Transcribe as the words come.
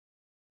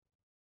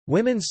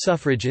Women's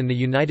suffrage in the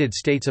United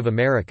States of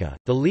America,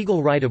 the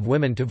legal right of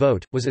women to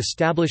vote, was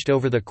established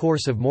over the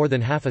course of more than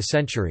half a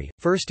century,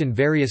 first in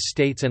various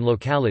states and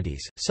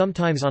localities,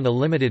 sometimes on a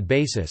limited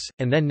basis,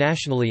 and then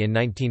nationally in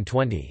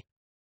 1920.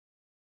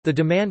 The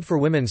demand for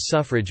women's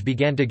suffrage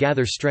began to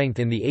gather strength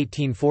in the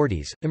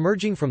 1840s,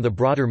 emerging from the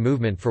broader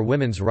movement for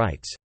women's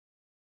rights.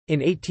 In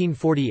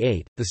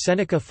 1848, the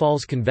Seneca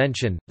Falls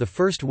Convention, the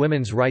first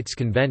women's rights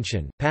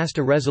convention, passed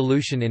a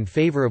resolution in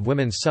favor of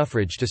women's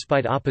suffrage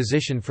despite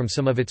opposition from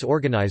some of its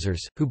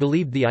organizers, who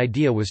believed the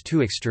idea was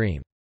too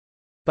extreme.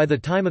 By the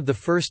time of the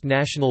First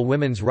National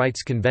Women's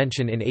Rights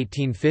Convention in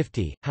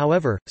 1850,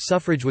 however,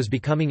 suffrage was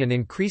becoming an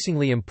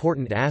increasingly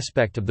important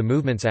aspect of the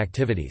movement's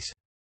activities.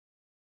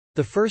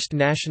 The first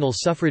national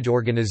suffrage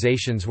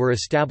organizations were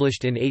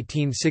established in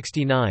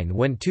 1869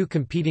 when two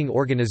competing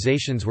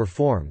organizations were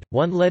formed,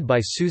 one led by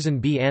Susan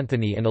B.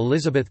 Anthony and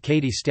Elizabeth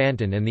Cady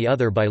Stanton and the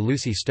other by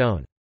Lucy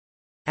Stone.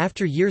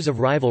 After years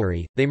of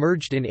rivalry, they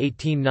merged in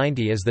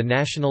 1890 as the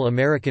National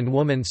American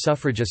Woman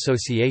Suffrage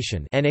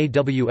Association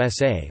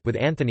with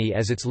Anthony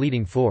as its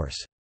leading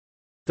force.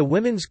 The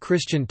Women's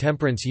Christian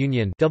Temperance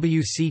Union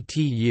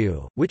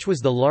 (WCTU), which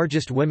was the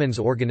largest women's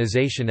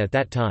organization at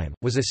that time,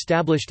 was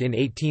established in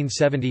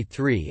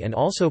 1873 and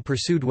also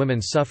pursued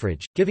women's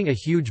suffrage, giving a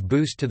huge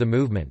boost to the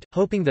movement.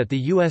 Hoping that the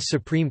U.S.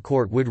 Supreme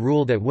Court would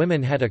rule that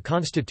women had a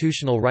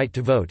constitutional right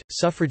to vote,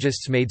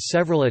 suffragists made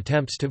several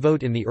attempts to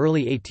vote in the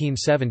early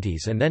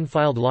 1870s and then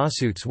filed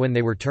lawsuits when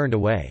they were turned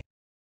away.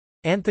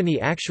 Anthony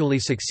actually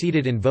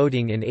succeeded in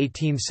voting in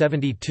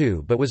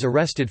 1872 but was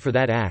arrested for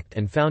that act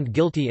and found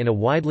guilty in a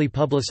widely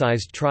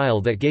publicized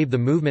trial that gave the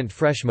movement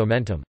fresh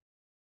momentum.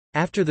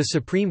 After the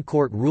Supreme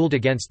Court ruled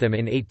against them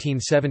in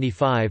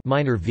 1875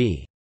 Minor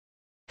v.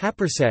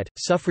 Happersett,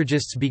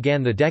 suffragists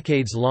began the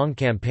decades-long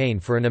campaign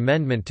for an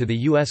amendment to the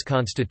U.S.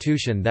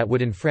 Constitution that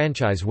would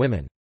enfranchise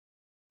women.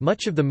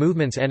 Much of the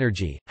movement's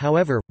energy,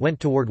 however, went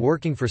toward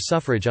working for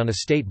suffrage on a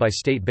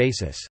state-by-state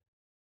basis.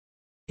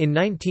 In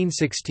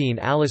 1916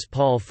 Alice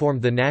Paul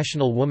formed the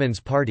National Woman's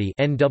Party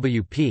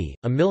 (NWP),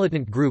 a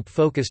militant group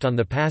focused on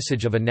the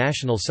passage of a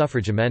national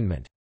suffrage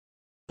amendment.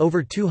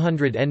 Over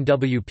 200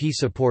 NWP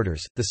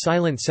supporters, the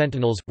Silent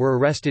Sentinels, were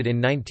arrested in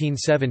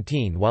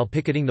 1917 while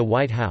picketing the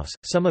White House,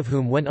 some of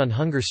whom went on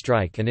hunger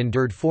strike and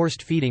endured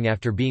forced feeding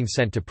after being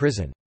sent to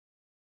prison.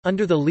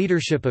 Under the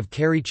leadership of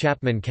Carrie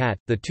Chapman Catt,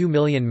 the 2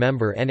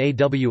 million-member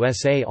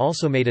NAWSA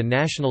also made a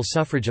national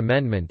suffrage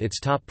amendment its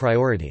top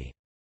priority.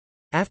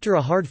 After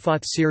a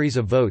hard-fought series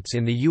of votes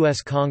in the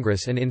U.S.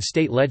 Congress and in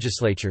state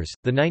legislatures,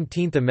 the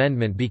 19th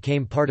Amendment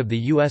became part of the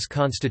U.S.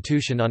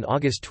 Constitution on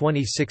August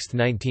 26,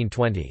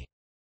 1920.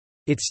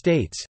 It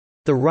states,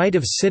 "The right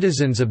of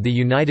citizens of the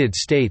United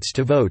States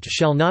to vote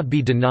shall not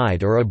be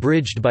denied or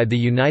abridged by the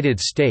United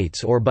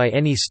States or by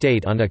any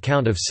state on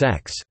account of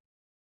sex."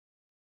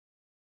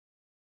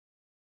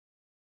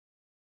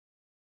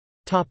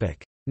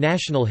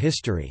 National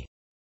history.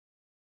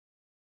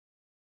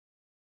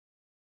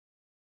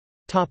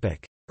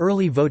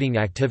 Early voting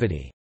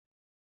activity.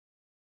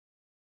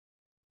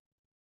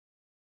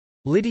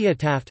 Lydia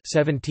Taft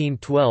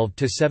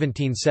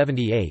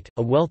 (1712–1778),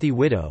 a wealthy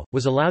widow,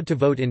 was allowed to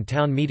vote in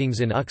town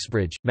meetings in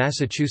Uxbridge,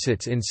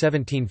 Massachusetts in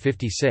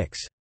 1756.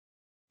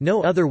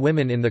 No other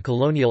women in the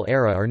colonial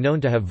era are known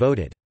to have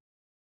voted.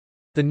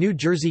 The New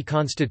Jersey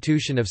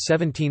Constitution of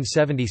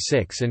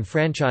 1776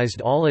 enfranchised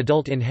all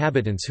adult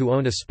inhabitants who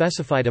owned a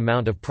specified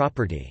amount of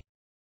property.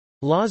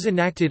 Laws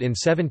enacted in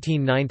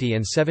 1790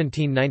 and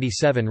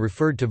 1797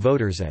 referred to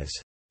voters as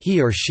he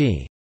or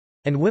she,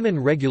 and women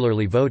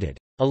regularly voted.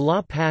 A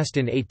law passed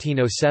in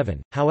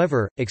 1807,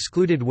 however,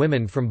 excluded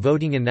women from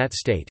voting in that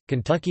state.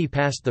 Kentucky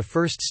passed the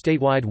first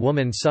statewide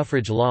woman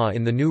suffrage law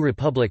in the New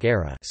Republic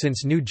era,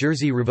 since New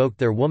Jersey revoked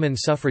their woman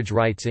suffrage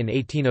rights in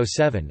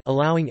 1807,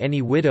 allowing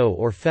any widow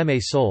or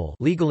femme sole,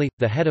 legally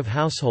the head of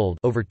household,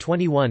 over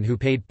 21 who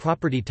paid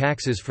property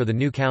taxes for the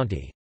new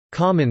county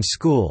common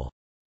school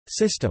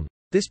system.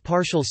 This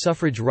partial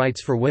suffrage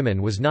rights for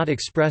women was not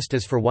expressed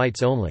as for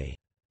whites only.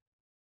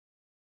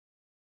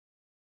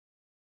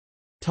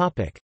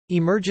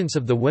 Emergence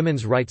of the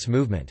women's rights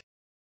movement.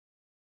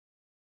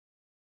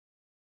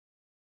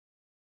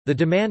 The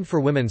demand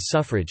for women's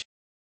suffrage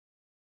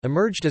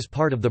emerged as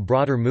part of the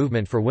broader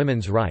movement for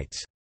women's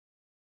rights.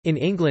 In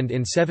England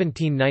in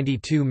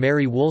 1792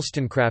 Mary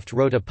Wollstonecraft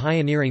wrote a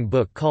pioneering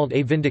book called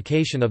A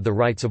Vindication of the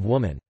Rights of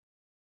Woman.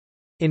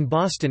 In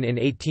Boston in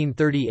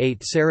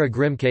 1838 Sarah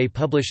Grimke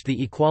published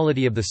The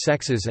Equality of the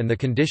Sexes and the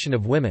Condition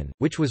of Women,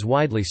 which was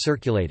widely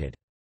circulated.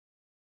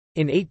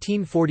 In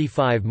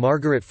 1845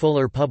 Margaret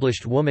Fuller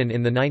published Woman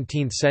in the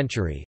 19th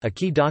Century, a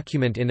key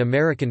document in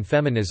American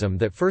feminism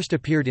that first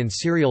appeared in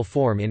serial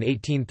form in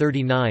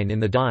 1839 in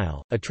The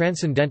Dial, a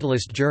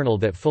transcendentalist journal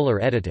that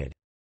Fuller edited.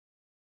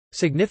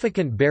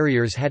 Significant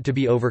barriers had to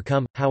be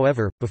overcome,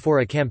 however, before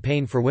a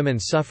campaign for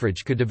women's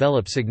suffrage could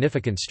develop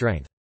significant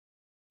strength.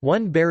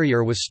 One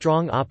barrier was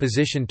strong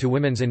opposition to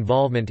women's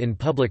involvement in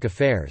public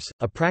affairs,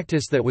 a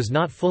practice that was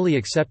not fully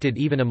accepted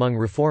even among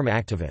reform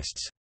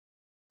activists.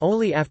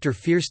 Only after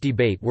fierce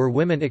debate were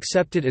women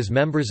accepted as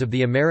members of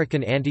the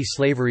American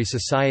Anti-Slavery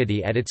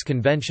Society at its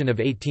convention of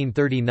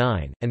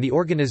 1839, and the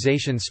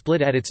organization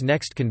split at its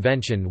next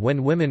convention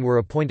when women were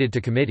appointed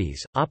to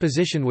committees.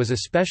 Opposition was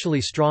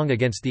especially strong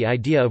against the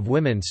idea of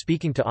women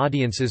speaking to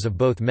audiences of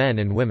both men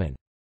and women.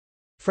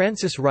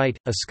 Frances Wright,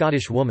 a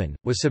Scottish woman,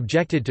 was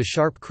subjected to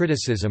sharp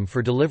criticism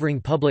for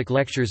delivering public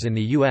lectures in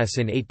the U.S.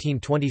 in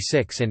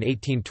 1826 and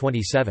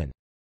 1827.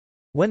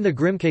 When the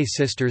Grimke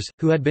sisters,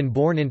 who had been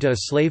born into a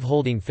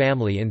slave-holding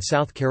family in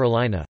South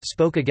Carolina,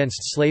 spoke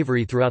against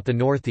slavery throughout the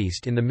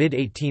Northeast in the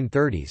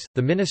mid-1830s,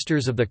 the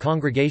ministers of the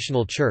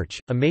Congregational Church,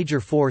 a major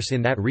force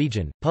in that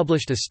region,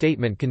 published a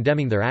statement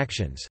condemning their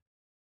actions.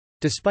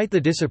 Despite the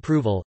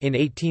disapproval, in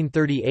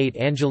 1838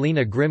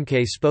 Angelina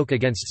Grimke spoke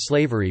against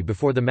slavery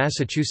before the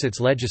Massachusetts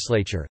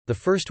legislature, the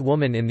first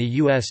woman in the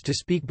U.S. to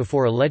speak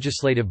before a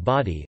legislative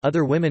body.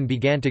 Other women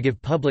began to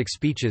give public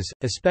speeches,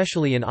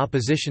 especially in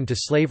opposition to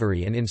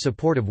slavery and in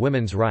support of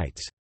women's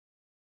rights.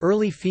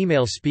 Early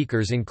female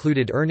speakers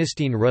included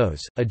Ernestine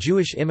Rose, a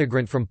Jewish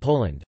immigrant from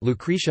Poland,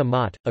 Lucretia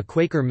Mott, a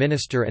Quaker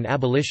minister and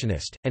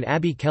abolitionist, and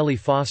Abby Kelly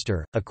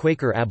Foster, a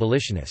Quaker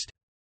abolitionist.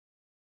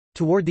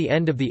 Toward the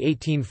end of the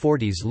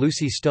 1840s,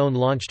 Lucy Stone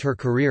launched her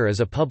career as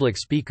a public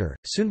speaker,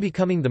 soon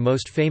becoming the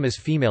most famous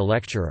female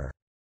lecturer.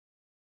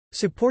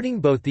 Supporting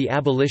both the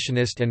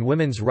abolitionist and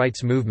women's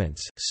rights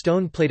movements,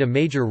 Stone played a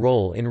major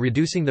role in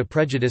reducing the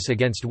prejudice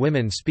against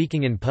women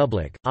speaking in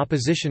public.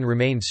 Opposition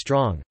remained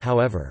strong,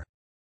 however.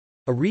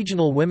 A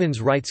regional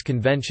women's rights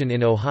convention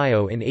in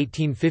Ohio in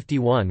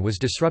 1851 was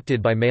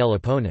disrupted by male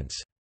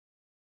opponents.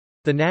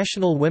 The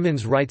National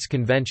Women's Rights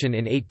Convention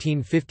in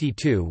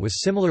 1852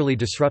 was similarly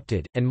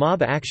disrupted, and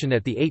mob action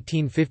at the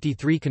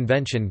 1853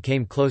 convention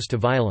came close to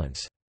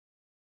violence.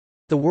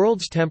 The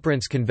World's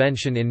Temperance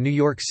Convention in New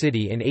York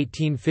City in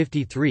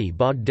 1853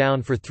 bogged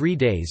down for 3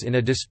 days in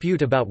a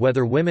dispute about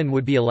whether women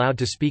would be allowed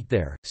to speak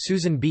there.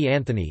 Susan B.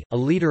 Anthony, a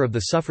leader of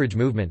the suffrage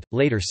movement,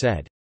 later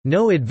said,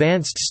 "No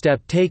advanced step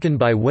taken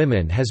by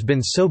women has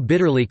been so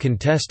bitterly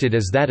contested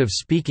as that of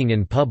speaking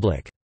in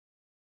public.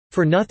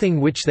 For nothing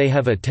which they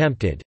have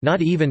attempted,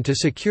 not even to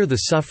secure the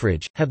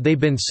suffrage, have they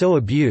been so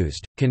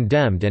abused,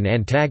 condemned and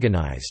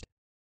antagonized."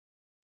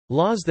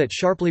 Laws that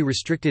sharply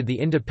restricted the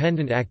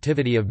independent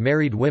activity of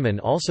married women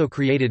also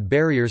created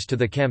barriers to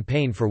the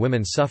campaign for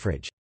women's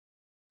suffrage.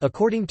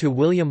 According to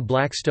William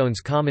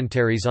Blackstone's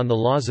Commentaries on the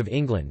Laws of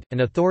England,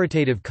 an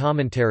authoritative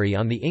commentary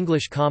on the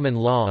English common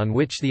law on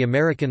which the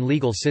American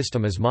legal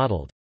system is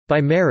modelled, "By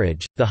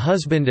marriage, the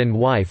husband and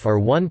wife are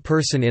one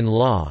person in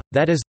law,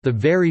 that is, the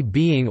very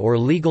being or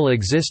legal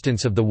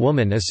existence of the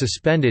woman is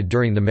suspended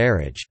during the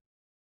marriage,"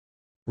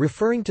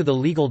 referring to the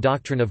legal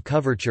doctrine of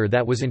coverture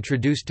that was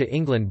introduced to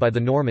England by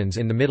the Normans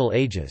in the Middle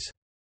Ages.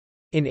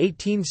 In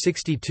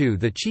 1862,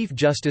 the Chief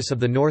Justice of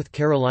the North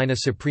Carolina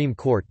Supreme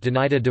Court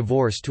denied a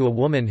divorce to a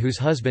woman whose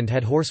husband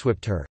had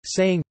horsewhipped her,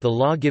 saying, "The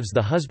law gives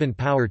the husband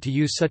power to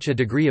use such a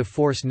degree of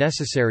force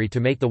necessary to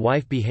make the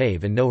wife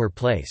behave and know her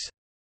place."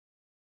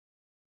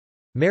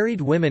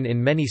 Married women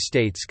in many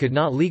states could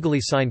not legally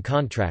sign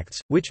contracts,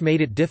 which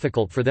made it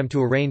difficult for them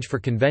to arrange for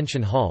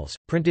convention halls,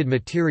 printed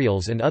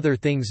materials and other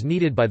things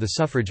needed by the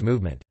suffrage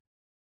movement.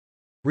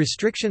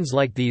 Restrictions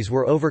like these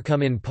were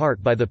overcome in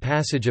part by the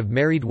passage of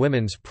married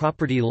women's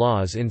property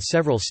laws in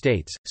several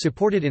states,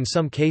 supported in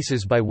some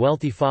cases by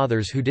wealthy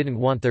fathers who didn't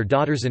want their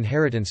daughters'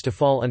 inheritance to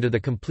fall under the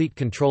complete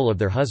control of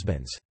their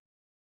husbands.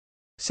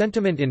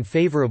 Sentiment in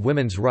favor of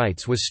women's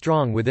rights was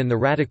strong within the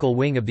radical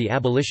wing of the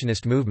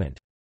abolitionist movement.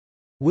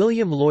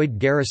 William Lloyd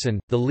Garrison,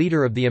 the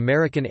leader of the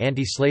American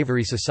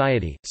Anti-Slavery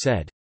Society,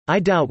 said, "I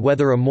doubt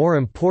whether a more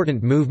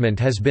important movement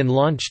has been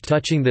launched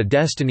touching the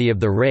destiny of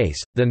the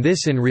race, than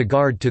this in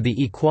regard to the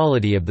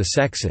equality of the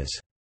sexes."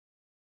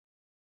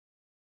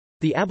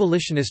 The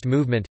abolitionist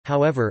movement,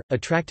 however,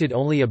 attracted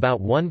only about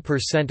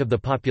 1% of the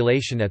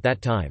population at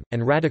that time,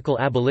 and radical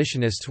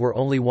abolitionists were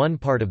only one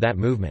part of that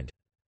movement.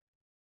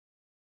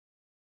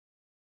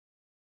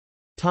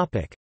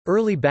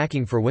 Early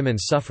backing for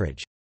women's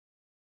suffrage.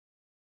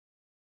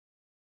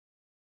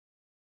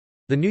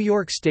 The New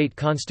York State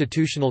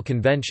Constitutional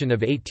Convention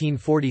of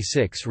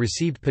 1846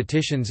 received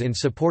petitions in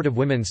support of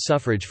women's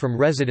suffrage from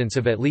residents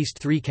of at least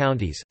 3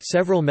 counties.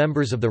 Several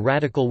members of the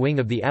radical wing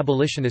of the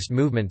abolitionist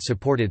movement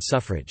supported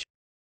suffrage.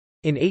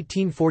 In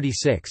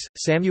 1846,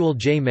 Samuel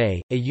J. May,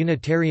 a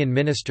Unitarian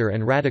minister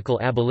and radical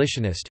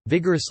abolitionist,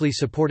 vigorously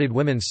supported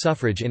women's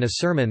suffrage in a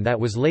sermon that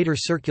was later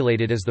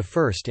circulated as the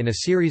first in a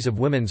series of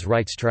women's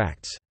rights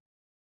tracts.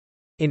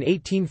 In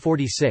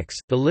 1846,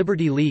 the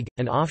Liberty League,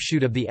 an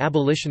offshoot of the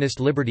abolitionist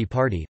Liberty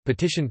Party,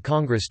 petitioned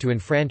Congress to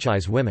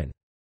enfranchise women.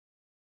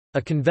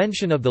 A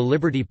convention of the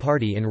Liberty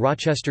Party in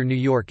Rochester, New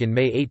York in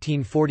May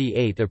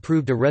 1848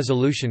 approved a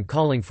resolution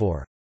calling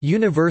for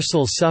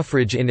universal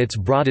suffrage in its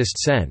broadest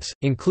sense,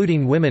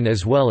 including women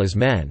as well as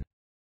men.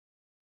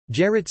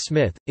 Gerrit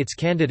Smith, its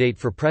candidate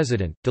for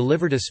president,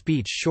 delivered a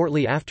speech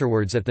shortly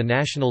afterwards at the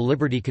National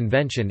Liberty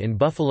Convention in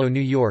Buffalo,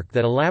 New York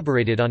that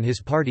elaborated on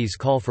his party's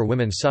call for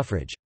women's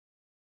suffrage.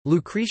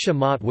 Lucretia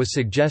Mott was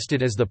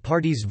suggested as the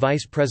party's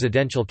vice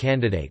presidential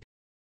candidate.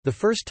 the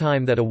first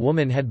time that a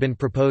woman had been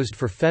proposed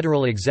for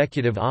federal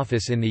executive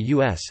office in the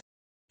U.S.,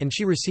 and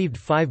she received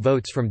 5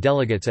 votes from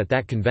delegates at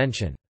that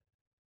convention.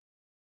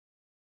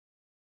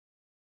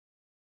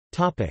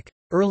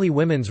 Early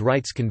women's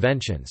rights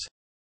conventions.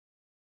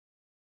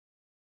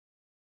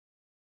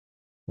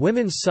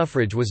 Women's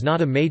suffrage was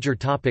not a major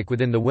topic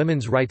within the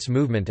women's rights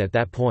movement at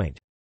that point.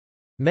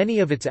 Many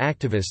of its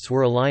activists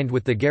were aligned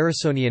with the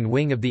Garrisonian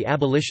wing of the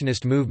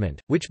abolitionist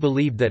movement, which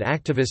believed that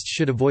activists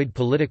should avoid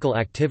political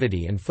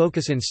activity and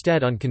focus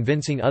instead on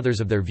convincing others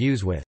of their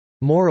views with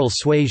moral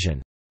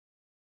suasion.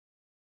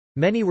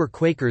 Many were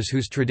Quakers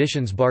whose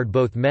traditions barred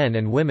both men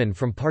and women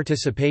from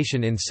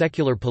participation in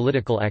secular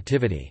political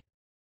activity.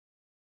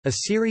 A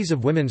series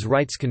of women's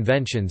rights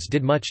conventions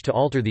did much to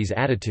alter these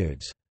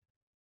attitudes.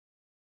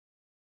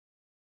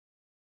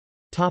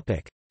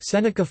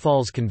 Seneca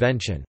Falls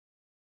Convention.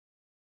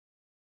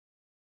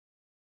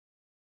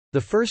 The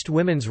first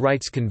women's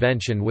rights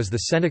convention was the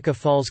Seneca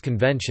Falls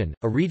Convention,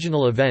 a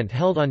regional event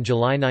held on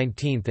July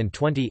 19 and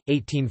 20,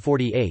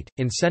 1848,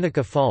 in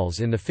Seneca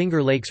Falls in the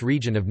Finger Lakes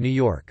region of New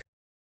York.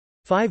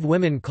 5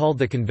 women called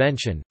the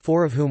convention,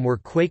 4 of whom were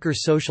Quaker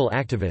social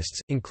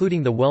activists,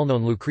 including the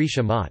well-known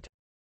Lucretia Mott.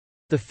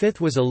 The 5th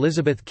was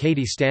Elizabeth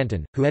Cady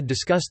Stanton, who had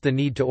discussed the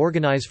need to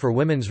organize for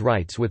women's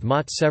rights with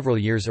Mott several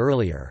years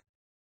earlier.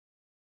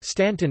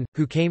 Stanton,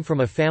 who came from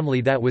a family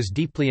that was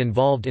deeply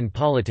involved in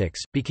politics,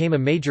 became a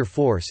major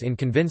force in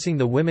convincing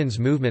the women's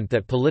movement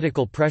that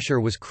political pressure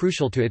was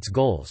crucial to its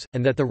goals,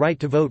 and that the right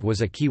to vote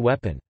was a key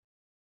weapon.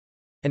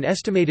 An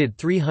estimated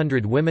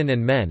 300 women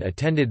and men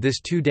attended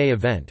this 2-day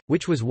event,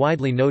 which was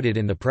widely noted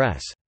in the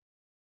press.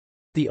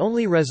 The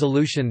only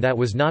resolution that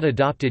was not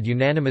adopted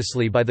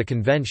unanimously by the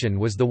convention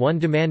was the one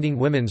demanding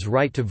women's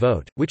right to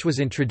vote, which was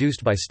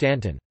introduced by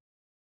Stanton.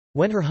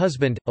 When her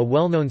husband, a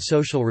well-known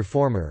social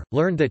reformer,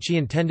 learned that she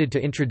intended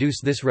to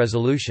introduce this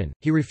resolution,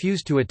 he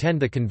refused to attend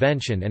the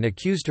convention and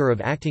accused her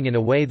of acting in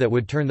a way that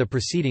would turn the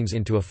proceedings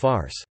into a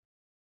farce.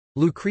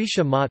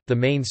 Lucretia Mott, the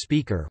main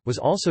speaker, was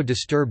also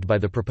disturbed by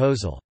the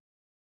proposal.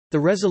 The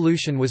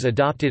resolution was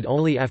adopted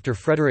only after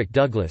Frederick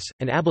Douglass,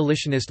 an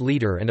abolitionist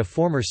leader and a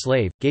former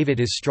slave, gave it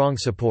his strong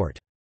support.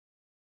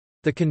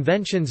 The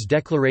convention's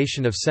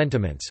Declaration of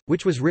Sentiments,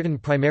 which was written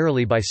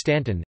primarily by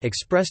Stanton,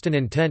 expressed an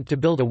intent to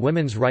build a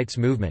women's rights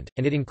movement,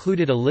 and it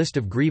included a list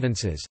of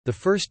grievances, the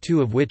first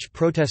 2 of which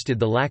protested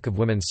the lack of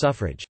women's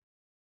suffrage.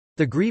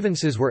 The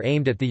grievances were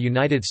aimed at the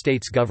United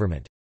States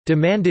government,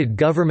 demanded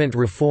government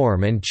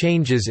reform and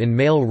changes in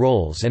male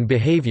roles and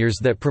behaviors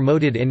that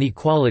promoted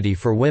inequality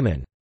for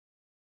women.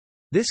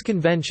 This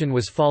convention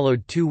was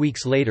followed 2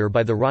 weeks later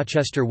by the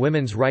Rochester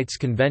Women's Rights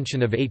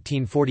Convention of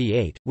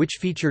 1848, which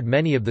featured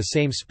many of the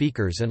same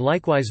speakers and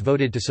likewise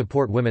voted to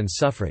support women's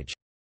suffrage.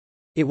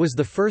 It was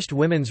the first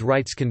women's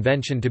rights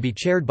convention to be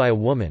chaired by a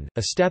woman,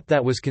 a step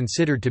that was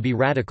considered to be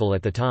radical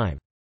at the time.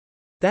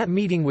 That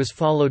meeting was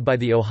followed by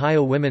the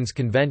Ohio Women's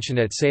Convention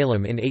at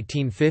Salem in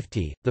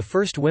 1850, the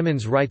first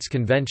women's rights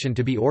convention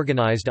to be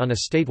organized on a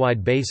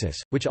statewide basis,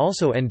 which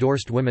also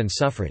endorsed women's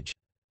suffrage.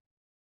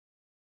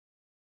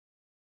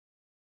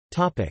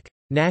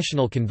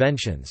 National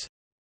conventions.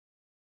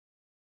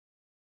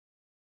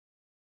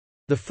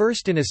 The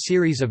first in a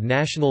series of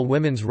national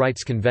women's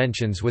rights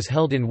conventions was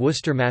held in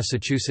Worcester,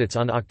 Massachusetts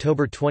on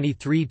October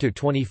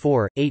 23–24,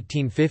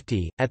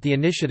 1850, at the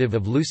initiative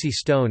of Lucy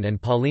Stone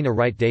and Paulina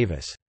Wright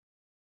Davis.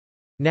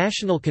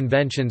 National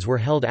conventions were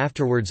held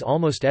afterwards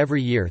almost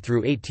every year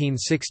through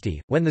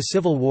 1860, when the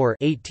Civil War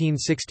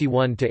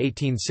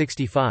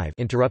 1861–1865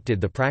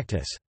 interrupted the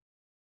practice.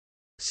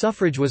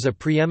 Suffrage was a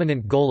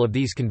preeminent goal of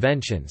these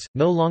conventions,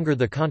 no longer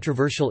the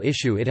controversial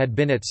issue it had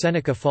been at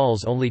Seneca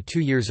Falls only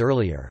 2 years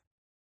earlier.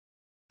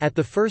 At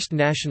the first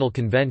national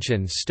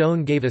convention,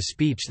 Stone gave a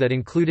speech that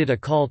included a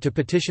call to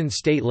petition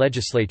state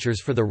legislatures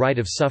for the right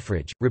of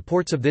suffrage.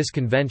 Reports of this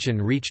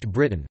convention reached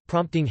Britain,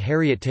 prompting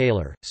Harriet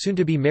Taylor, soon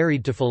to be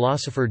married to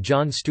philosopher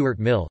John Stuart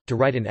Mill, to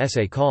write an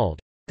essay called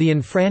The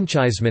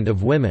Enfranchisement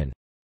of Women,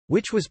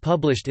 which was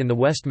published in the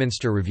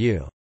Westminster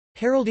Review.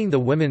 Heralding the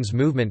women's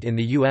movement in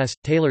the U.S.,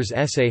 Taylor's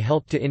essay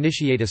helped to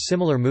initiate a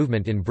similar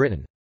movement in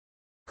Britain.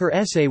 Her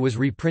essay was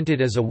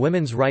reprinted as a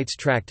women's rights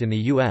tract in the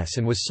U.S.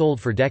 and was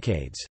sold for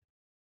decades.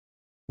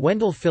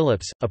 Wendell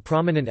Phillips, a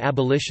prominent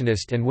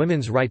abolitionist and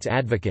women's rights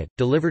advocate,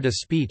 delivered a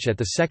speech at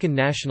the Second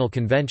National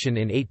Convention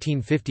in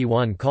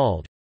 1851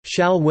 called,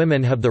 "Shall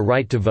Women Have the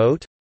Right to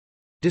Vote?"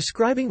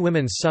 Describing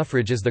women's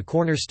suffrage as the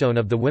cornerstone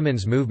of the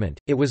women's movement.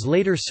 It was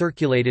later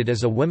circulated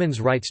as a women's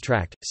rights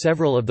tract.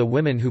 Several of the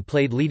women who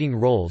played leading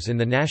roles in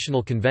the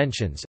national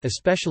conventions,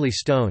 especially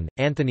Stone,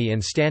 Anthony,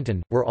 and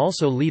Stanton, were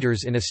also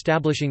leaders in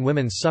establishing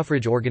women's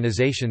suffrage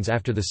organizations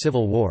after the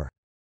Civil War.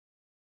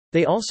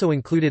 They also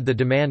included the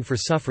demand for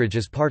suffrage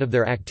as part of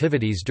their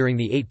activities during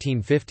the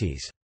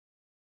 1850s.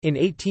 In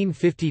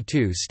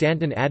 1852,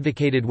 Stanton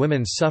advocated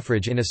women's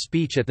suffrage in a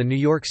speech at the New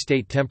York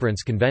State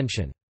Temperance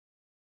Convention.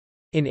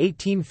 In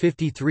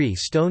 1853,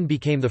 Stone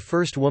became the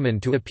first woman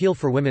to appeal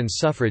for women's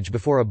suffrage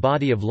before a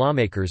body of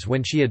lawmakers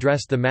when she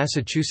addressed the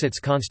Massachusetts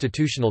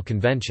Constitutional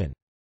Convention.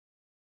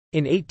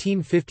 In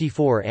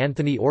 1854,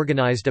 Anthony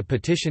organized a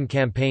petition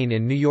campaign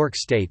in New York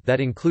State that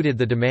included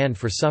the demand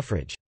for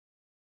suffrage.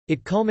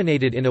 It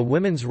culminated in a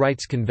women's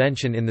rights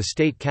convention in the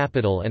state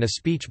capitol and a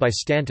speech by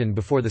Stanton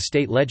before the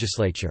state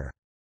legislature.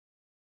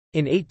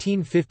 In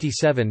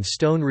 1857,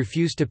 Stone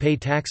refused to pay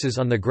taxes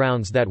on the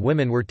grounds that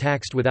women were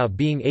taxed without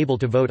being able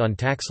to vote on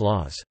tax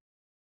laws.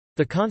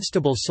 The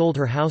constable sold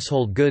her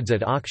household goods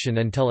at auction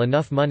until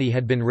enough money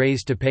had been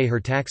raised to pay her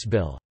tax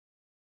bill.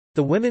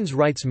 The women's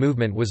rights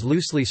movement was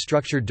loosely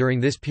structured during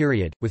this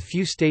period, with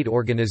few state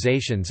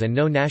organizations and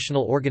no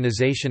national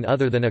organization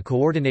other than a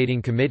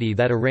coordinating committee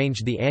that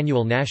arranged the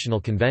annual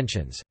national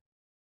conventions.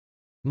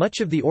 Much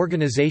of the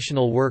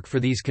organizational work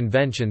for these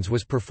conventions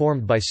was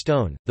performed by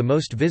Stone, the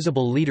most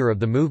visible leader of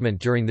the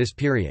movement during this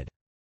period.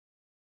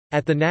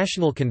 At the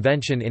National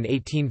Convention in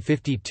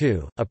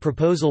 1852, a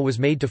proposal was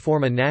made to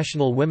form a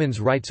national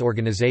women's rights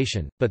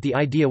organization, but the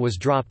idea was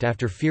dropped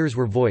after fears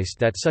were voiced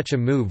that such a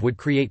move would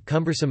create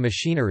cumbersome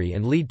machinery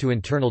and lead to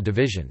internal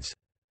divisions.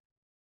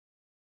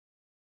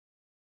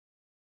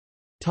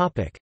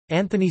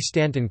 Anthony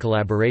Stanton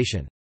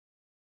collaboration.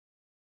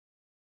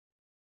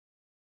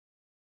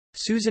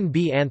 Susan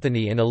B.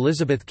 Anthony and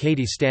Elizabeth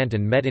Cady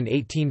Stanton met in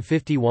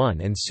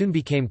 1851 and soon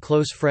became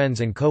close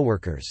friends and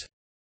co-workers.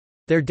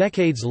 Their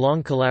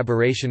decades-long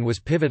collaboration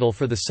was pivotal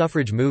for the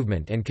suffrage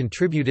movement and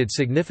contributed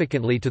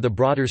significantly to the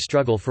broader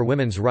struggle for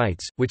women's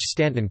rights, which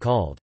Stanton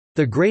called,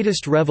 "the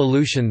greatest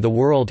revolution the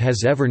world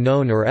has ever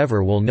known or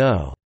ever will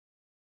know."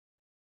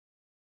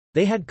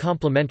 They had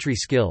complementary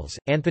skills.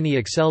 Anthony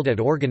excelled at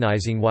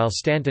organizing while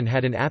Stanton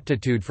had an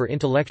aptitude for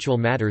intellectual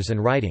matters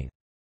and writing.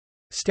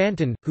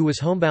 Stanton, who was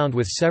homebound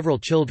with several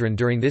children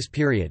during this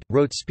period,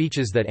 wrote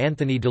speeches that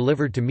Anthony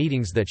delivered to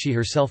meetings that she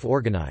herself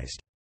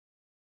organized.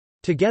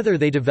 Together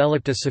they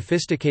developed a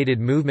sophisticated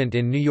movement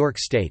in New York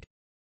State.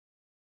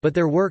 But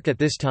their work at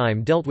this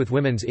time dealt with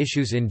women's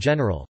issues in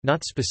general,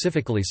 not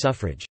specifically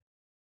suffrage.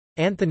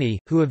 Anthony,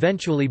 who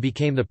eventually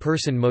became the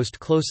person most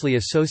closely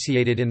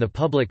associated in the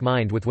public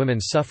mind with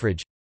women's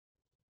suffrage,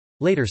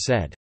 later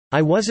said,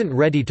 "I wasn't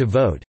ready to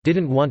vote,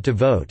 didn't want to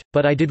vote,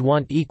 but I did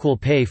want equal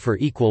pay for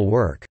equal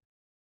work."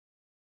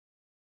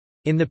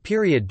 In the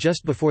period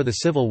just before the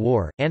Civil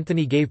War,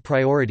 Anthony gave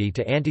priority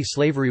to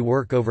anti-slavery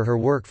work over her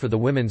work for the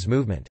women's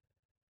movement.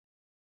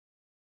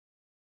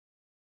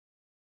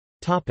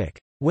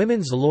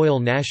 Women's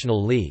Loyal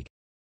National League.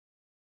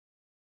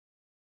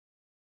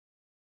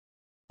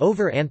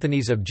 Over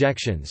Anthony's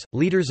objections,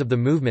 leaders of the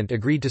movement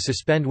agreed to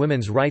suspend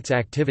women's rights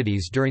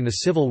activities during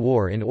the Civil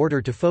War in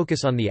order to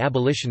focus on the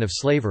abolition of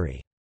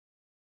slavery.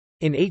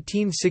 In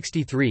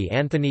 1863,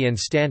 Anthony and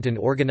Stanton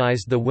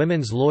organized the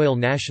Women's Loyal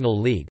National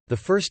League, the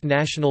first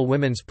national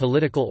women's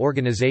political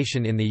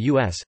organization in the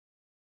U.S.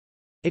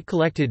 It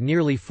collected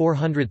nearly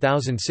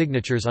 400,000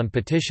 signatures on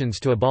petitions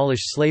to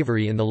abolish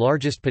slavery in the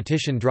largest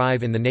petition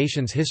drive in the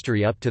nation's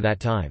history up to that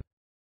time.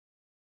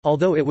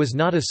 Although it was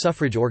not a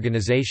suffrage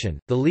organization,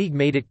 the League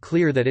made it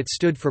clear that it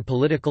stood for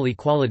political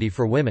equality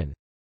for women,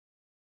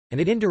 and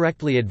it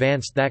indirectly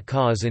advanced that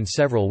cause in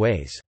several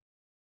ways.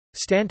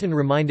 Stanton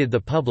reminded the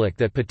public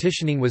that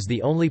petitioning was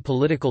the only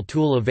political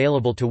tool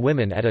available to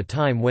women at a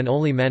time when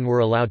only men were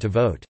allowed to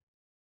vote.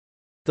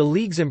 The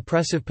League's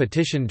impressive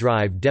petition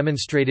drive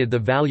demonstrated the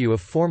value of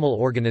formal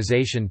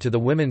organization to the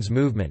women's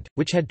movement,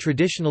 which had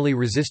traditionally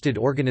resisted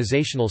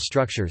organizational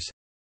structures,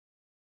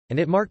 and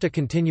it marked a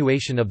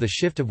continuation of the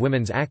shift of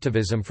women's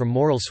activism from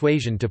moral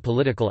suasion to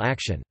political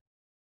action.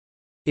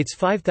 Its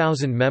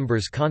 5,000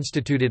 members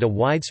constituted a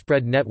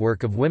widespread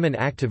network of women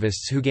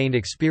activists who gained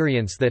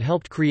experience that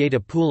helped create a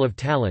pool of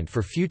talent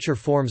for future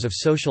forms of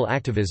social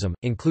activism,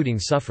 including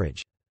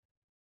suffrage.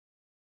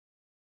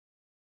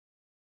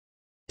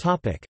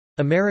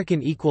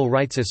 American Equal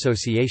Rights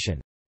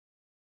Association.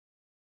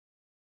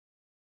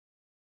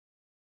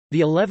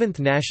 The 11th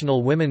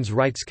National Women's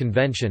Rights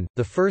Convention,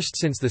 the first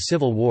since the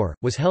Civil War,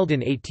 was held in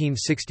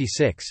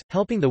 1866,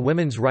 helping the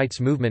women's rights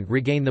movement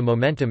regain the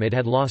momentum it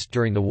had lost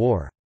during the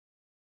war.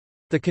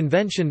 The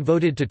convention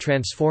voted to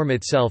transform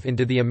itself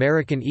into the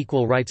American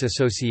Equal Rights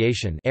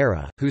Association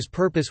 (ARA), whose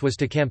purpose was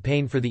to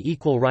campaign for the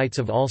equal rights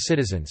of all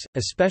citizens,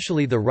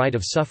 especially the right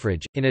of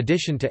suffrage. In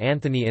addition to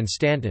Anthony and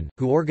Stanton,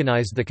 who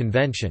organized the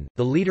convention,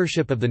 the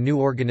leadership of the new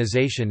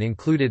organization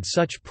included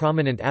such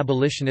prominent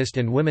abolitionist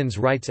and women's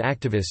rights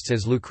activists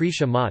as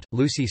Lucretia Mott,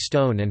 Lucy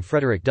Stone, and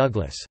Frederick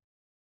Douglass.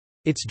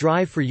 Its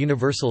drive for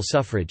universal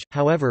suffrage,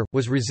 however,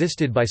 was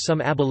resisted by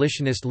some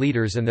abolitionist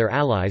leaders and their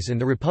allies in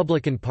the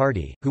Republican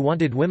Party, who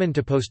wanted women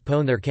to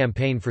postpone their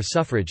campaign for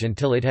suffrage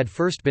until it had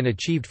first been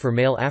achieved for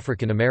male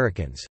African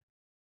Americans.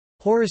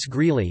 Horace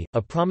Greeley,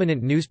 a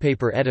prominent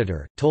newspaper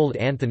editor, told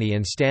Anthony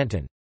and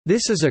Stanton,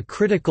 "This is a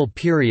critical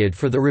period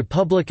for the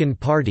Republican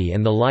Party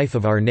and the life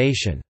of our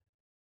nation.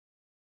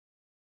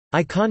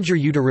 I conjure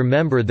you to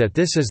remember that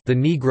this is the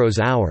Negro's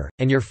hour,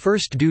 and your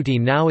first duty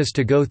now is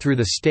to go through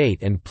the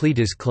state and plead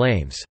his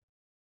claims."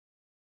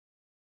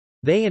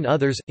 They and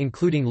others,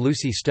 including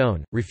Lucy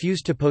Stone,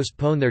 refused to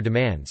postpone their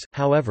demands,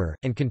 however,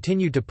 and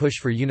continued to push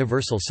for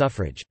universal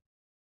suffrage.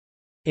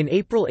 In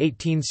April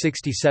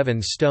 1867,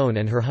 Stone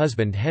and her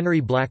husband Henry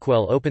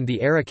Blackwell opened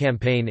the ERA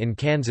campaign in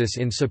Kansas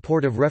in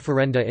support of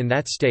referenda in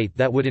that state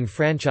that would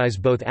enfranchise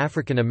both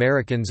African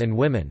Americans and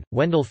women.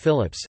 Wendell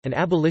Phillips, an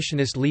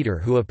abolitionist leader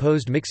who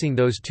opposed mixing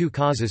those two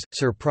causes,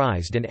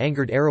 surprised and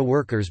angered ERA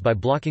workers by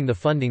blocking the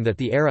funding that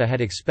the ERA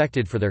had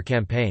expected for their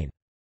campaign.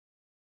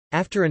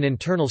 After an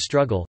internal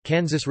struggle,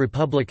 Kansas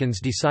Republicans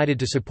decided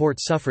to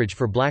support suffrage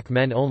for black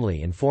men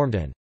only and formed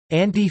an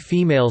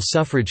anti-female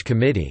suffrage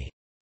committee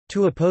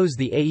to oppose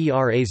the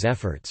AERA's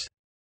efforts.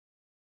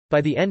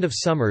 By the end of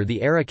summer,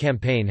 the ERA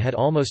campaign had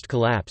almost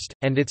collapsed,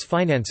 and its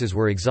finances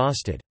were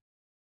exhausted.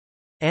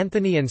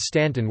 Anthony and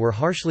Stanton were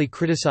harshly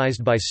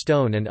criticized by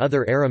Stone and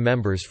other ERA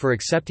members for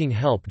accepting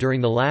help during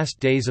the last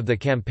days of the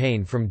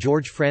campaign from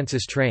George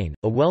Francis Train,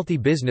 a wealthy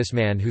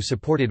businessman who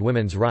supported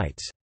women's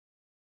rights.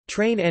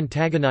 Train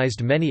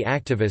antagonized many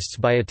activists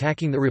by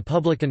attacking the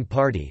Republican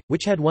Party,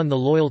 which had won the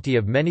loyalty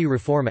of many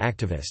reform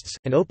activists,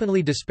 and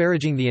openly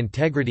disparaging the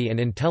integrity and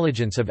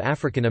intelligence of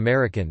African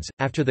Americans.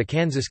 After the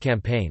Kansas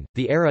campaign,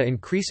 the ERA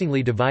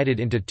increasingly divided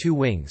into two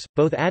wings,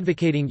 both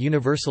advocating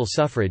universal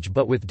suffrage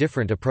but with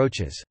different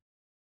approaches.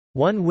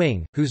 One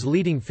wing, whose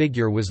leading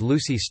figure was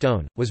Lucy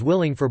Stone, was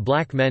willing for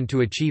black men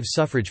to achieve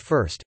suffrage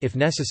first, if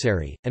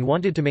necessary, and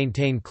wanted to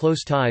maintain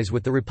close ties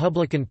with the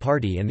Republican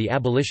Party and the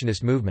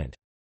abolitionist movement.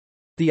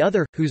 The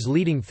other, whose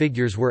leading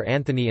figures were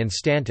Anthony and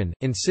Stanton,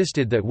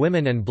 insisted that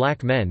women and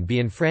black men be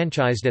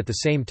enfranchised at the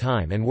same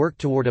time and work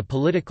toward a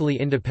politically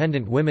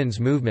independent women's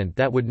movement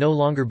that would no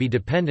longer be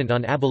dependent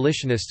on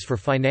abolitionists for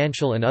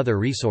financial and other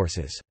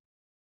resources.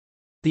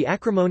 The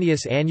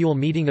acrimonious annual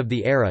meeting of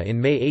the ERA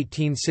in May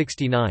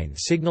 1869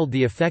 signaled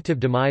the effective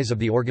demise of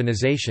the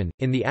organization,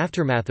 in the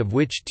aftermath of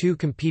which two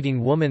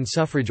competing woman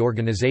suffrage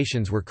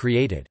organizations were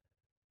created.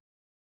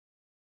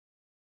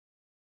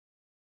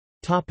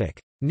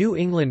 New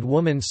England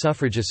Woman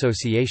Suffrage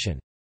Association.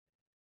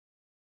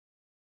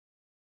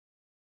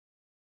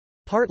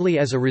 Partly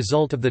as a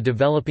result of the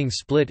developing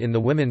split in the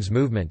women's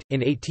movement, in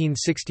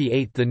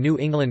 1868 the New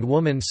England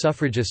Woman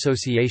Suffrage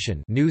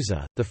Association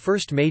 (NUSA), the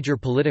first major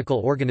political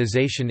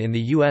organization in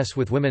the U.S.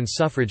 with women's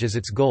suffrage as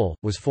its goal,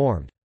 was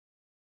formed.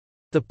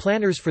 The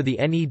planners for the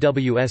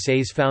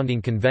NEWSA's founding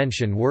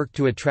convention worked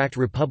to attract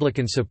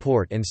Republican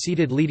support and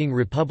seated leading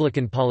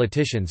Republican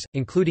politicians,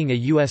 including a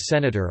U.S.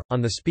 Senator,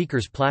 on the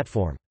Speaker's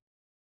platform.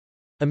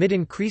 Amid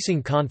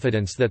increasing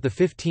confidence that the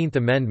 15th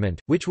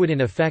Amendment, which would in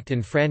effect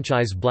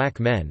enfranchise black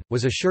men,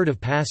 was assured of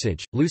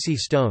passage, Lucy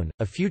Stone,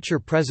 a future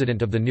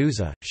president of the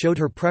NUSA, showed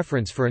her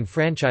preference for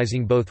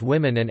enfranchising both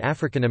women and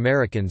African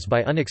Americans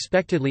by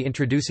unexpectedly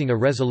introducing a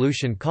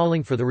resolution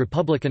calling for the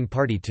Republican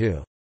Party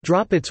to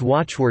drop its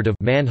watchword of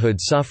manhood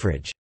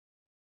suffrage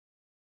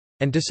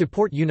and to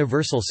support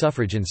universal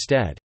suffrage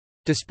instead.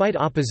 Despite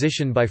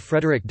opposition by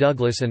Frederick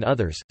Douglass and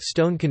others,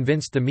 Stone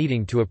convinced the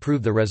meeting to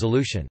approve the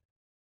resolution.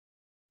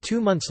 2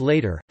 months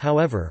later,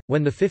 however,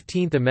 when the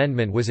 15th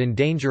Amendment was in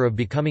danger of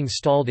becoming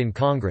stalled in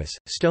Congress,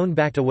 Stone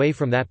backed away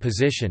from that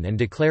position and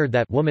declared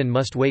that woman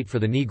must wait for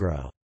the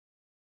Negro.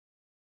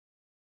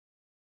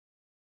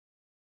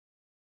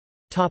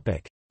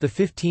 The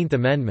 15th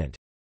Amendment.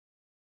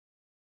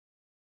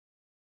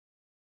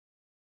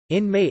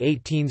 In May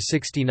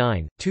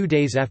 1869, 2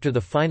 days after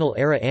the final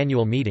ERA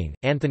annual meeting,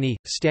 Anthony,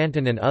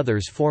 Stanton and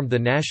others formed the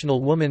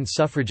National Woman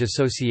Suffrage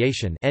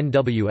Association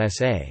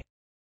 (NWSA).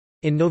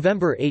 In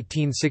November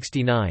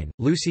 1869,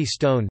 Lucy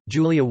Stone,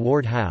 Julia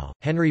Ward Howe,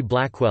 Henry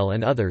Blackwell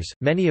and others,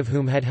 many of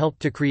whom had helped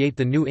to create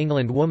the New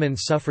England Woman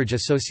Suffrage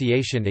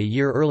Association a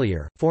year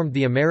earlier, formed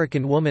the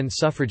American Woman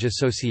Suffrage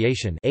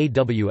Association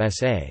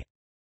 (AWSA).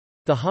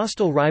 The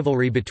hostile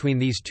rivalry between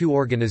these two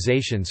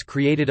organizations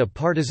created a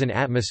partisan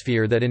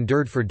atmosphere that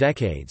endured for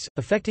decades,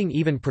 affecting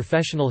even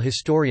professional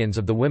historians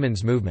of the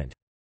women's movement.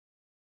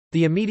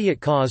 The immediate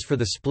cause for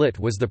the split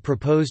was the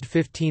proposed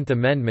 15th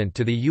Amendment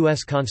to the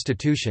U.S.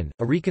 Constitution,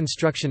 a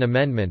Reconstruction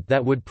amendment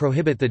that would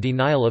prohibit the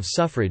denial of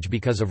suffrage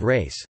because of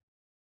race.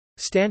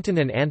 Stanton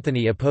and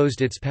Anthony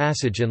opposed its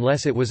passage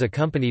unless it was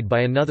accompanied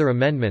by another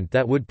amendment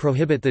that would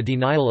prohibit the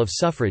denial of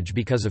suffrage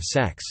because of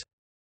sex.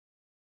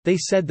 They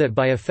said that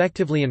by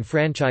effectively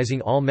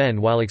enfranchising all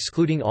men while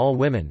excluding all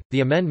women,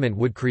 the amendment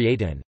would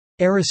create an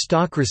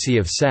aristocracy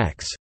of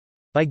sex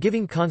by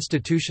giving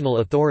constitutional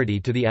authority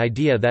to the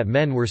idea that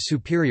men were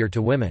superior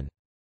to women.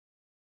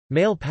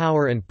 Male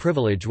power and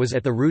privilege was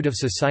at the root of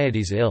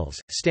society's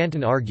ills,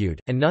 Stanton argued,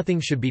 and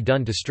nothing should be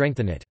done to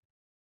strengthen it.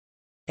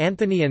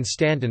 Anthony and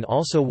Stanton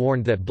also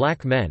warned that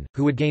black men,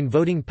 who would gain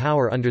voting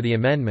power under the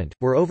amendment,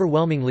 were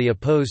overwhelmingly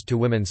opposed to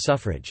women's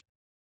suffrage.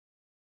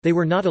 They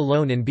were not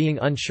alone in being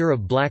unsure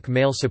of black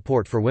male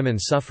support for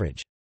women's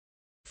suffrage.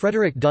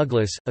 Frederick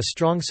Douglass, a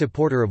strong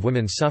supporter of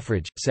women's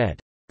suffrage, said,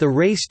 "The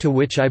race to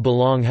which I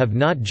belong have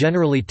not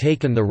generally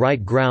taken the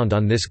right ground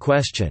on this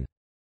question."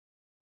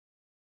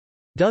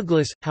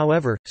 Douglass,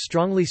 however,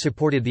 strongly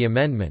supported the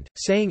amendment,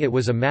 saying it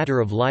was a matter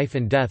of life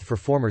and death for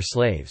former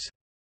slaves.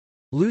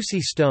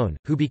 Lucy Stone,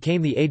 who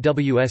became the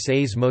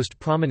AWSA's most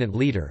prominent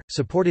leader,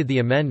 supported the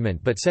amendment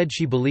but said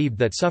she believed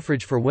that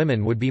suffrage for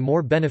women would be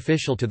more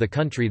beneficial to the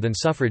country than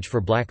suffrage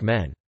for black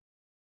men.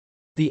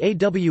 The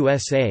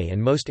AWSA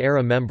and most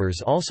ERA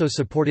members also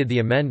supported the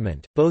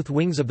amendment. Both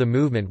wings of the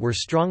movement were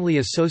strongly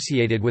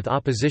associated with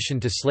opposition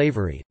to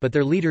slavery, but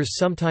their leaders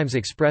sometimes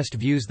expressed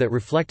views that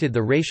reflected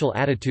the racial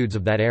attitudes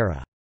of that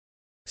era.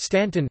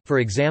 Stanton, for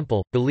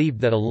example, believed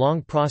that a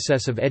long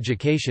process of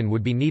education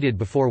would be needed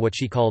before what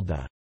she called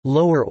the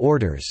lower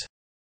orders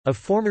of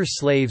former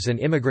slaves and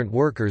immigrant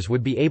workers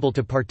would be able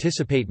to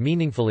participate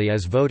meaningfully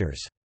as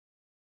voters.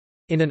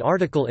 In an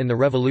article in The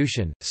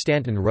Revolution,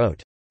 Stanton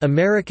wrote,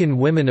 "American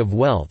women of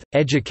wealth,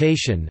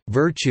 education,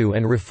 virtue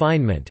and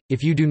refinement,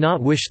 if you do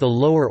not wish the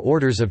lower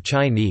orders of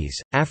Chinese,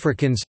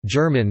 Africans,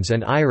 Germans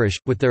and Irish,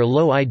 with their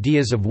low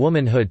ideas of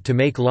womanhood to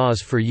make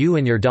laws for you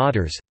and your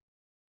daughters,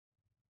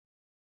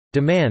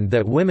 demand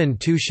that women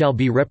too shall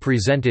be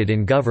represented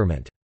in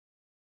government."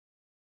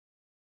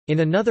 In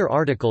another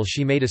article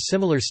she made a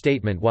similar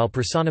statement while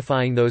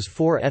personifying those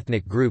four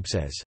ethnic groups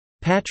as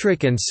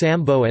Patrick and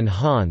Sambo and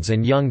Hans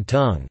and Young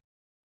Tung.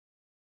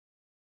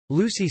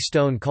 Lucy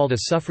Stone called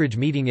a suffrage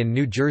meeting in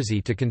New Jersey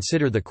to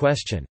consider the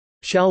question,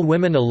 "Shall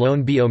women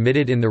alone be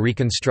omitted in the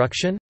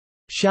Reconstruction?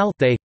 Shall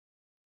they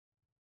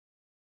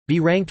be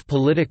ranked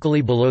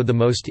politically below the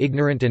most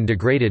ignorant and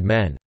degraded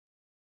men?"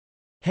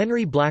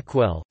 Henry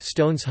Blackwell,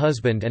 Stone's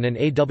husband and an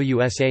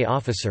AWSA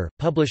officer,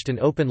 published an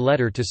open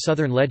letter to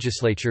Southern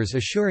legislatures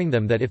assuring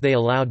them that if they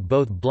allowed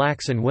both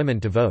blacks and women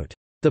to vote,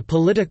 "the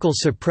political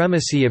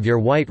supremacy of your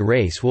white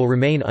race will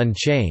remain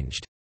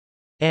unchanged,"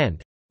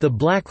 and "the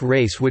black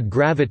race would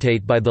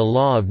gravitate by the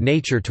law of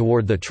nature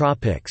toward the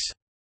tropics."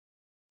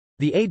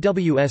 The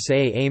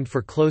AWSA aimed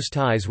for close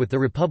ties with the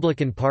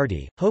Republican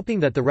Party, hoping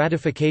that the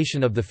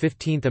ratification of the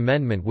 15th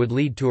Amendment would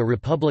lead to a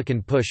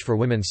Republican push for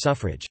women's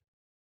suffrage.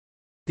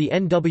 The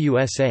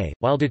NWSA,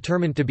 while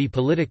determined to be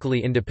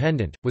politically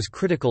independent, was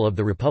critical of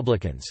the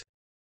Republicans.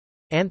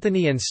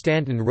 Anthony and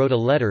Stanton wrote a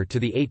letter to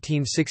the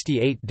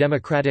 1868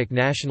 Democratic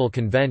National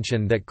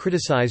Convention that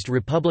criticized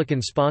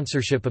Republican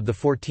sponsorship of the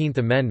 14th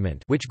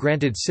Amendment, which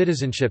granted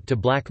citizenship to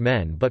black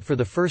men but for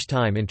the first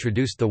time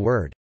introduced the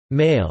word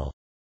 "male"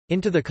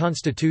 into the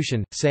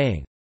Constitution,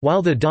 saying,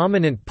 "While the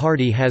dominant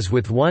party has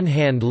with one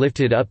hand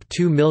lifted up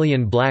 2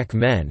 million black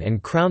men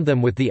and crowned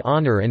them with the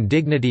honor and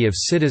dignity of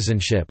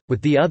citizenship,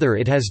 with the other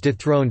it has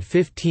dethroned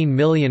 15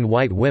 million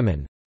white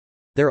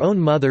women—their own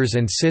mothers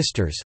and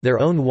sisters, their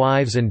own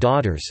wives and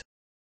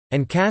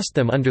daughters—and cast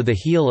them under the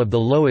heel of the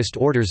lowest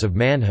orders of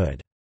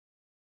manhood."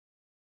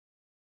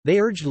 They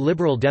urged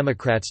liberal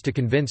Democrats to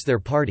convince their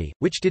party,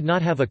 which did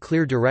not have a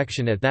clear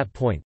direction at that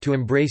point, to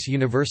embrace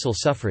universal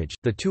suffrage.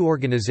 The two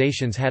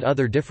organizations had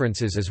other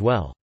differences as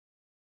well.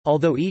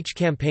 Although each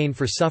campaigned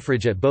for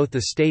suffrage at both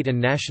the state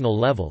and national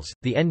levels,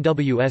 the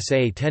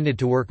NWSA tended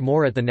to work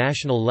more at the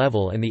national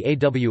level and the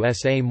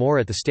AWSA more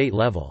at the state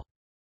level.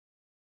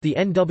 The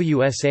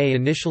NWSA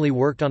initially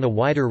worked on a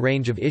wider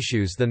range of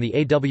issues than the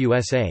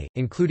AWSA,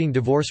 including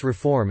divorce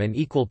reform and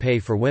equal pay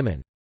for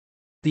women.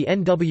 The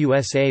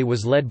NWSA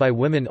was led by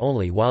women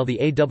only while the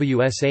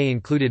AWSA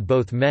included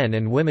both men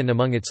and women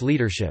among its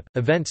leadership.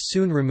 Events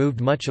soon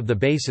removed much of the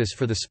basis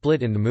for the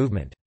split in the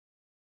movement.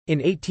 In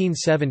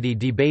 1870,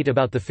 debate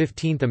about the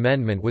 15th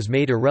Amendment was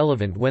made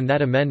irrelevant when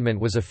that amendment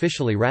was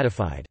officially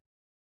ratified.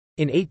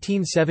 In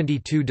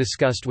 1872,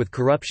 disgust with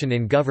corruption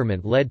in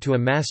government led to a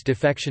mass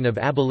defection of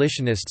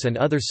abolitionists and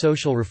other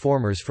social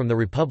reformers from the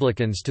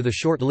Republicans to the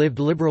short-lived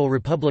Liberal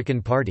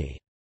Republican Party.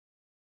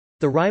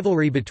 The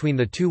rivalry between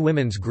the two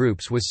women's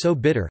groups was so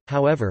bitter,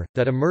 however,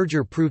 that a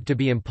merger proved to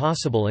be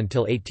impossible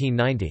until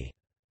 1890.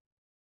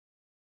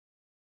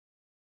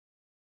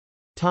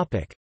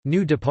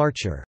 New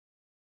departure.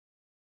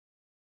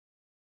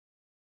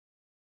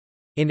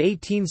 In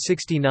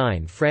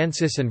 1869,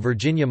 Francis and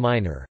Virginia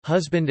Minor,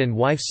 husband and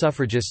wife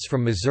suffragists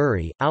from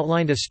Missouri,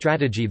 outlined a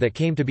strategy that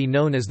came to be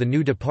known as the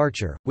New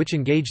Departure, which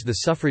engaged the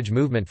suffrage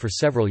movement for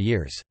several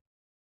years.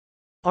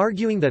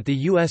 Arguing that the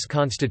U.S.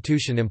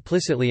 Constitution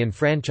implicitly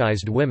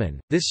enfranchised women,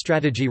 this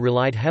strategy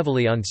relied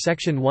heavily on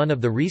Section 1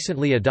 of the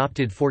recently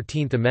adopted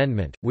 14th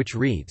Amendment, which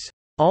reads,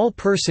 "All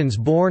persons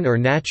born or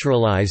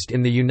naturalized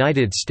in the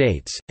United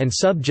States, and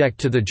subject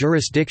to the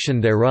jurisdiction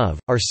thereof,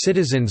 are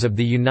citizens of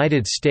the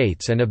United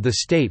States and of the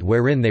state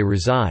wherein they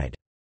reside.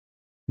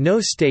 No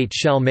state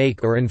shall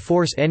make or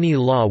enforce any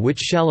law which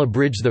shall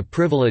abridge the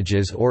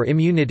privileges or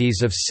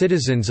immunities of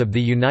citizens of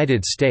the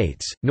United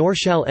States, nor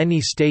shall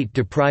any state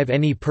deprive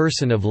any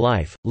person of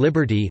life,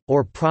 liberty,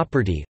 or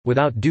property,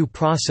 without due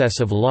process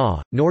of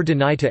law, nor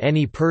deny to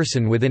any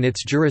person within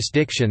its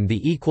jurisdiction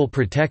the equal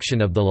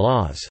protection of the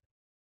laws."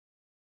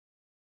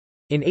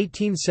 In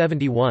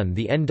 1871,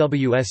 the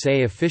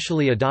NWSA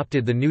officially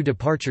adopted the New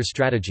Departure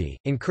strategy,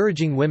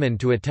 encouraging women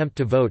to attempt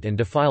to vote and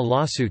to file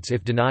lawsuits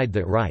if denied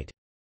that right.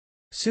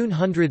 Soon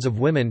hundreds of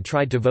women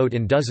tried to vote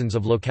in dozens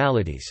of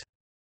localities.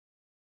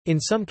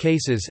 In some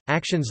cases,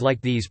 actions like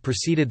these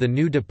preceded the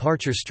New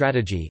Departure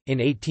strategy. In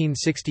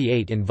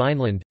 1868 in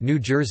Vineland, New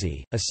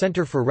Jersey, a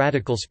center for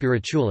radical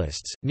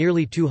spiritualists,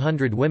 nearly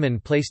 200 women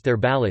placed their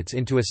ballots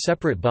into a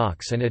separate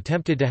box and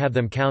attempted to have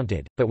them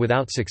counted, but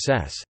without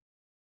success.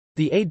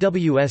 The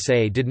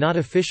AWSA did not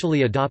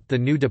officially adopt the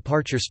new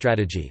departure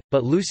strategy,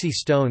 but Lucy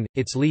Stone,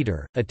 its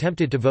leader,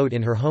 attempted to vote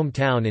in her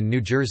hometown in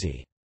New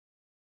Jersey.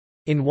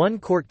 In one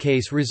court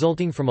case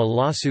resulting from a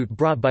lawsuit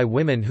brought by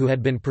women who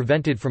had been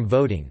prevented from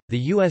voting, the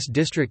U.S.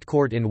 District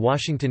Court in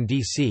Washington,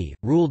 D.C.,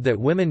 ruled that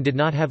women did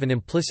not have an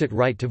implicit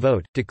right to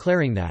vote,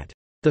 declaring that,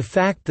 "The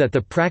fact that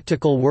the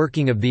practical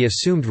working of the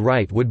assumed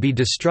right would be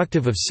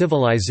destructive of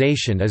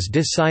civilization is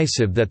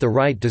decisive that the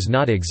right does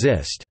not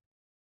exist."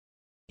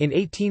 In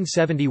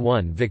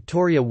 1871,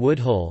 Victoria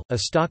Woodhull, a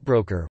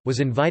stockbroker,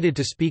 was invited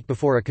to speak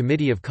before a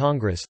committee of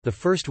Congress, the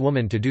first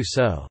woman to do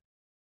so.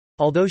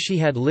 Although she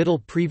had little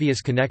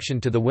previous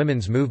connection to the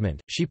women's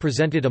movement, she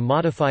presented a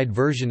modified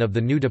version of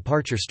the new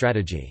departure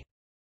strategy.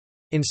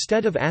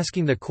 Instead of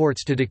asking the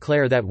courts to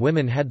declare that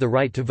women had the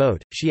right to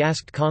vote, she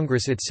asked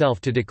Congress itself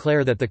to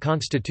declare that the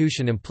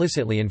Constitution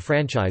implicitly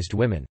enfranchised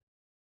women.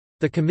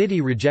 The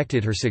committee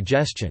rejected her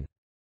suggestion.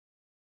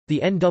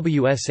 The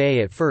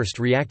NWSA at first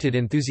reacted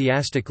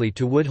enthusiastically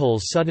to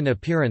Woodhull's sudden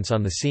appearance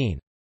on the scene.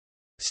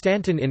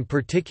 Stanton in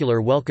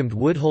particular welcomed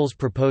Woodhull's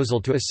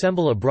proposal to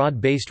assemble a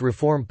broad-based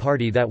reform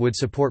party that would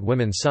support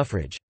women's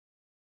suffrage.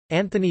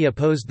 Anthony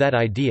opposed that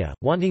idea,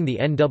 wanting the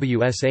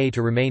NWSA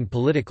to remain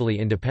politically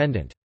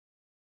independent.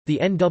 The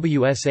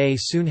NWSA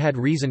soon had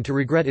reason to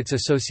regret its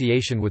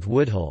association with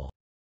Woodhull.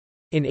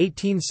 In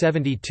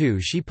 1872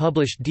 she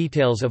published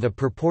details of a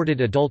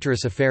purported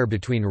adulterous affair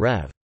between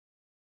Rev.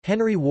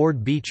 Henry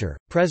Ward Beecher,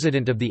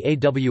 president of the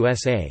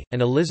AWSA,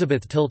 and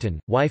Elizabeth Tilton,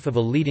 wife of a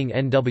leading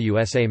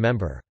NWSA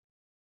member.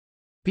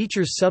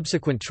 Beecher's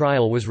subsequent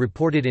trial was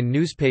reported in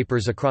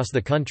newspapers across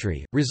the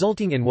country,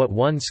 resulting in what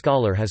one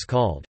scholar has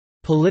called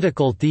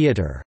political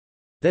theater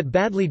that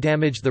badly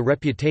damaged the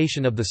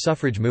reputation of the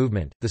suffrage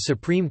movement. The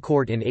Supreme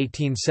Court in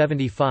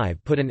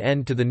 1875 put an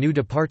end to the new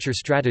departure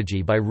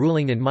strategy by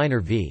ruling in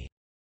Minor v.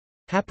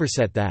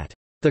 Happersett that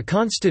the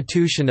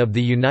Constitution of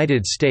the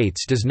United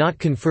States does not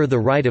confer the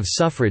right of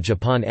suffrage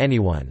upon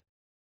anyone.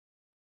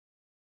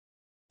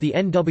 The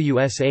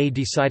NWSA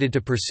decided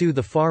to pursue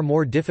the far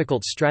more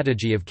difficult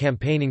strategy of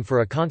campaigning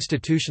for a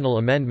constitutional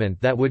amendment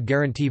that would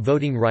guarantee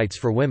voting rights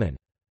for women.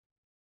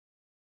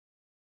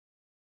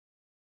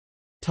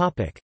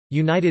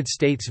 United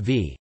States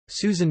v.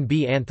 Susan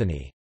B.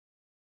 Anthony.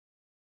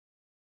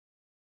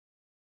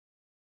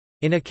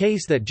 In a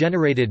case that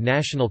generated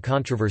national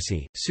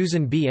controversy,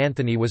 Susan B.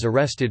 Anthony was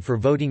arrested for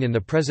voting in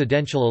the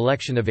presidential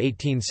election of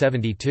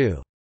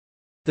 1872.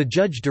 The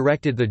judge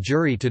directed the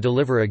jury to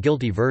deliver a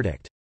guilty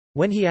verdict.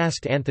 When he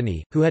asked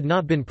Anthony, who had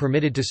not been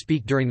permitted to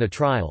speak during the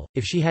trial,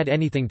 if she had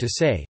anything to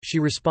say, she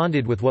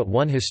responded with what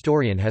one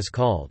historian has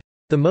called,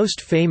 "the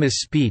most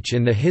famous speech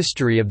in the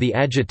history of the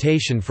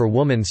agitation for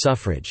woman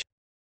suffrage."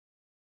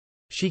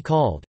 She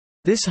called,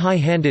 "this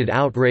high-handed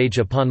outrage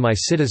upon my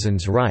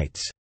citizens'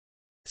 rights,"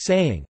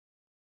 saying,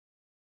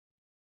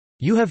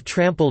 "You have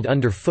trampled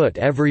underfoot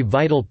every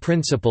vital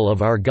principle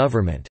of our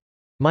government.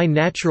 My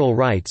natural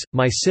rights,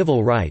 my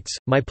civil rights,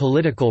 my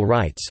political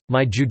rights,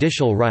 my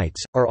judicial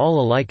rights, are all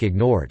alike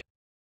ignored."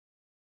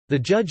 The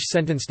judge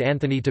sentenced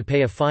Anthony to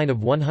pay a fine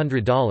of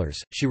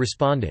 $100. She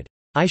responded,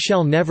 "I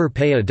shall never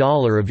pay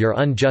 $1 of your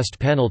unjust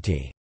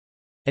penalty,"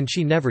 and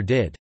she never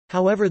did.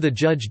 However, the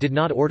judge did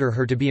not order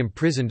her to be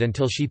imprisoned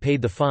until she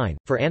paid the fine,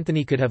 for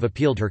Anthony could have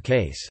appealed her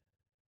case.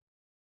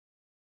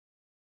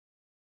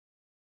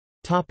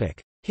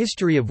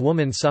 History of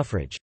woman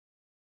suffrage.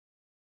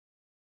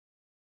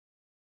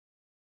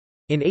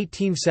 In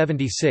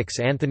 1876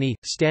 Anthony,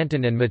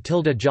 Stanton and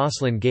Matilda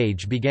Jocelyn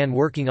Gage began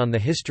working on the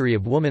history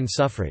of woman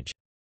suffrage.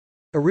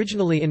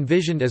 Originally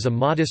envisioned as a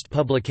modest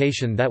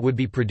publication that would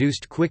be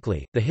produced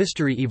quickly, the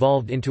history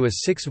evolved into a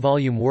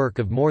 6-volume work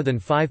of more than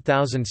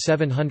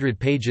 5,700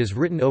 pages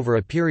written over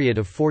a period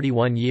of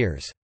 41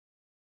 years.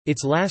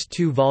 Its last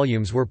 2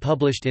 volumes were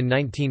published in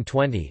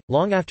 1920,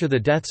 long after the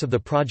deaths of the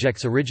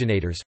project's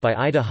originators, by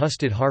Ida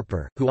Husted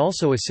Harper, who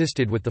also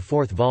assisted with the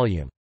 4th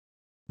volume.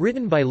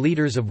 Written by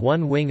leaders of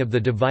one wing of the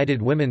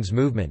divided women's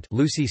movement,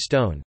 Lucy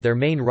Stone, their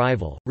main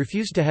rival,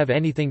 refused to have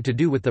anything to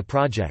do with the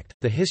project.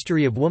 The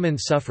history of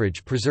women's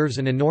suffrage preserves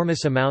an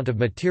enormous amount of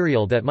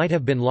material that might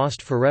have been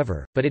lost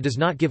forever, but it does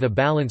not give a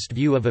balanced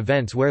view of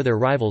events where their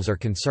rivals are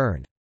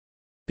concerned.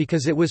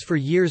 Because it was for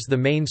years the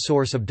main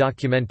source of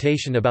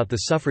documentation about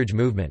the suffrage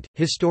movement,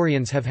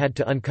 historians have had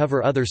to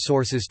uncover other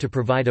sources to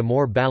provide a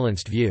more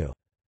balanced view.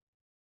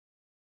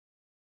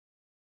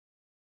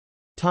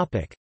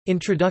 Topic: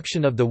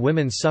 Introduction of the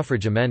Women's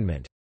Suffrage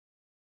Amendment.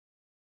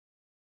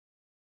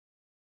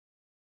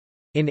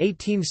 In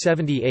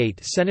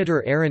 1878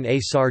 Senator Aaron A.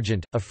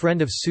 Sargent, a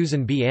friend of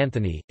Susan B.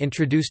 Anthony,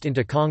 introduced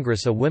into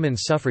Congress a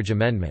women's suffrage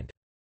amendment.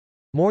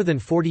 More than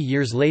 40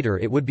 years later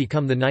it would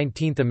become the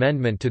 19th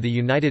Amendment to the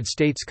United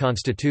States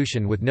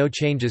Constitution with no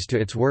changes to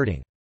its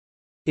wording.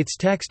 Its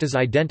text is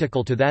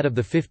identical to that of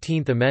the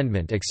 15th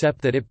Amendment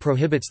except that it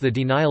prohibits the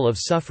denial of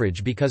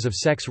suffrage because of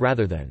sex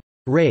rather than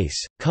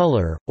race,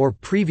 color, or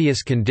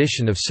previous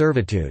condition of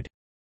servitude.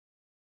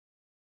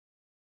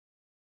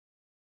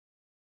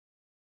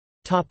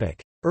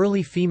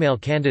 Early female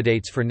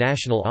candidates for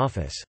national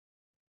office.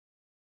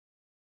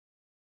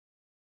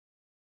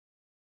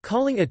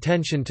 Calling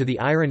attention to the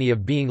irony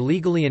of being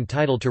legally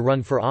entitled to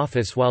run for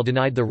office while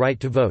denied the right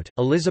to vote,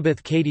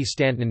 Elizabeth Cady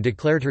Stanton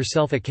declared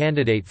herself a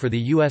candidate for the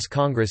U.S.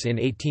 Congress in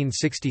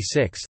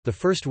 1866, the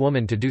first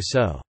woman to do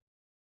so.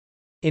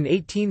 In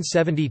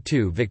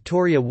 1872,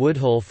 Victoria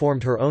Woodhull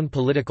formed her own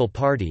political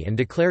party and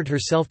declared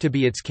herself to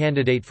be its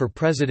candidate for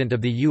President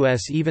of the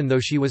U.S. even though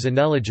she was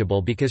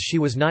ineligible because she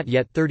was not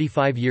yet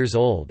 35 years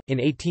old. In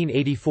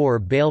 1884,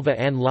 Belva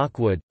Ann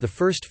Lockwood, the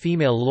first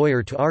female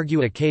lawyer to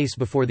argue a case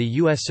before the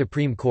U.S.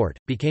 Supreme Court,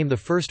 became the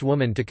first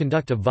woman to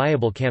conduct a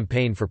viable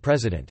campaign for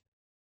president.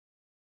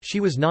 She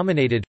was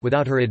nominated,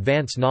 without her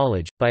advance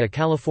knowledge, by a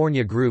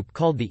California group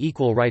called the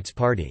Equal Rights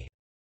Party.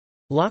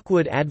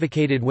 Lockwood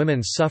advocated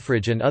women's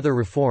suffrage and other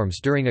reforms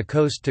during a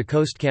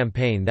coast-to-coast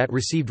campaign that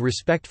received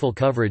respectful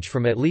coverage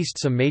from at least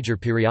some major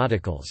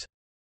periodicals.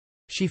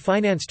 She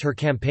financed her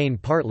campaign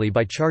partly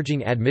by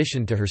charging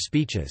admission to her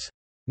speeches.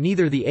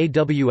 Neither the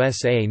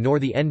AWSA nor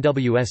the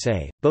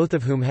NWSA, both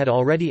of whom had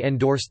already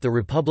endorsed the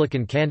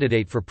Republican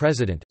candidate for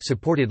president,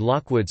 supported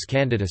Lockwood's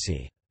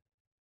candidacy.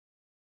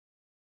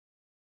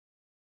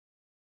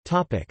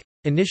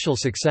 Initial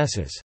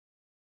successes.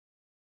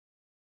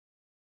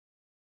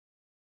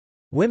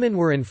 Women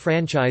were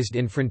enfranchised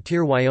in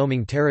frontier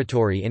Wyoming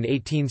Territory in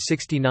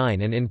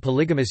 1869 and in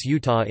polygamous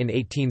Utah in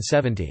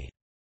 1870.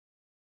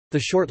 The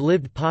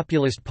short-lived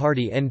Populist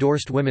Party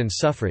endorsed women's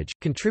suffrage,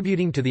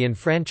 contributing to the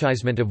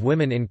enfranchisement of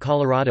women in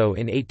Colorado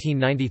in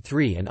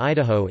 1893 and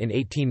Idaho in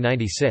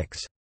 1896.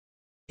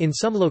 In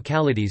some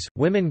localities,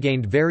 women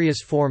gained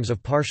various forms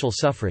of partial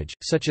suffrage,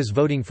 such as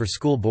voting for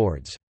school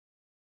boards.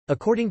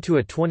 According to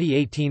a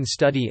 2018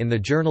 study in the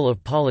Journal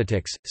of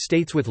Politics,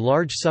 states with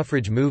large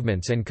suffrage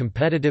movements and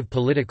competitive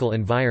political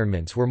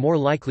environments were more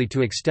likely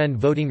to extend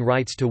voting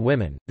rights to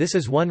women. This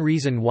is one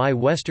reason why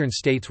Western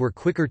states were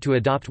quicker to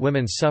adopt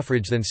women's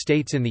suffrage than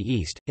states in the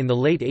East. In the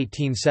late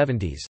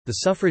 1870s, the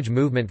suffrage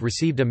movement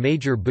received a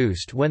major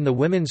boost when the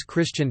Women's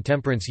Christian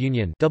Temperance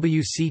Union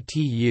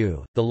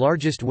 (WCTU), the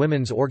largest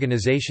women's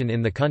organization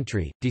in the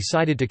country,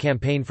 decided to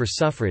campaign for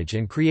suffrage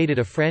and created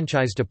a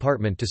franchise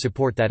department to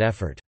support that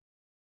effort.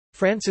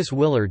 Frances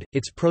Willard,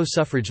 its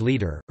pro-suffrage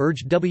leader,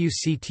 urged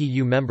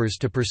WCTU members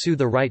to pursue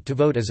the right to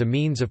vote as a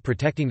means of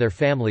protecting their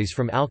families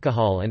from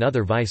alcohol and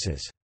other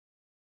vices.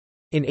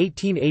 In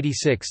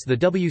 1886, the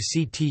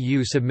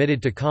WCTU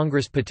submitted to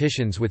Congress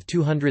petitions with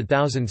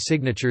 200,000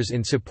 signatures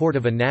in support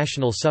of a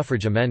national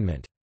suffrage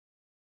amendment.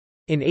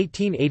 In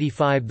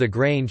 1885, the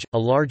Grange, a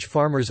large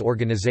farmers'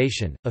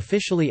 organization,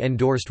 officially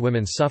endorsed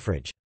women's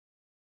suffrage.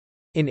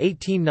 In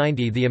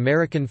 1890, the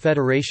American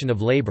Federation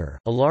of Labor,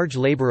 a large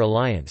labor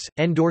alliance,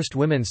 endorsed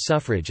women's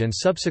suffrage and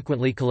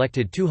subsequently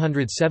collected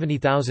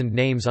 270,000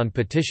 names on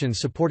petitions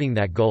supporting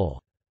that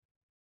goal.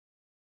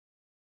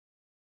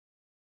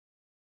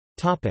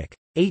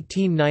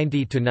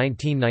 1890 to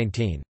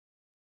 1919.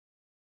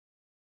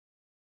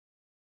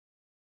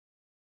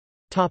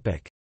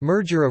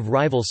 Merger of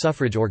rival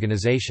suffrage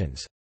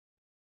organizations.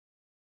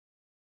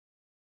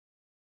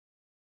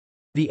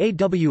 The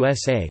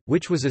AWSA,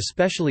 which was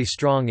especially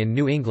strong in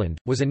New England,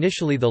 was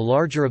initially the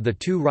larger of the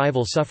two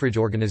rival suffrage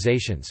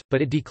organizations,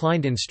 but it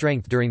declined in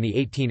strength during the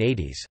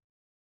 1880s.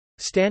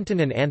 Stanton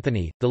and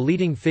Anthony, the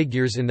leading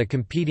figures in the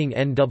competing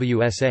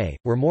NWSA,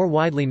 were more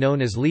widely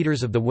known as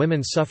leaders of the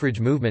women's suffrage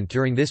movement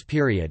during this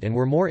period and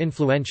were more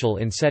influential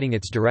in setting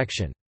its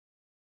direction.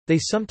 They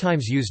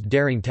sometimes used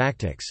daring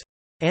tactics.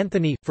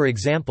 Anthony, for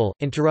example,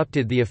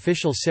 interrupted the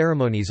official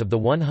ceremonies of the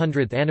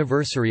 100th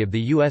anniversary of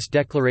the U.S.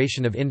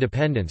 Declaration of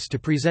Independence to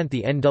present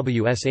the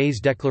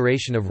NWSA's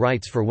Declaration of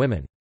Rights for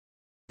Women.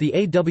 The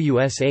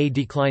AWSA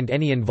declined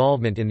any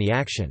involvement in the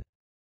action.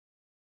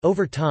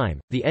 Over time,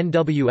 the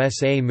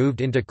NWSA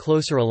moved into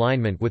closer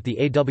alignment with the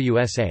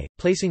AWSA,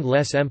 placing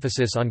less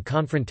emphasis on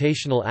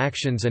confrontational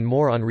actions and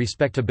more on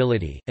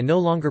respectability, and no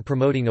longer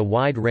promoting a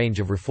wide range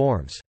of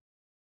reforms.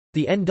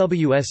 The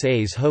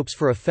NWSA's hopes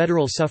for a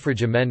federal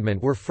suffrage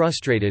amendment were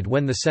frustrated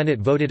when the Senate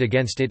voted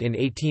against it in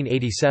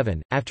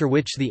 1887, after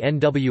which the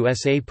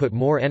NWSA put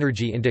more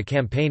energy into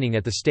campaigning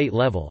at the state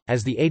level,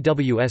 as the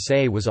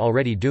AWSA was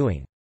already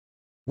doing.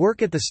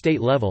 Work at the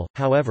state level,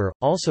 however,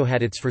 also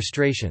had its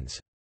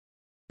frustrations.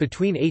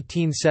 Between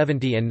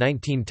 1870 and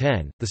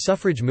 1910, the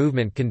suffrage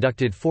movement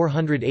conducted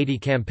 480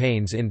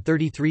 campaigns in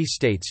 33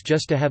 states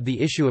just to have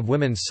the issue of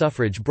women's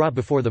suffrage brought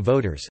before the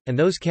voters, and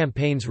those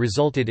campaigns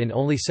resulted in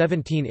only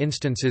 17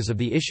 instances of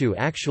the issue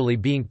actually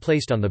being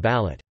placed on the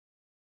ballot.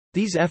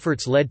 These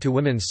efforts led to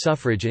women's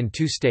suffrage in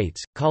two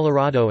states,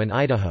 Colorado and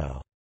Idaho.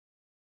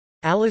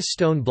 Alice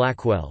Stone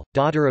Blackwell,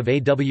 daughter of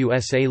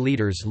AWSA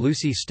leaders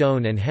Lucy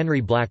Stone and Henry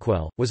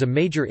Blackwell, was a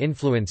major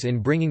influence in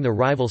bringing the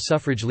rival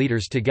suffrage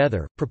leaders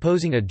together,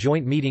 proposing a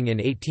joint meeting in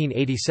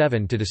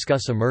 1887 to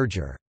discuss a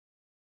merger.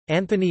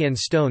 Anthony and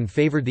Stone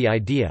favored the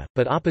idea,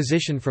 but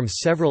opposition from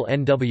several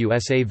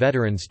NWSA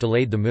veterans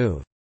delayed the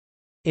move.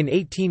 In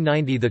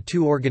 1890, the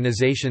two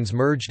organizations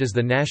merged as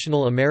the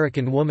National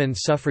American Woman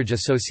Suffrage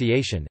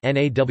Association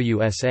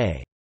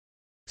 (NAWSA).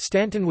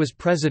 Stanton was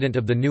president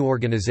of the new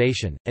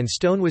organization, and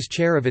Stone was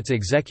chair of its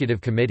executive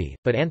committee,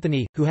 but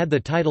Anthony, who had the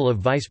title of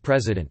vice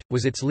president,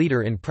 was its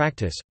leader in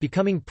practice,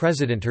 becoming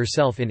president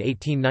herself in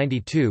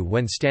 1892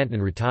 when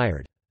Stanton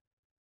retired.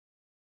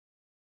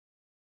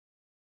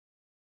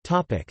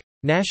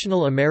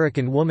 National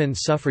American Woman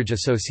Suffrage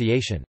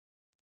Association.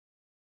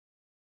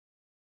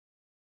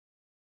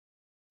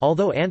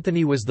 Although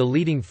Anthony was the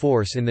leading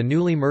force in the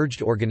newly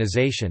merged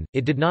organization,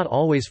 it did not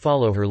always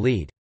follow her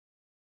lead.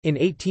 In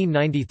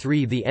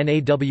 1893 the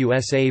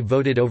NAWSA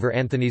voted over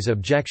Anthony's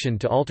objection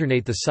to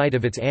alternate the site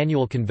of its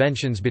annual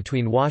conventions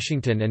between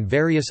Washington and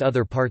various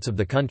other parts of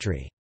the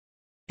country.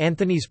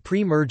 Anthony's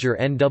pre-merger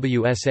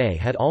NWSA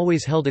had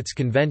always held its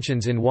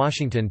conventions in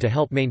Washington to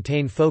help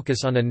maintain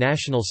focus on a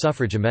national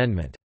suffrage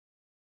amendment.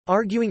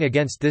 Arguing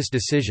against this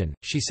decision,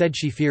 she said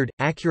she feared,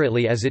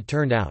 accurately as it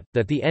turned out,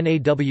 that the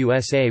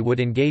NAWSA would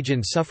engage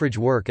in suffrage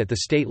work at the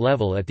state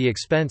level at the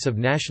expense of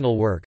national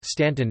work.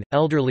 Stanton,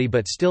 elderly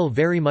but still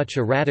very much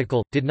a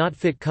radical, did not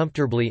fit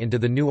comfortably into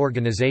the new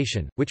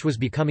organization, which was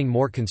becoming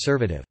more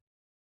conservative.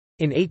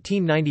 In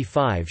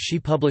 1895 she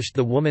published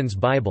The Woman's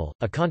Bible,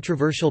 a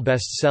controversial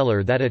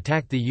bestseller that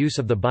attacked the use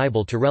of the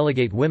Bible to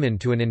relegate women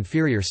to an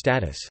inferior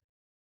status.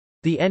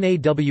 The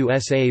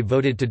NAWSA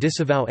voted to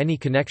disavow any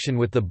connection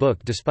with the book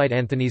despite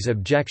Anthony's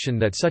objection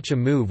that such a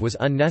move was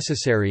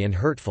unnecessary and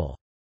hurtful.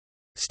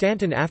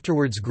 Stanton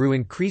afterwards grew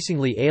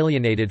increasingly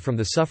alienated from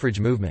the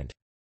suffrage movement.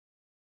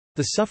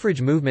 The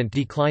suffrage movement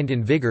declined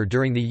in vigor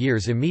during the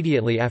years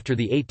immediately after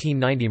the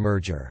 1890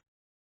 merger.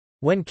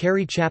 When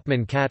Carrie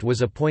Chapman Catt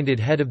was appointed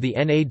head of the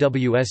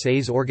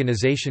NAWSA's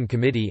organization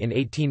committee in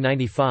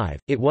 1895,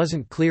 it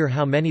wasn't clear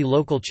how many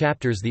local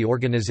chapters the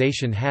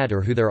organization had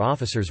or who their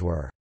officers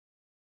were.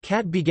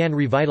 Catt began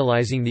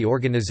revitalizing the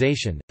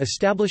organization,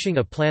 establishing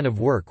a plan of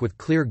work with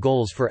clear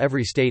goals for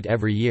every state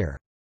every year.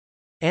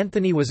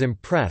 Anthony was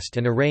impressed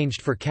and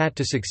arranged for Catt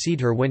to succeed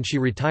her when she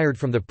retired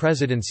from the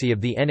presidency of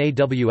the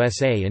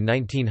NAWSA in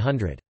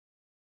 1900.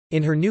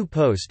 In her new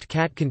post,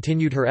 Catt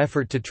continued her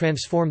effort to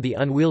transform the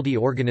unwieldy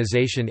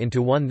organization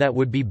into one that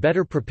would be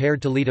better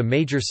prepared to lead a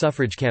major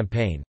suffrage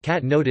campaign.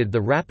 Catt noted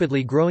the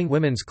rapidly growing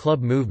women's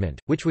club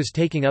movement, which was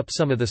taking up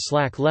some of the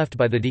slack left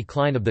by the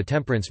decline of the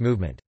temperance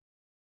movement.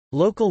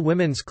 Local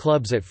women's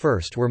clubs at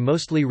first were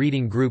mostly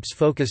reading groups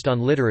focused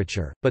on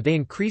literature, but they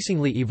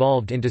increasingly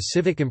evolved into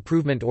civic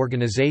improvement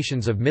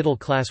organizations of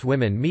middle-class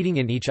women meeting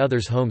in each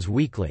other's homes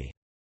weekly.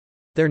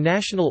 Their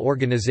national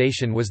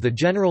organization was the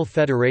General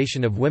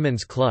Federation of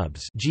Women's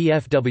Clubs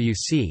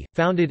 (GFWC),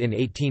 founded in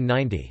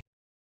 1890.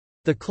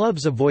 The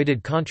clubs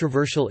avoided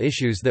controversial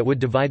issues that would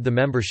divide the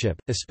membership,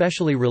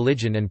 especially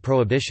religion and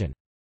prohibition.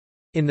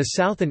 In the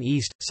South and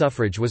East,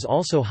 suffrage was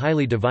also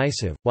highly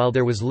divisive, while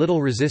there was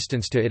little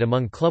resistance to it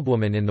among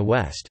clubwomen in the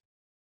West.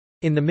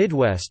 In the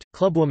Midwest,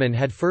 clubwomen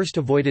had first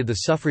avoided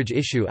the suffrage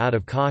issue out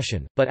of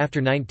caution, but after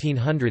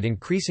 1900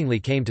 increasingly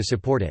came to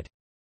support it.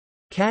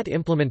 Catt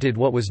implemented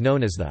what was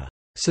known as the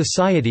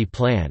Society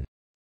Plan,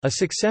 a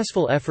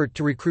successful effort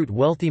to recruit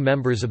wealthy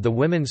members of the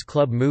women's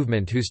club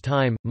movement whose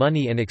time,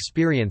 money and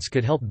experience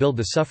could help build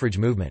the suffrage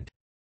movement.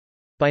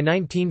 By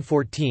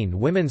 1914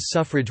 women's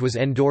suffrage was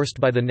endorsed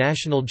by the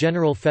National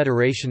General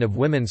Federation of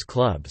Women's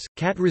Clubs.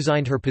 Catt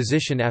resigned her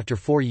position after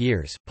 4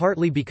 years,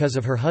 partly because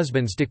of her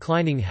husband's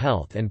declining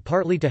health and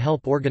partly to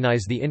help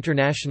organize the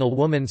International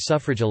Woman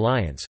Suffrage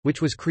Alliance,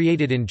 which was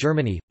created in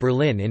Germany,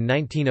 Berlin in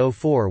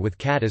 1904 with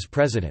Catt as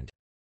president.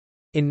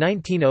 In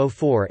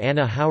 1904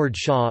 Anna Howard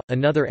Shaw,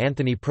 another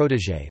Anthony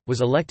protégé,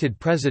 was elected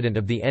president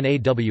of the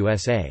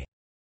NAWSA.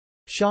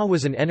 Shaw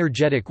was an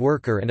energetic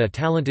worker and a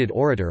talented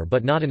orator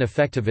but not an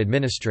effective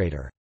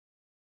administrator.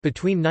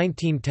 Between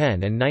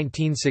 1910 and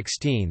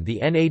 1916 the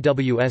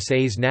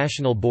NAWSA's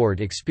national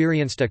board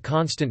experienced a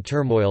constant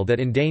turmoil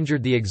that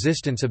endangered the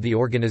existence of the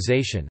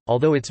organization.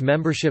 Although its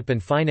membership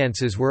and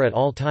finances were at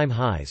all-time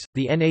highs,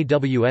 the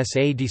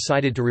NAWSA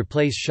decided to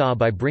replace Shaw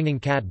by bringing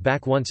Catt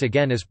back once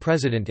again as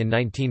president in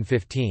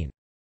 1915.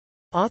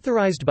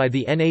 Authorized by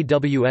the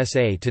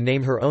NAWSA to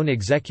name her own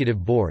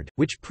executive board,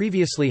 which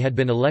previously had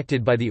been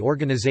elected by the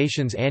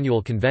organization's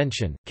annual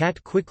convention,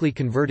 Catt quickly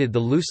converted the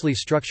loosely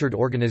structured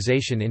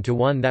organization into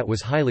one that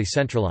was highly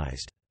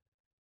centralized.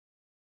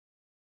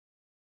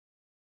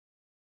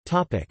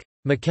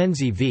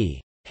 Mackenzie v.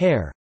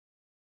 Hare.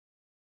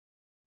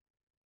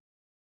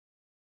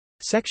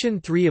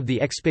 Section 3 of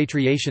the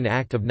Expatriation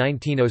Act of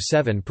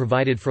 1907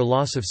 provided for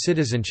loss of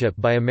citizenship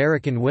by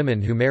American women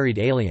who married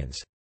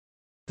aliens.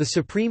 The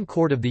Supreme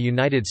Court of the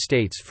United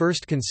States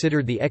first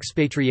considered the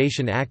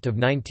Expatriation Act of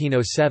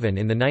 1907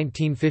 in the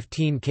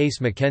 1915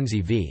 case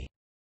Mackenzie v.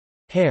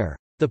 Hare.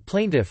 The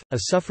plaintiff, a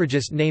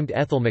suffragist named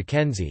Ethel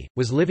Mackenzie,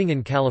 was living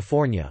in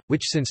California,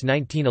 which since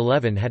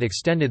 1911 had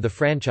extended the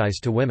franchise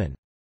to women.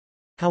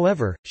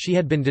 However, she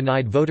had been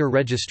denied voter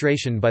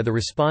registration by the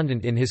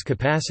respondent in his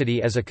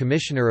capacity as a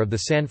commissioner of the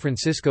San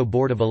Francisco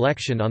Board of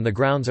Election on the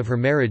grounds of her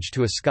marriage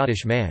to a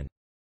Scottish man.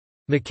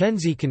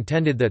 Mackenzie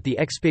contended that the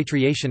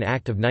Expatriation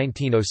Act of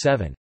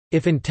 1907,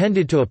 if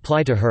intended to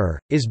apply to her,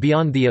 is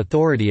beyond the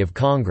authority of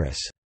Congress.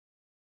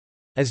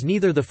 as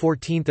neither the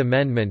 14th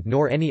Amendment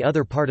nor any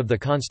other part of the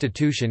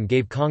Constitution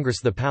gave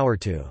Congress the power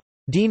to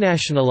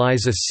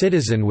denationalize a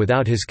citizen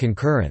without his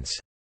concurrence.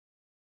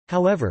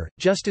 However,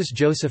 Justice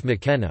Joseph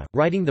McKenna,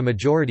 writing the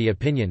majority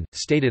opinion,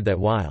 stated that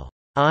while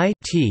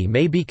it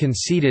may be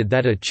conceded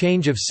that a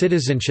change of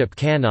citizenship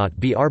cannot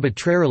be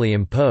arbitrarily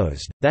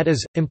imposed, that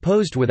is,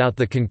 imposed without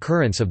the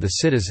concurrence of the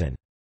citizen.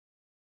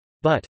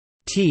 But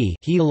he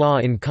law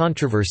in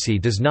controversy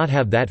does not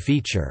have that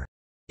feature.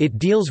 It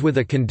deals with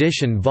a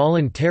condition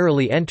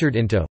voluntarily entered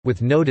into,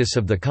 with notice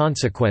of the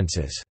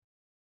consequences.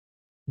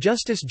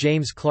 Justice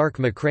James Clark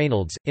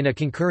McReynolds, in a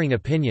concurring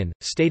opinion,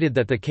 stated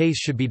that the case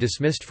should be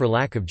dismissed for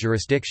lack of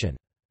jurisdiction.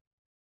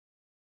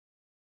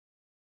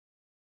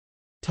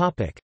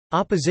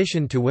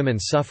 Opposition to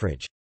women's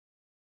suffrage.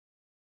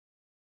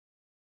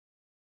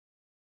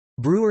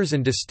 Brewers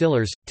and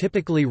distillers,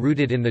 typically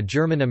rooted in the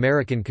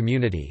German-American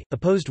community,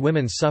 opposed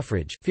women's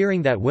suffrage,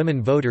 fearing that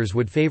women voters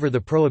would favor the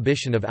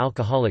prohibition of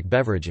alcoholic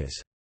beverages.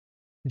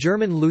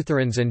 German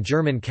Lutherans and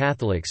German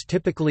Catholics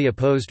typically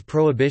opposed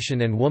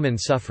prohibition and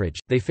women's suffrage.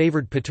 They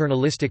favored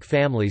paternalistic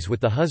families with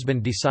the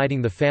husband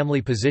deciding the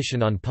family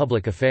position on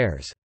public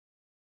affairs.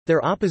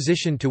 Their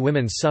opposition to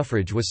women's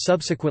suffrage was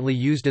subsequently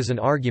used as an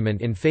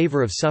argument in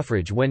favor of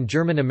suffrage when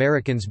German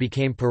Americans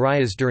became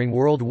pariahs during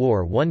World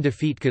War I.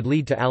 Defeat could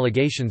lead to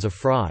allegations of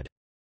fraud.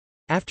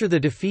 After the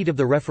defeat of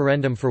the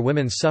referendum for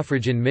women's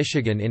suffrage in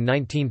Michigan in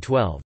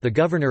 1912, the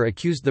governor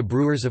accused the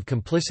Brewers of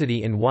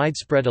complicity in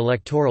widespread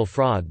electoral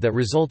fraud that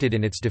resulted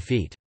in its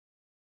defeat.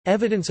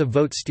 Evidence of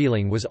vote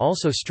stealing was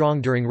also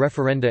strong during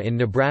referenda in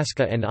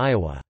Nebraska and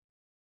Iowa.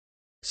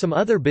 Some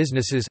other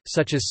businesses,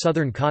 such as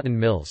Southern Cotton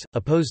Mills,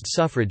 opposed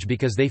suffrage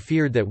because they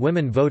feared that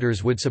women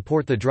voters would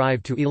support the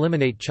drive to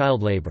eliminate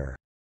child labor.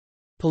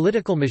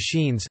 Political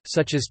machines,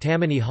 such as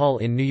Tammany Hall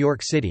in New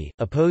York City,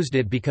 opposed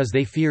it because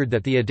they feared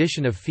that the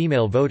addition of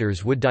female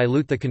voters would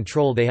dilute the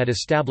control they had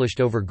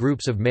established over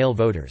groups of male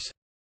voters.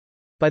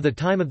 By the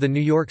time of the New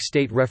York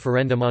State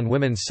referendum on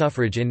women's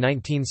suffrage in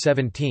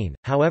 1917,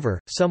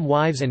 however, some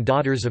wives and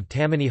daughters of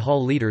Tammany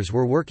Hall leaders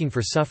were working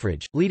for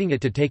suffrage, leading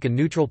it to take a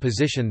neutral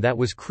position that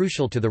was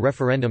crucial to the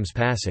referendum's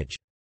passage.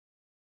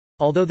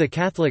 Although the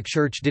Catholic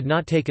Church did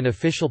not take an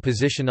official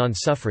position on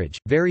suffrage,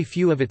 very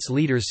few of its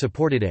leaders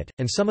supported it,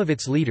 and some of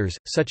its leaders,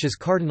 such as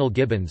Cardinal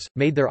Gibbons,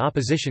 made their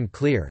opposition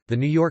clear. The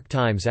New York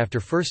Times, after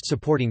first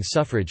supporting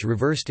suffrage,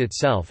 reversed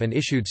itself and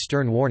issued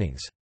stern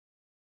warnings.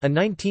 A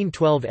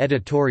 1912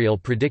 editorial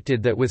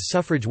predicted that with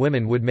suffrage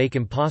women would make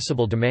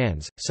impossible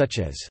demands, such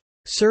as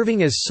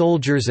serving as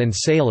soldiers and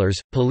sailors,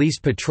 police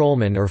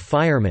patrolmen or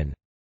firemen,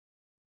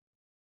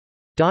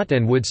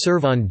 and would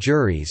serve on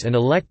juries and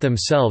elect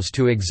themselves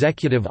to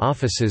executive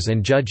offices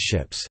and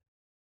judgeships.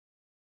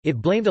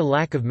 It blamed a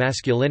lack of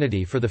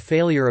masculinity for the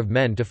failure of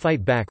men to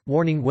fight back,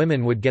 warning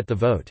women would get the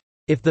vote,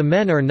 if the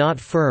men are not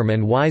firm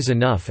and wise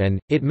enough and,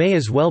 it may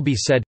as well be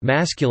said,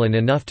 masculine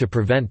enough to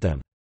prevent them.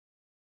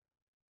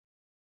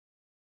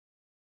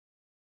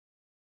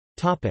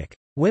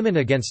 Women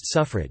against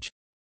suffrage.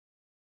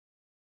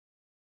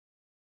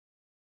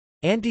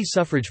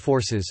 Anti-suffrage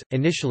forces,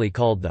 initially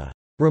called the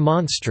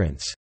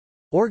Remonstrants,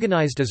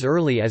 organized as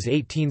early as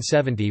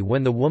 1870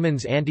 when the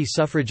Woman's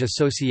Anti-Suffrage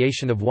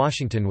Association of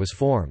Washington was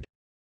formed.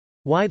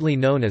 Widely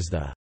known as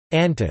the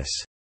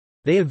Antis,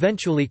 they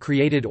eventually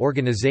created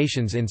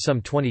organizations in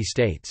some 20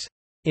 states.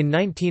 In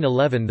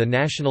 1911 the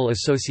National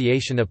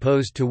Association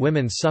Opposed to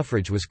Women's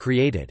Suffrage was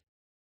created.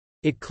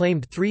 It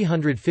claimed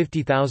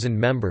 350,000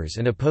 members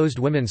and opposed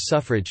women's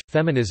suffrage,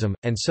 feminism,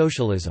 and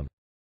socialism.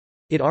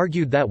 It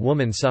argued that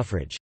woman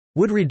suffrage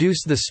would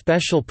reduce the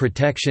special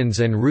protections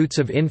and routes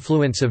of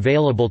influence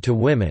available to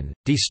women,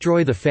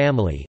 destroy the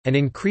family, and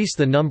increase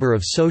the number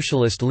of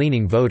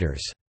socialist-leaning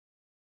voters.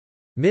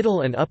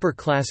 Middle and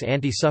upper-class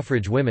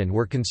anti-suffrage women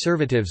were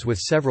conservatives with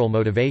several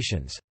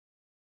motivations.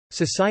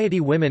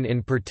 Society women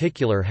in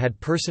particular had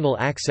personal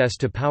access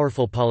to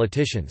powerful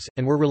politicians,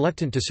 and were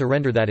reluctant to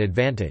surrender that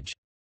advantage.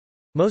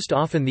 Most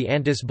often the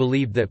Antis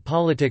believed that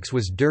politics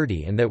was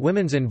dirty and that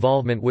women's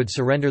involvement would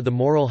surrender the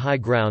moral high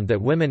ground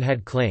that women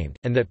had claimed,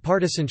 and that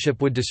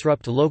partisanship would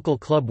disrupt local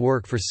club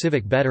work for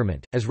civic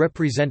betterment, as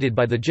represented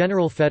by the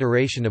General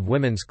Federation of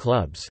Women's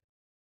Clubs.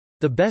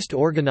 The best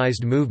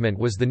organized movement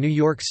was the New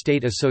York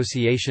State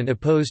Association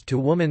Opposed to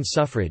Women's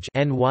Suffrage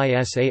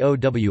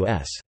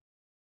 (NYSAOWS).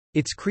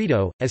 Its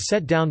credo, as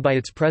set down by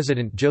its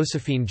president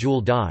Josephine Jewel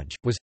Dodge,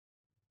 was,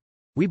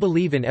 "We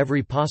believe in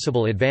every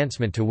possible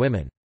advancement to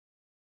women.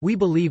 We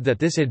believe that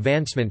this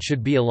advancement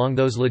should be along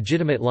those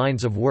legitimate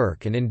lines of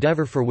work and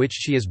endeavor for which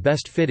she is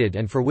best fitted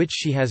and for which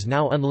she has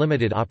now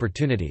unlimited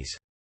opportunities.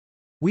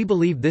 We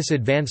believe this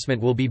advancement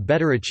will be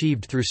better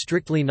achieved through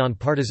strictly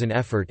nonpartisan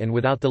effort and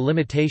without the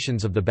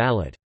limitations of the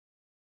ballot.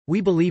 We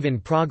believe in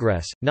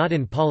progress, not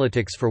in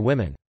politics for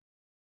women."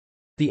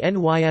 The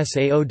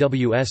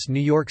NYSAOWS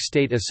New York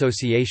State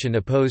Association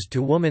Opposed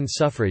to Women's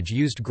Suffrage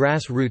used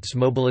grassroots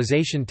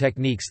mobilization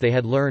techniques they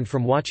had learned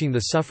from watching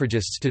the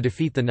suffragists to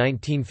defeat the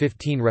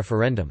 1915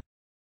 referendum.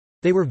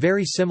 They were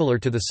very similar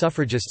to the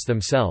suffragists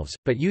themselves,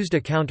 but used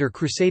a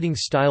counter-crusading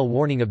style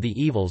warning of the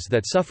evils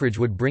that suffrage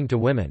would bring to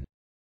women.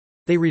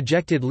 They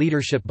rejected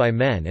leadership by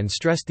men and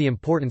stressed the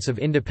importance of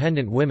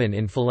independent women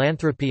in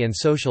philanthropy and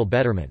social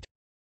betterment.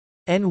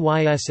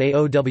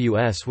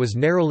 NYSAOWS was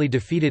narrowly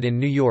defeated in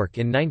New York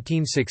in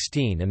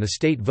 1916 and the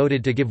state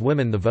voted to give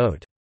women the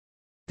vote.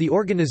 The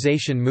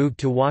organization moved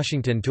to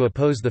Washington to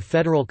oppose the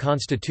federal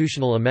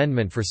constitutional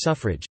amendment for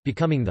suffrage,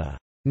 becoming the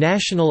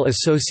National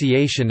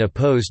Association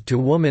Opposed to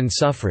Woman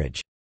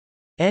Suffrage,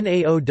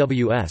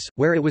 NAOWS,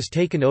 where it was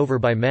taken over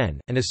by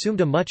men, and assumed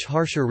a much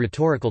harsher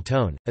rhetorical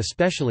tone,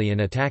 especially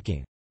in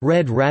attacking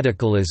red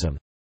radicalism.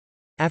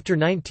 After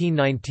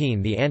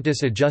 1919 the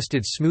ANTUS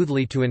adjusted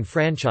smoothly to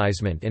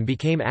enfranchisement and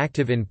became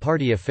active in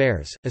party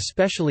affairs,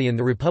 especially in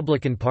the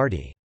Republican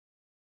Party.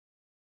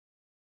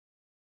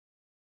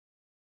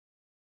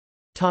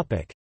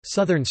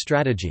 Southern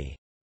strategy.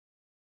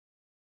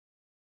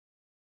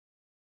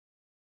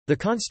 The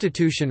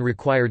Constitution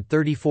required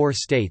 34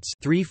 states,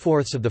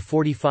 3/4 of the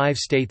 45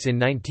 states in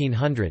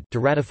 1900, to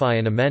ratify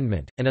an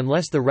amendment, and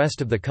unless the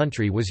rest of the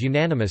country was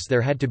unanimous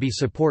there had to be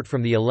support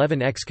from the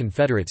 11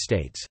 ex-Confederate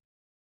states.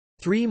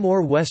 3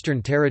 more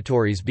Western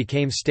territories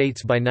became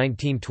states by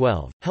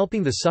 1912,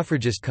 helping the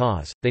suffragist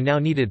cause. They now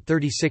needed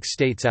 36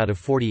 states out of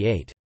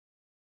 48.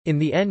 In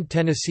the end,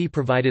 Tennessee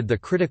provided the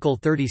critical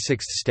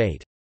 36th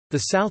state. The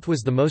South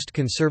was the most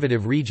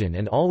conservative region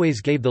and always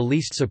gave the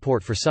least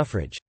support for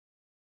suffrage.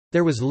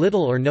 There was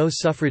little or no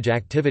suffrage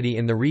activity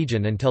in the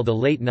region until the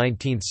late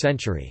 19th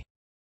century.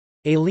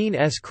 Aileen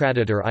S.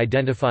 Creditor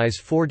identifies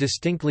 4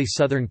 distinctly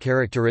Southern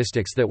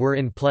characteristics that were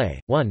in play.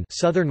 1.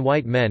 Southern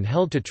white men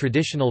held to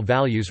traditional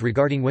values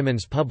regarding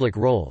women's public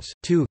roles.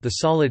 2. The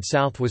Solid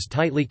South was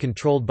tightly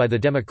controlled by the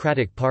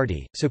Democratic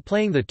Party, so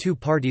playing the two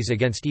parties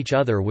against each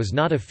other was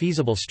not a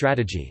feasible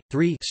strategy.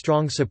 3.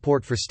 Strong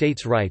support for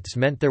states' rights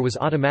meant there was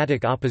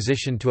automatic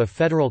opposition to a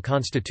federal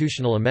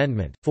constitutional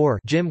amendment. 4.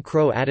 Jim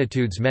Crow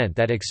attitudes meant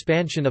that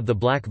expansion of the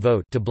black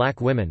vote to black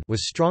women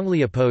was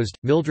strongly opposed.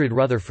 Mildred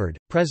Rutherford,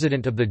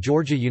 president of the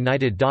Georgia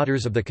United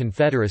Daughters of the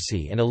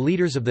Confederacy and a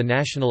leaders of the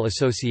National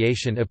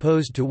Association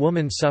opposed to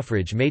woman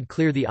suffrage, made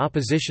clear the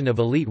opposition of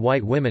elite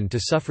white women to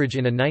suffrage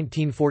in a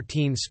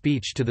 1914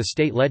 speech to the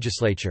state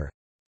legislature.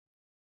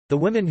 The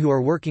women who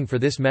are working for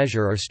this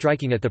measure are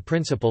striking at the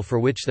principle for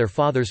which their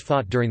fathers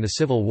fought during the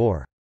Civil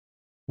War.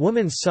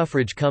 Women's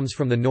suffrage comes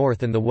from the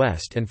North and the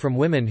West and from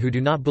women who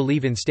do not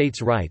believe in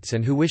states' rights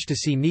and who wish to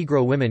see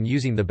Negro women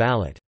using the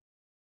ballot.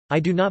 I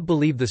do not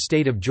believe the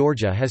state of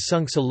Georgia has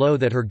sunk so low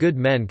that her good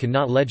men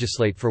cannot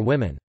legislate for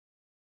women.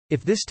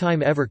 If this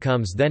time ever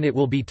comes, then it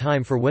will be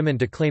time for women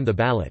to claim the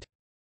ballot.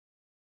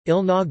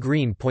 Ilna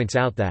Green points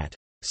out that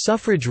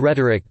suffrage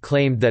rhetoric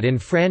claimed that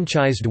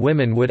enfranchised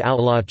women would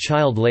outlaw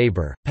child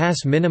labor,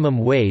 pass minimum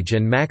wage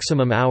and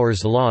maximum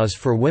hours laws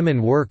for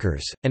women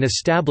workers, and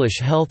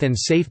establish health and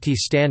safety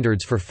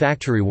standards for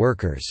factory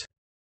workers.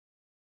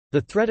 The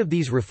threat of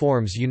these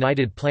reforms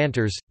united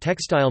planters,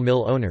 textile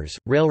mill owners,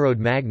 railroad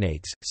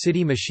magnates,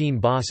 city machine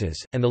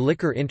bosses, and the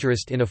liquor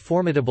interest in a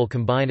formidable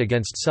combine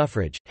against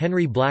suffrage.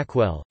 Henry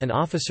Blackwell, an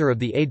officer of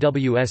the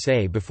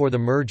AWSA before the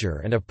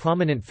merger and a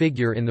prominent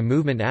figure in the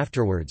movement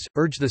afterwards,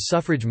 urged the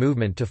suffrage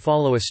movement to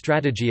follow a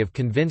strategy of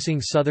convincing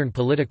Southern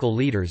political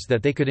leaders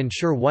that they could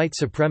ensure white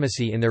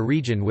supremacy in their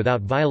region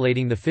without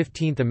violating the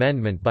 15th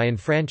Amendment by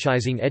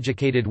enfranchising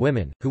educated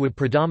women, who would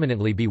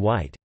predominantly be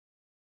white.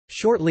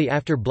 Shortly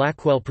after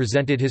Blackwell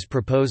presented his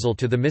proposal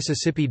to the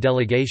Mississippi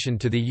delegation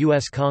to the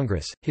U.S.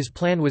 Congress, his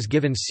plan was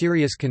given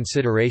serious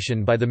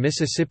consideration by the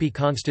Mississippi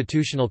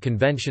Constitutional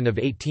Convention of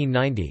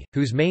 1890,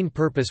 whose main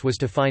purpose was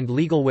to find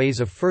legal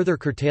ways of further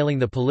curtailing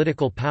the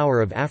political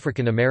power of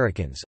African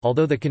Americans.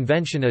 Although the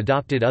convention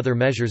adopted other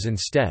measures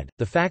instead,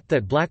 the fact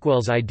that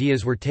Blackwell's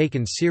ideas were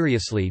taken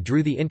seriously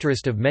drew the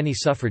interest of many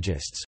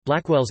suffragists.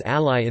 Blackwell's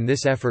ally in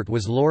this effort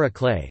was Laura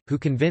Clay, who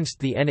convinced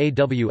the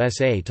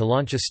NAWSA to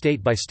launch a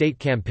state-by-state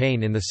campaign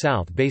in the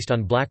South based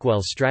on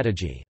Blackwell's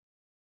strategy.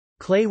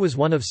 Clay was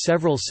one of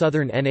several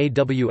Southern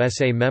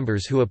NAWSA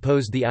members who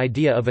opposed the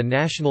idea of a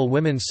national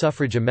women's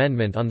suffrage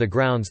amendment on the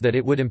grounds that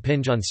it would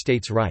impinge on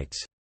states'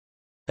 rights.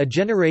 A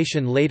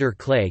generation later,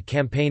 Clay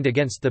campaigned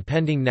against the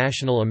pending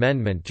national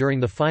amendment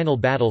during the final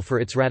battle for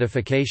its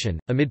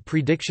ratification, amid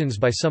predictions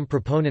by some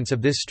proponents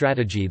of this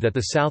strategy that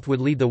the South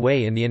would lead the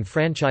way in the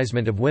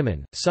enfranchisement of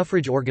women.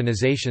 Suffrage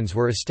organizations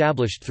were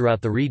established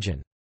throughout the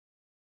region.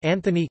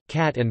 Anthony,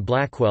 Catt and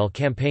Blackwell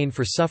campaigned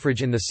for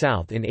suffrage in the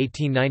South in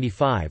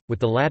 1895, with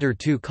the latter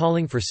two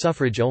calling for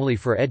suffrage only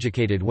for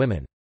educated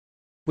women.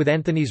 With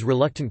Anthony's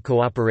reluctant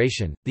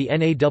cooperation, the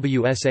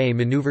NAWSA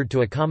maneuvered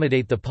to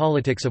accommodate the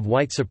politics of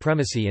white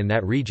supremacy in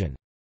that region.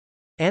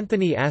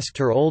 Anthony asked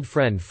her old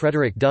friend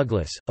Frederick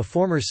Douglass, a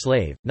former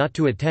slave, not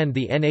to attend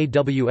the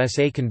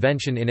NAWSA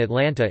convention in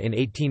Atlanta in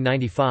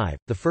 1895,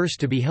 the first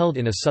to be held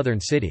in a Southern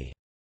city.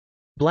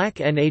 Black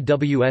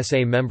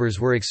NAWSA members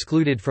were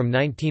excluded from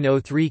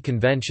 1903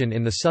 convention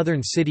in the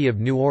southern city of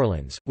New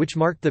Orleans, which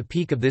marked the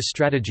peak of this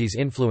strategy's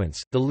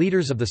influence. The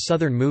leaders of the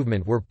Southern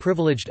movement were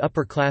privileged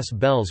upper-class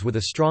belles with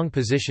a strong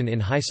position in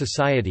high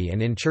society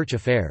and in church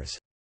affairs.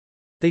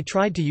 They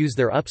tried to use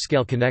their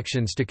upscale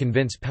connections to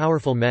convince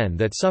powerful men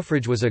that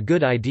suffrage was a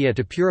good idea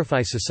to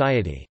purify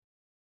society.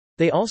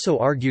 They also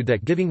argued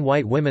that giving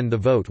white women the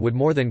vote would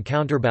more than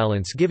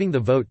counterbalance giving the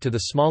vote to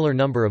the smaller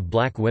number of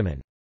black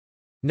women.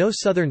 No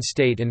Southern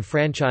state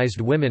enfranchised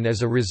women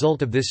as a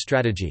result of this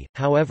strategy,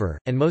 however,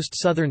 and most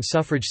Southern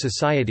suffrage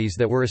societies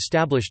that were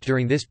established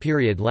during this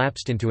period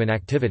lapsed into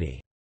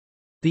inactivity.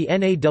 The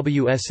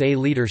NAWSA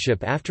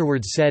leadership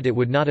afterwards said it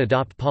would not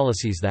adopt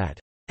policies that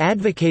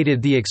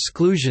advocated the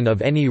exclusion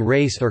of any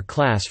race or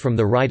class from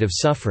the right of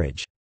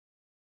suffrage.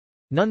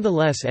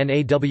 Nonetheless,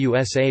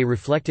 NAWSA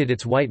reflected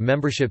its white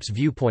membership's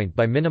viewpoint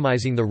by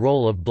minimizing the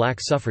role of black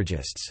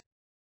suffragists.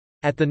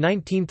 At the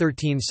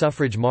 1913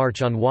 suffrage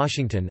march on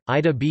Washington,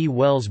 Ida B.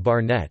 Wells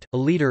Barnett, a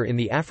leader in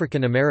the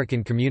African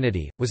American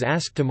community, was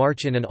asked to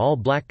march in an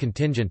all-black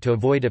contingent to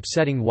avoid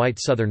upsetting white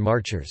Southern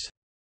marchers.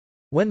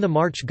 When the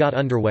march got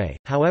underway,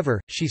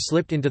 however, she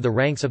slipped into the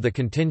ranks of the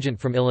contingent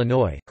from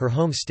Illinois, her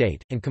home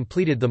state, and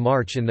completed the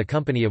march in the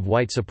company of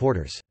white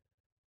supporters.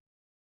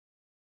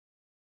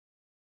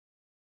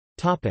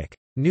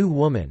 New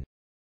Woman.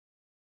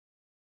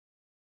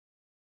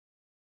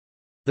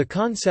 The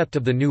concept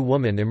of the New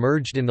Woman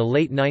emerged in the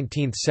late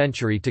 19th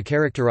century to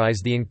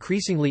characterize the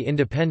increasingly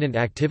independent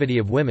activity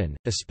of women,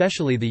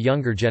 especially the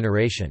younger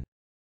generation.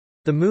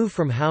 The move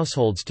from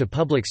households to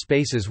public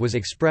spaces was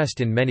expressed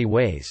in many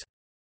ways.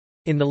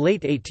 In the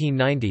late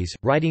 1890s,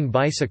 riding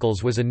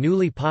bicycles was a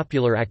newly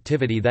popular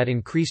activity that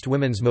increased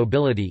women's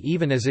mobility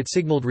even as it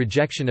signaled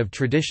rejection of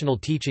traditional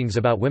teachings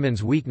about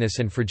women's weakness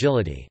and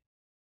fragility.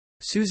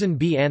 Susan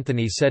B.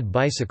 Anthony said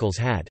bicycles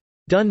had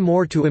done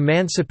more to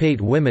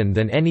emancipate women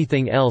than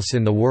anything else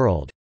in the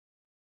world.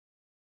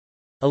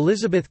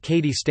 Elizabeth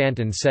Cady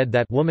Stanton said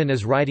that woman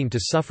is riding to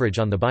suffrage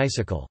on the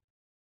bicycle.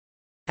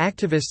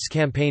 Activists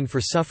campaigned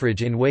for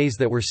suffrage in ways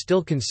that were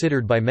still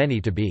considered by many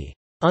to be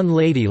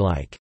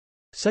unladylike,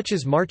 such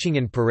as marching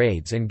in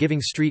parades and giving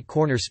street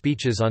corner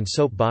speeches on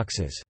soap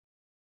boxes.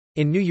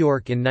 In New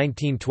York in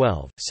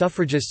 1912,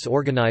 suffragists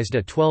organized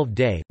a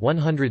 12-day,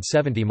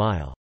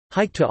 170-mile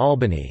hike to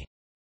Albany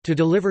to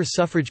deliver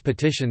suffrage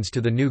petitions to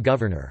the new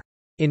governor.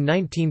 In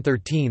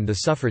 1913, the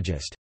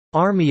suffragist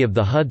Army of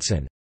the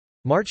Hudson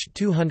marched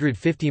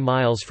 250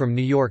 miles from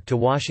New York to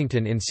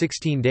Washington in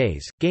 16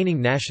 days,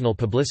 gaining national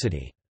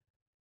publicity.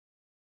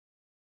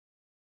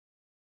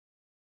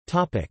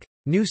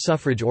 New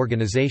suffrage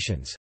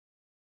organizations.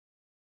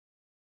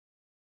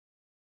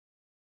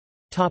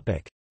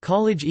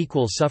 College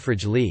Equal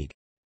Suffrage League.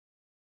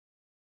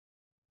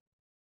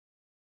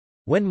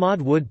 When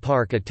Maud Wood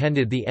Park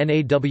attended the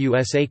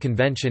NAWSA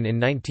convention in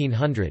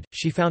 1900,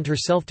 she found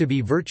herself to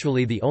be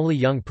virtually the only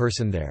young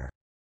person there.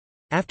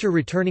 After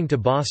returning to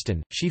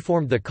Boston, she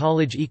formed the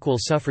College Equal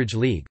Suffrage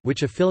League,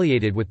 which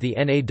affiliated with the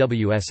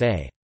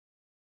NAWSA.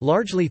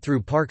 Largely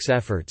through Park's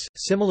efforts,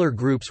 similar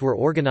groups were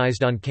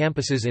organized on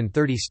campuses in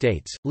 30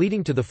 states,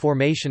 leading to the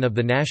formation of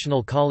the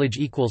National College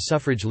Equal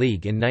Suffrage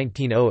League in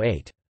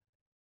 1908.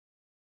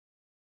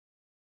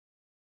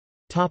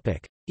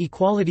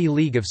 Equality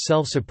League of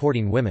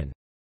Self-Supporting Women.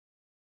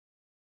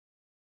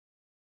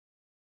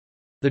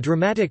 The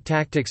dramatic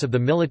tactics of the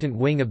militant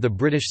wing of the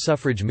British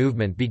suffrage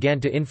movement began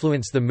to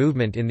influence the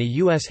movement in the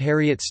U.S.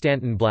 Harriet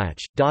Stanton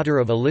Blatch, daughter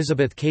of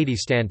Elizabeth Cady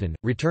Stanton,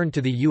 returned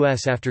to the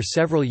U.S. after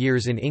several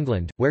years in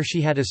England, where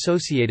she had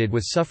associated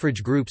with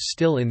suffrage groups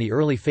still in the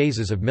early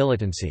phases of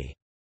militancy.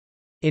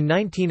 In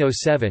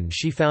 1907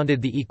 she founded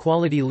the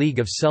Equality League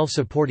of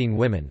Self-Supporting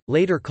Women,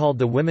 later called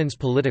the Women's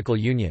Political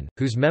Union,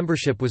 whose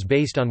membership was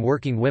based on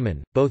working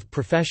women, both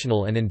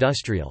professional and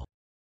industrial.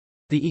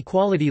 The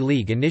Equality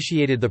League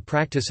initiated the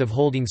practice of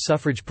holding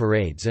suffrage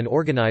parades and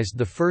organized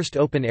the first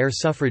open-air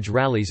suffrage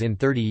rallies in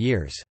 30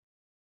 years.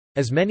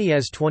 As many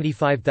as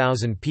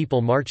 25,000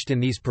 people marched in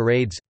these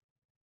parades.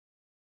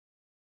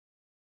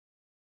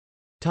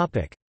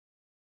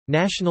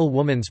 National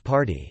Woman's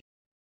Party.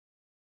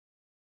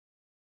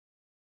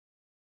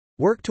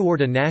 Work toward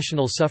a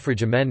national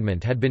suffrage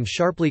amendment had been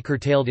sharply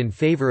curtailed in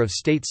favor of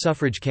state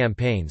suffrage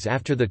campaigns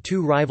after the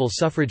two rival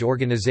suffrage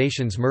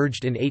organizations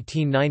merged in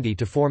 1890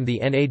 to form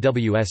the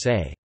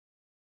NAWSA.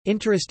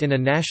 Interest in a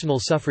national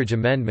suffrage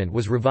amendment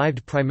was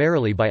revived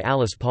primarily by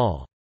Alice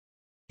Paul.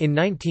 In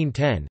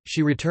 1910,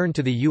 she returned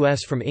to the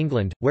U.S. from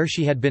England, where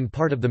she had been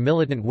part of the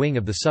militant wing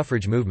of the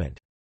suffrage movement.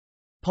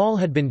 Paul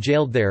had been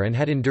jailed there and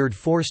had endured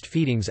forced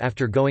feedings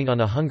after going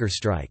on a hunger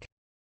strike.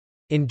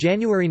 In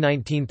January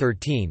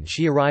 1913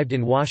 she arrived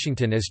in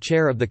Washington as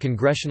chair of the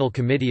Congressional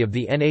Committee of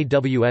the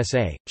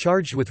NAWSA,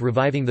 charged with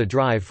reviving the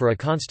drive for a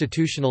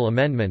constitutional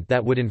amendment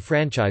that would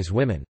enfranchise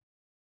women.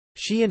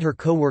 She and her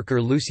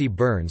co-worker Lucy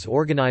Burns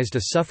organized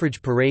a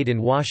suffrage parade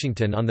in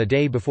Washington on the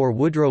day before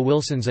Woodrow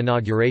Wilson's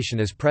inauguration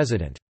as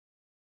president.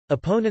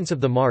 Opponents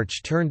of the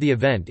march turned the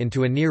event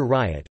into a near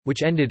riot,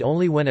 which ended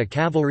only when a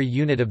cavalry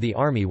unit of the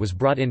Army was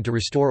brought in to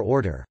restore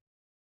order.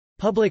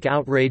 Public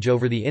outrage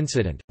over the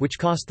incident, which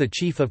cost the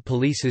chief of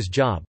police his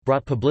job,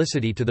 brought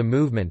publicity to the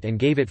movement and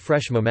gave it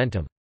fresh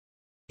momentum.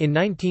 In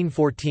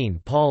 1914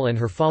 Paul and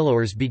her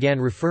followers began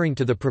referring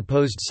to the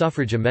proposed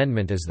suffrage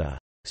amendment as the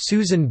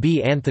Susan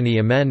B. Anthony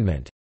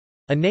Amendment,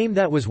 A name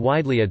that was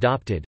widely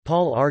adopted.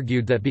 Paul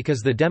argued that because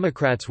the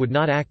Democrats would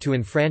not act to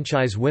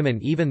enfranchise women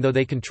even though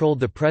they controlled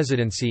the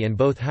presidency and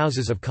both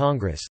houses of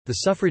Congress,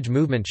 the suffrage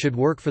movement should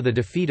work for the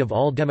defeat of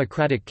all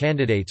Democratic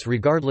candidates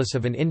regardless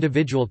of an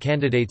individual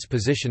candidate's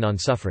position on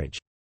suffrage.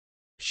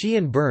 She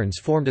and Burns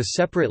formed a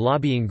separate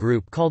lobbying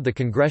group called the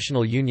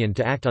Congressional Union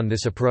to act on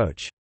this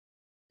approach.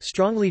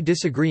 Strongly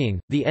disagreeing,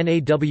 the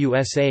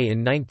NAWSA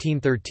in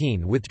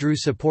 1913 withdrew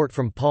support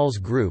from Paul's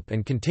group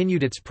and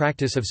continued its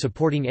practice of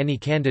supporting any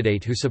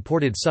candidate who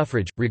supported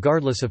suffrage,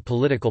 regardless of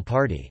political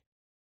party.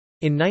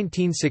 In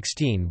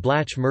 1916,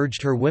 Blatch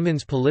merged her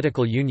women's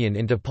political union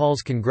into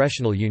Paul's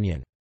Congressional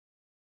Union.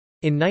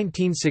 In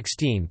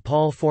 1916,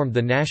 Paul formed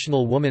the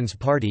National Woman's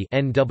Party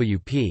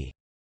 (NWP).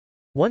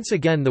 Once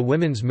again the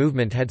women's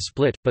movement had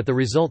split, but the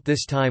result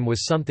this time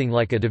was something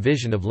like a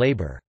division of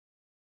labor.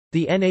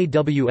 The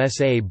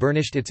NAWSA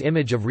burnished its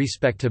image of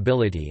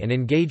respectability and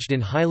engaged in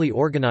highly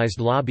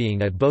organized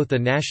lobbying at both the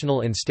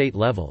national and state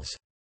levels.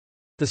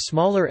 The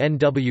smaller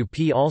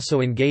NWP also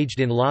engaged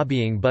in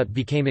lobbying but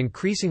became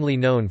increasingly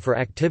known for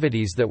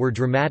activities that were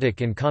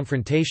dramatic and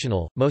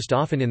confrontational, most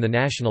often in the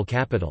national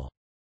capital.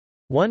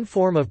 One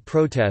form of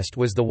protest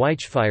was the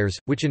Witchfires,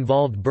 which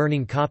involved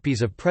burning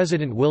copies of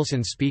President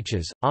Wilson's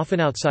speeches, often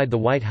outside the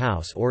White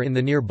House or in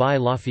the nearby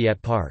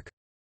Lafayette Park.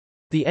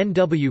 The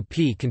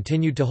NWP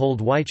continued to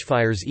hold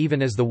Witchfires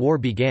even as the war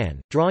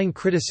began, drawing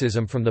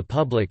criticism from the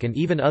public and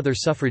even other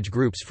suffrage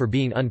groups for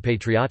being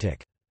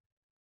unpatriotic.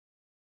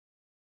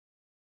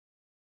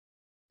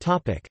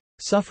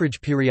 Suffrage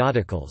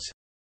periodicals.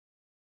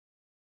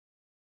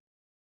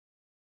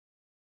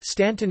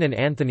 Stanton and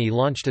Anthony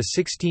launched a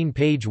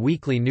 16-page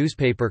weekly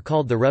newspaper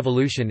called The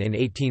Revolution in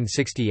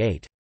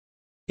 1868.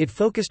 It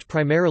focused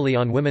primarily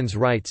on women's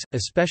rights,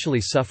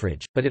 especially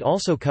suffrage, but it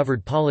also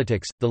covered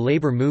politics, the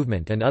labor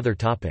movement and other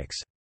topics.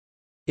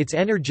 Its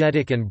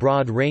energetic and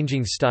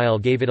broad-ranging style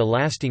gave it a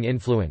lasting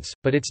influence,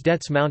 but its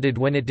debts mounted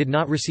when it did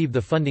not receive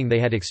the funding they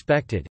had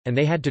expected, and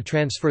they had to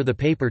transfer the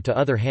paper to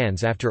other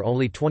hands after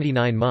only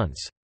 29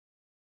 months.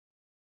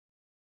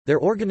 Their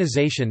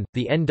organization,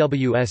 the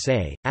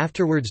NWSA,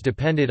 afterwards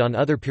depended on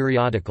other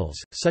periodicals,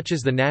 such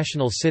as the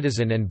National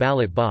Citizen and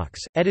Ballot Box,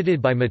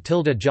 edited by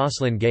Matilda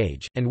Jocelyn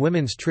Gage, and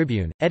Women's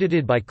Tribune,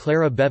 edited by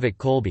Clara Bevick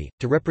Colby,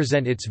 to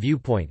represent its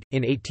viewpoint.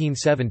 In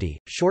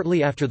 1870,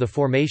 shortly after the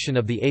formation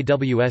of the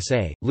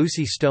AWSA,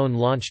 Lucy Stone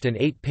launched an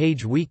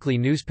 8-page weekly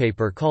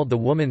newspaper called The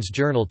Woman's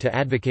Journal to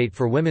advocate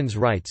for women's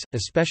rights,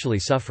 especially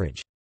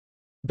suffrage.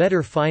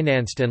 Better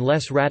financed and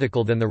less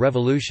radical than the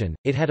Revolution,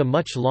 it had a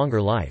much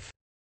longer life.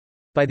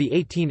 By the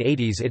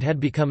 1880s it had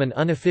become an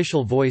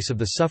unofficial voice of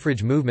the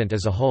suffrage movement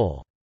as a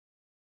whole.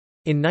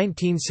 In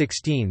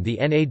 1916 the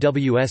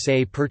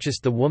NAWSA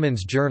purchased the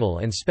Woman's Journal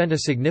and spent a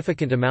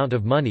significant amount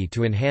of money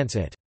to enhance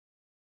it.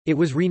 It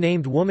was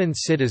renamed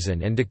Woman's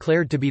Citizen and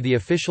declared to be the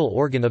official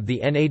organ of the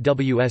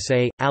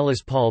NAWSA.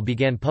 Alice Paul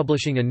began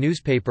publishing a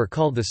newspaper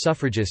called The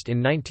Suffragist in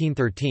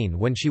 1913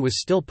 when she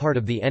was still part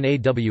of the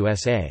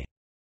NAWSA.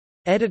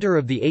 Editor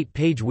of the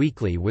 8-page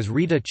weekly was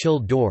Rita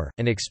Childe Dorr,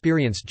 an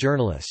experienced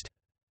journalist.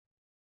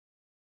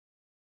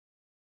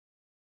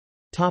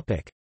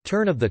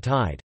 Turn of the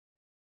tide.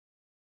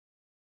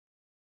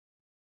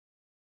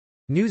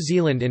 New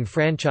Zealand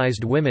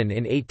enfranchised women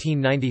in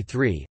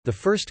 1893, the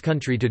first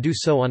country to do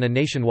so on a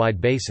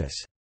nationwide basis.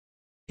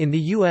 In the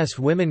U.S.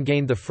 women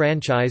gained the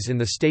franchise in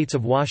the states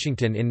of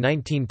Washington in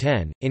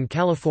 1910, in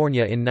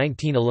California in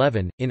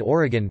 1911, in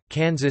Oregon,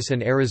 Kansas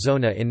and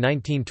Arizona in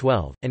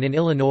 1912, and in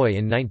Illinois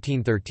in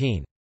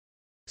 1913.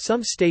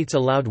 Some states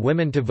allowed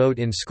women to vote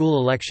in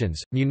school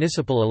elections,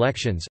 municipal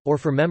elections, or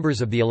for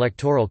members of the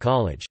Electoral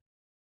College.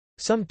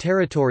 Some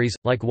territories,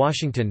 like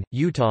Washington,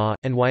 Utah,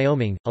 and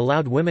Wyoming,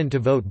 allowed women to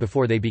vote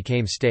before they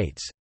became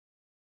states.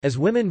 As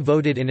women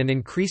voted in an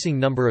increasing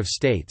number of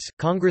states,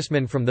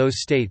 congressmen from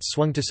those states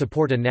swung to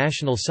support a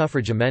national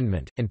suffrage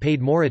amendment, and paid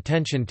more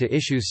attention to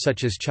issues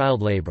such as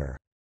child labor.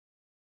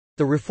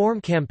 The reform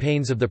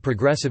campaigns of the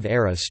Progressive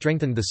Era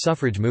strengthened the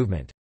suffrage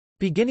movement.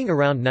 Beginning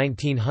around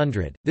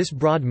 1900, this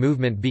broad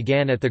movement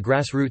began at the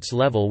grassroots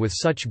level with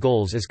such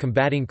goals as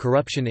combating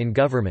corruption in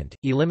government,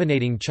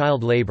 eliminating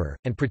child labor,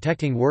 and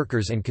protecting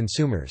workers and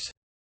consumers.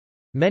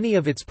 Many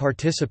of its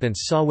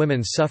participants saw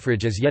women's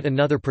suffrage as yet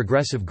another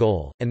progressive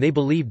goal, and they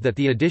believed that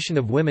the addition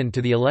of women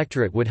to the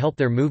electorate would help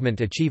their movement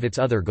achieve its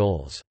other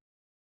goals.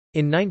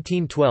 In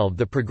 1912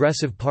 the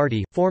Progressive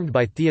Party, formed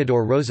by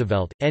Theodore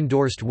Roosevelt,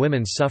 endorsed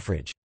women's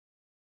suffrage.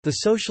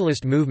 The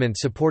socialist movement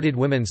supported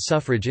women's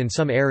suffrage in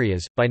some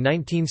areas. By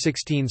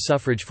 1916,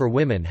 suffrage for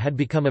women had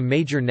become a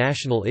major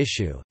national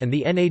issue, and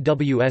the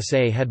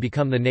NAWSA had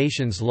become the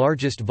nation's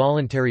largest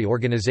voluntary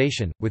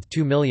organization, with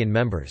 2 million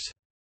members.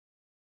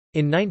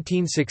 In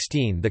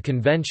 1916, the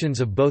conventions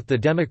of both the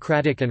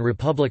Democratic and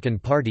Republican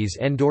parties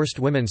endorsed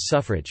women's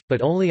suffrage,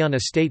 but only on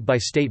a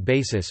state-by-state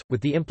basis,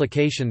 with the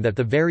implication that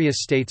the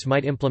various states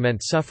might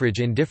implement suffrage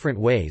in different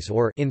ways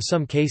or, in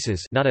some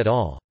cases, not at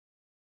all.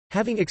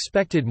 Having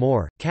expected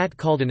more, Catt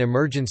called an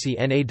emergency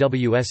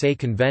NAWSA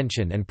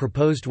convention and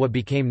proposed what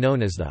became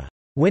known as the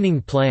winning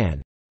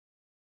plan.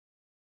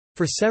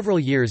 For several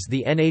years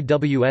the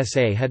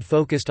NAWSA had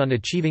focused on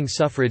achieving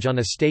suffrage on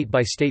a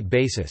state-by-state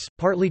basis,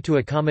 partly to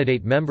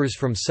accommodate members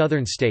from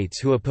southern states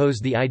who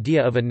opposed the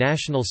idea of a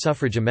national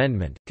suffrage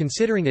amendment,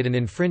 considering it an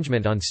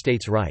infringement on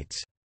states'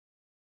 rights.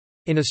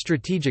 In a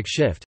strategic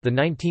shift, the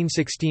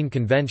 1916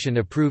 convention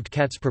approved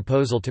Catt's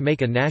proposal to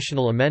make a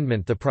national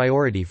amendment the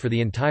priority for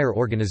the entire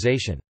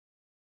organization.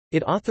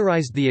 It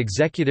authorized the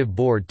executive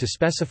board to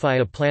specify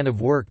a plan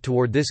of work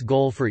toward this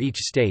goal for each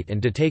state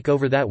and to take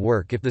over that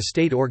work if the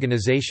state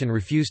organization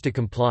refused to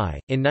comply.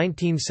 In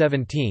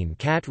 1917,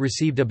 Catt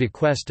received a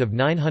bequest of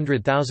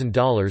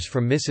 $900,000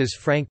 from Mrs.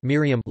 Frank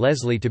Miriam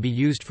Leslie to be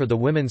used for the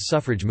women's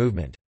suffrage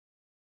movement.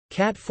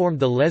 Catt formed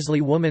the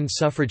Leslie Woman's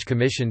Suffrage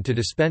Commission to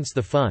dispense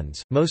the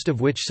funds, most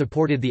of which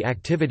supported the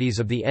activities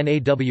of the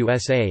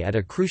NAWSA at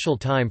a crucial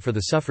time for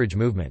the suffrage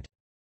movement.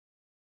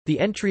 The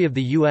entry of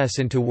the U.S.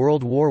 into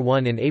World War I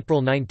in April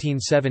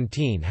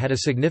 1917 had a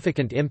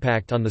significant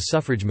impact on the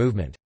suffrage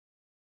movement.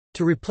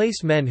 To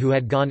replace men who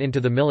had gone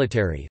into the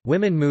military,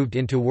 women moved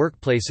into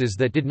workplaces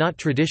that did not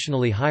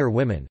traditionally hire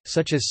women,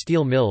 such as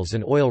steel mills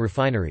and oil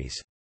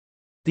refineries.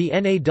 The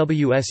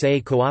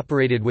NAWSA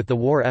cooperated with the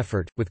war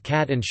effort, with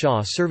Catt and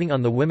Shaw serving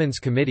on the Women's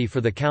Committee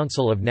for the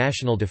Council of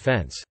National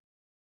Defense.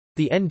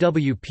 The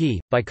NWP,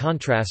 by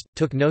contrast,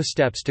 took no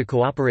steps to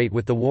cooperate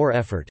with the war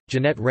effort.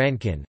 Jeanette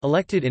Rankin,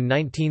 elected in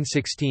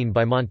 1916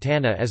 by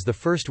Montana as the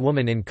first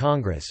woman in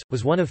Congress,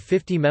 was one of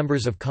 50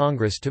 members of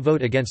Congress to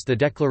vote against the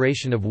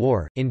declaration of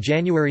war. In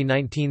January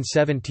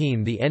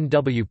 1917, the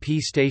NWP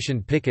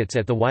stationed pickets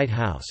at the White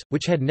House,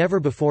 which had never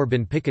before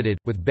been picketed,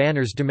 with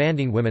banners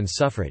demanding women's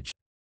suffrage.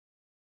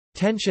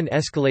 Tension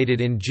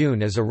escalated in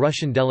June as a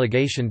Russian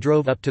delegation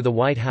drove up to the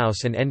White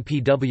House and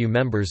NPW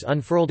members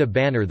unfurled a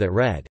banner that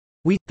read,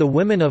 "We, the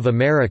women of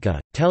America,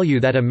 tell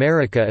you that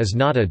America is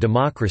not a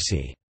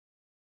democracy.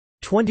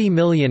 20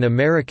 million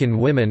American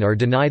women are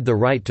denied the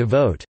right to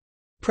vote.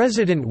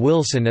 President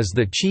Wilson is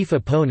the chief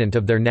opponent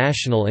of their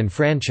national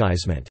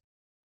enfranchisement."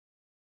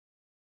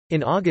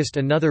 In August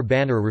another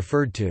banner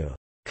referred to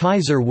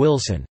Kaiser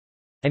Wilson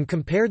and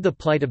compared the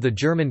plight of the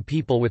German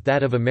people with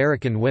that of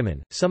American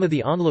women. Some of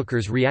the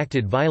onlookers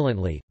reacted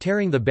violently,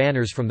 tearing the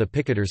banners from the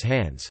picketers'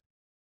 hands.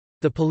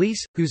 The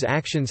police, whose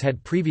actions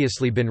had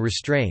previously been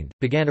restrained,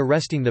 began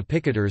arresting the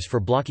picketers for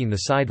blocking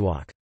the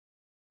sidewalk.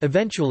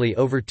 Eventually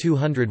over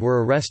 200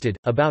 were arrested,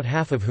 about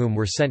half of whom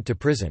were sent to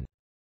prison.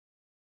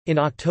 In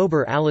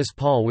October Alice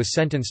Paul was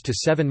sentenced to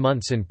 7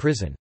 months in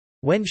prison.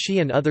 When she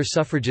and other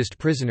suffragist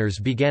prisoners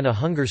began a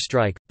hunger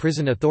strike,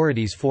 prison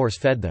authorities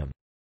force-fed them.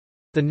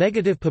 The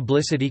negative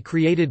publicity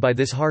created by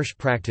this harsh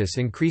practice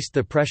increased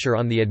the pressure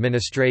on the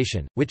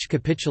administration, which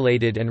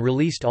capitulated and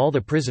released all the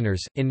prisoners.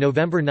 In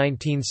November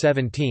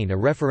 1917, a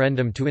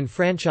referendum to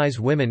enfranchise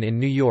women in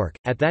New York,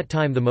 at that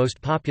time the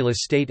most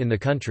populous state in the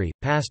country,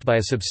 passed by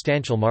a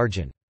substantial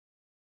margin.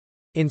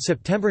 In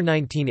September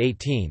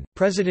 1918,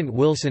 President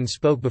Wilson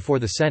spoke before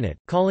the Senate,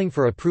 calling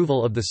for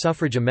approval of the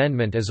suffrage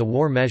amendment as a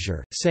war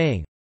measure,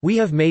 saying, "We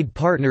have made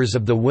partners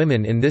of the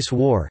women in this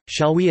war,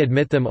 shall we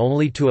admit them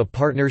only to a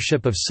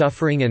partnership of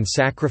suffering and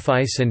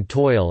sacrifice and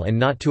toil and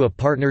not to a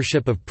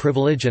partnership of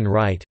privilege and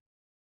right?"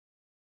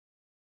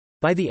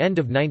 By the end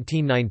of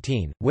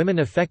 1919, women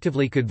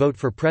effectively could vote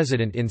for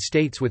president in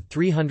states with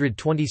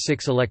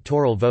 326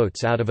 electoral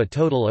votes out of a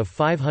total of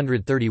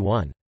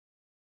 531.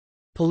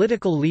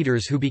 Political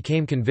leaders who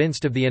became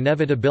convinced of the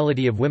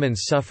inevitability of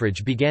women's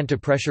suffrage began to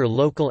pressure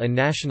local and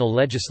national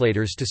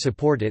legislators to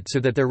support it so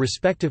that their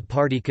respective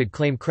party could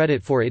claim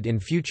credit for it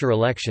in future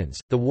elections.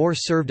 The war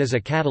served as a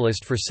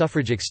catalyst for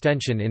suffrage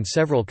extension in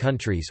several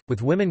countries,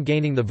 with women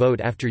gaining the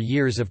vote after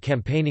years of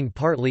campaigning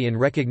partly in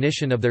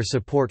recognition of their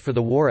support for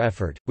the war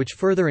effort, which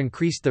further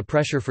increased the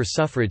pressure for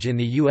suffrage in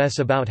the U.S.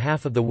 About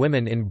half of the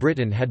women in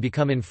Britain had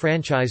become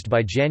enfranchised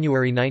by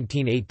January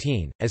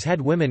 1918, as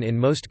had women in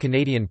most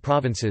Canadian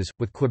provinces,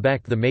 with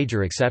Quebec the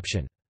major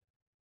exception.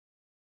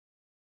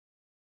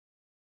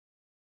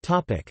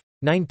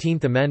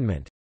 19th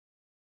Amendment.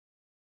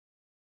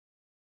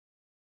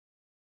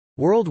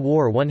 World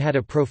War I had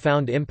a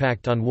profound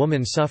impact on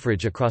women's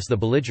suffrage across the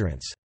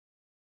belligerents.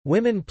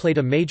 Women played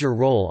a major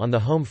role on the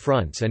home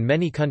fronts and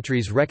many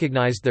countries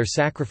recognized their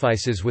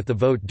sacrifices with the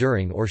vote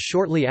during or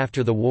shortly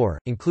after the war,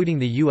 including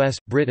the US,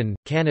 Britain,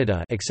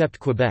 Canada except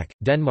Quebec,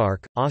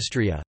 Denmark,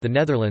 Austria, the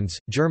Netherlands,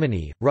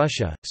 Germany,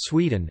 Russia,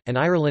 Sweden, and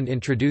Ireland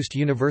introduced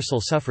universal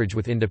suffrage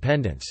with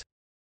independence.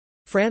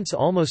 France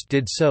almost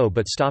did so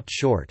but stopped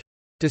short.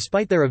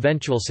 Despite their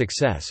eventual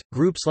success,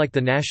 groups like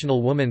the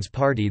National Woman's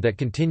Party that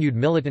continued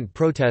militant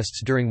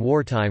protests during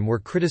wartime were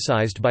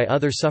criticized by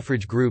other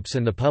suffrage groups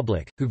and the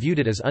public, who viewed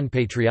it as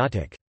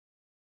unpatriotic.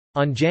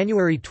 On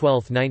January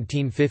 12,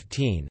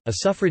 1915, a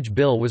suffrage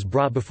bill was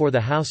brought before the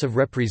House of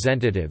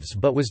Representatives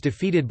but was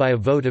defeated by a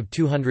vote of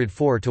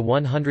 204 to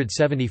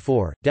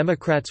 174,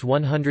 Democrats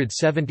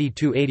 170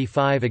 to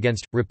 85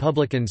 against,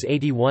 Republicans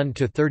 81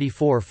 to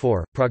 34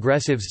 for,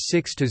 Progressives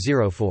 6 to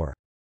 0 for.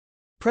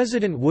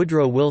 President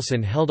Woodrow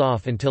Wilson held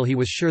off until he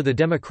was sure the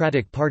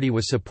Democratic Party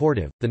was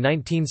supportive. The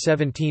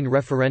 1917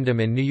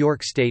 referendum in New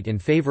York State in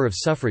favor of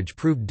suffrage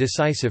proved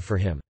decisive for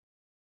him.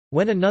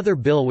 When another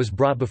bill was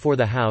brought before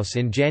the House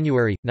in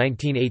January,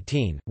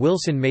 1918,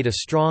 Wilson made a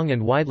strong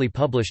and widely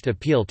published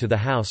appeal to the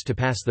House to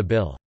pass the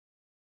bill.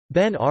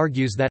 Ben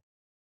argues that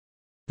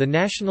the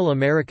National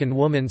American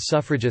Woman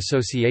Suffrage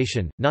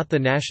Association, not the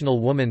National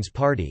Woman's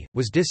Party,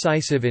 was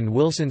decisive in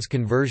Wilson's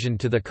conversion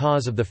to the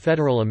cause of the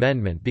federal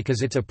amendment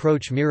because its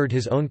approach mirrored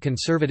his own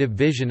conservative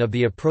vision of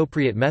the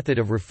appropriate method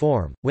of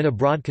reform: win a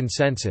broad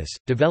consensus,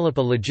 develop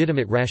a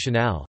legitimate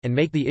rationale, and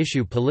make the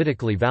issue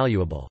politically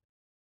valuable.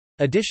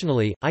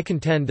 Additionally, I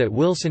contend that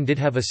Wilson did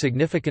have a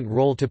significant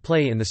role to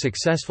play in the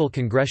successful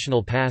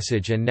congressional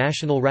passage and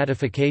national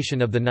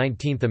ratification of the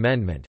 19th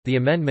Amendment. The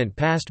amendment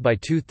passed by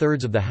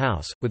 2/3 of the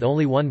House, with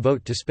only one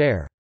vote to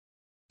spare.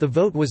 The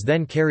vote was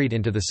then carried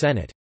into the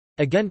Senate.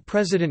 Again,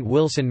 President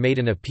Wilson made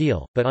an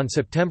appeal, but on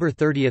September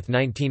 30,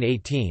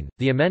 1918,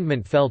 the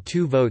amendment fell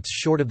 2 votes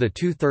short of the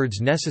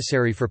 2/3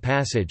 necessary for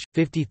passage,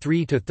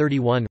 53 to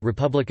 31,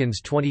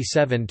 Republicans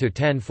 27 to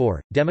 10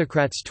 for,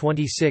 Democrats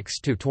 26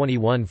 to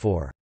 21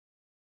 for.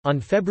 On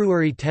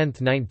February 10,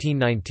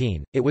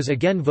 1919, it was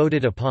again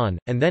voted upon,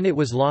 and then it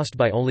was lost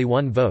by only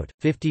 1 vote,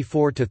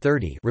 54 to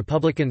 30,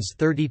 Republicans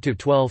 30 to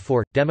 12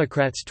 for,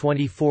 Democrats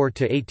 24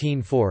 to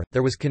 18 for.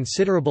 There was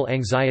considerable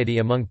anxiety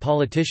among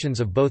politicians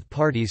of both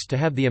parties to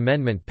have the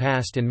amendment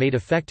passed and made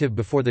effective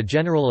before the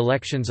general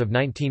elections of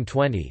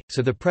 1920,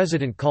 so the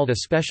President called a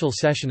special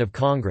session of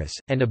Congress,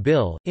 and a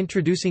bill,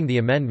 introducing the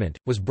amendment,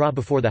 was brought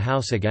before the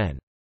House again.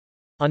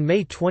 On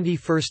May 21,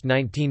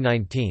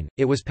 1919,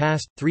 it was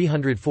passed,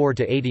 304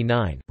 to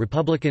 89,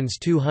 Republicans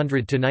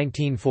 200 to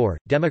 19 for,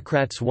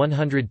 Democrats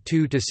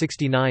 102 to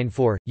 69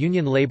 for,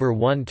 Union Labor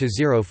 1 to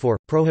 0 for,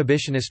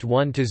 Prohibitionist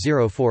 1 to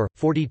 0 for,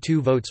 42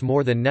 votes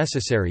more than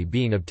necessary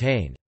being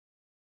obtained.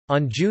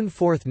 On June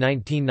 4,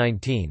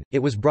 1919, it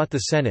was brought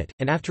the Senate,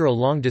 and after a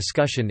long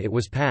discussion it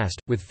was passed,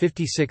 with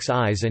 56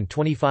 ayes and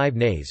 25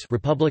 nays,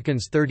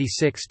 Republicans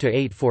 36 to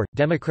 8 for,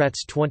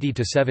 Democrats 20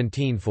 to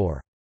 17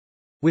 for.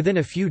 Within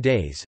a few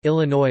days,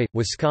 Illinois,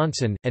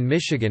 Wisconsin, and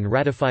Michigan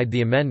ratified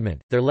the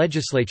amendment, their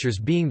legislatures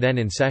being then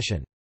in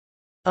session.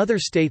 Other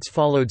states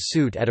followed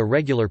suit at a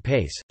regular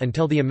pace,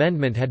 until the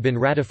amendment had been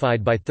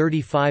ratified by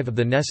 35 of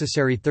the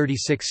necessary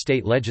 36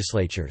 state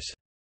legislatures.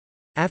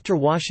 After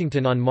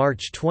Washington on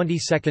March 22,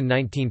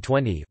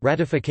 1920,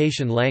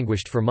 ratification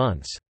languished for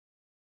months.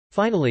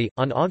 Finally,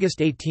 on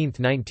August 18,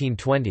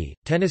 1920,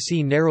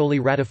 Tennessee narrowly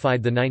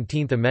ratified the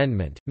 19th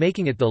Amendment,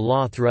 making it the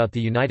law throughout the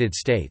United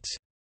States.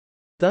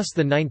 Thus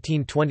the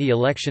 1920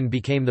 election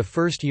became the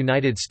first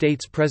United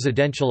States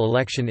presidential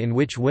election in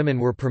which women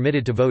were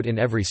permitted to vote in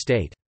every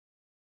state.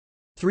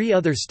 3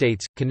 other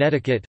states,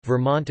 Connecticut,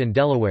 Vermont and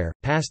Delaware,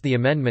 passed the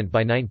amendment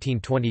by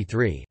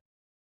 1923.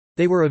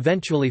 They were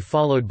eventually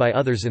followed by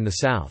others in the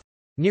South.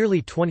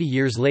 Nearly 20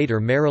 years later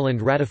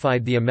Maryland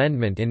ratified the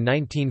amendment in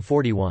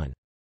 1941.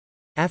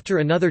 After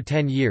another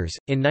 10 years,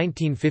 in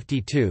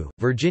 1952,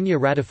 Virginia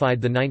ratified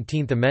the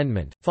 19th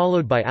Amendment,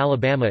 followed by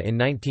Alabama in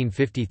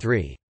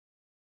 1953.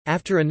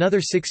 After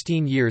another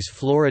 16 years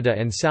Florida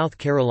and South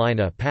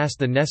Carolina passed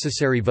the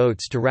necessary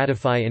votes to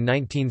ratify in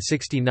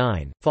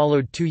 1969,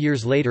 followed 2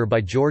 years later by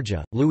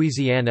Georgia,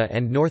 Louisiana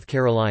and North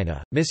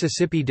Carolina.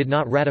 Mississippi did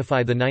not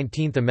ratify the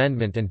 19th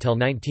Amendment until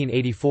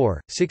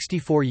 1984,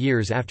 64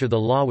 years after the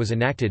law was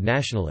enacted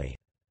nationally.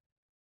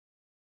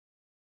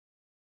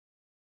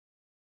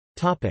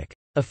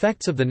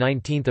 Effects of the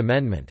 19th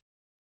Amendment.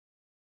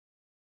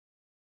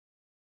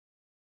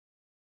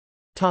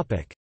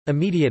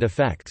 Immediate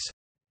effects.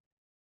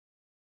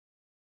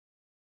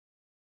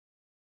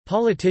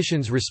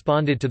 Politicians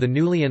responded to the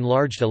newly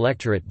enlarged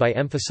electorate by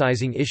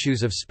emphasizing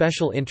issues of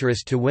special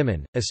interest to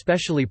women,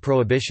 especially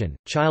prohibition,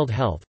 child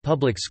health,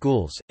 public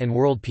schools, and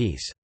world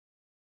peace.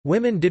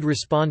 Women did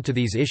respond to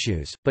these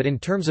issues, but in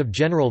terms of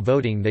general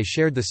voting they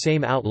shared the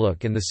same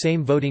outlook and the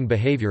same voting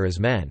behavior as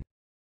men.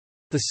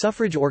 The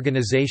suffrage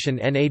organization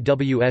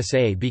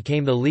NAWSA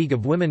became the League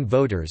of Women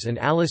Voters, and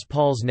Alice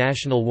Paul's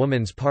National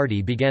Woman's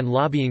Party began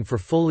lobbying for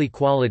full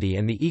equality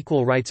and the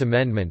Equal Rights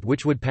Amendment,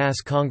 which would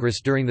pass Congress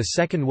during the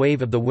second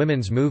wave of the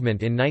women's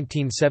movement in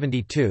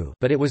 1972,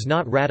 but it was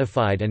not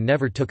ratified and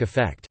never took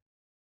effect.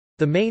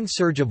 The main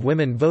surge of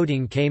women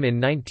voting came in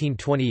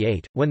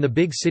 1928, when the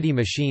big city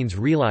machines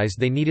realized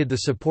they needed the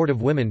support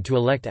of women to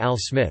elect Al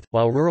Smith,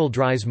 while rural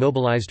drives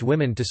mobilized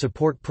women to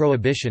support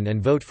prohibition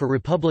and vote for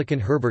Republican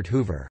Herbert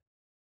Hoover.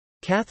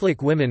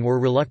 Catholic women were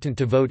reluctant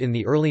to vote in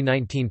the early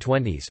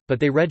 1920s,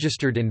 but they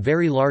registered in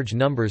very large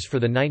numbers for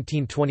the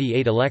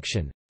 1928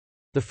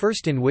 election—the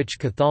first in which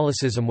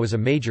Catholicism was a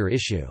major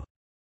issue.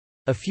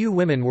 A few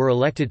women were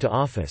elected to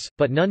office,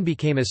 but none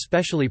became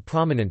especially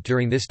prominent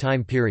during this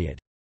time period.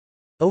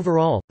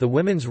 Overall, the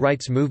women's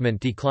rights movement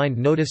declined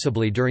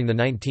noticeably during the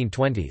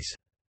 1920s.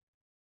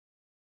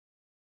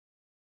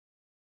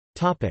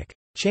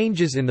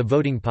 Changes in the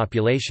voting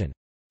population.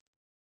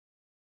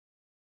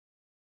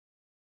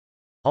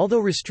 Although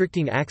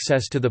restricting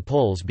access to the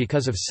polls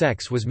because of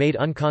sex was made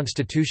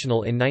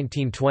unconstitutional in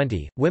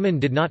 1920, women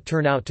did not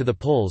turn out to the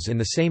polls in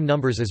the same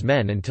numbers as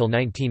men until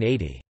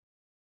 1980.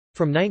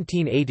 From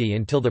 1980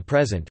 until the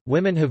present,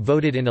 women have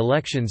voted in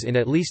elections in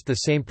at least the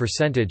same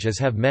percentage as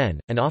have men,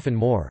 and often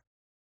more.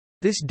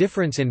 This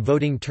difference in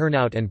voting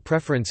turnout and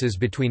preferences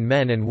between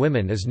men and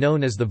women is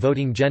known as the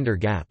voting gender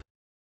gap.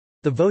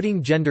 The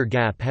voting gender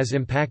gap has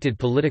impacted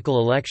political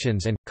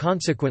elections and,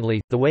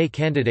 consequently, the way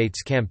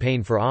candidates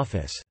campaign for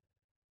office.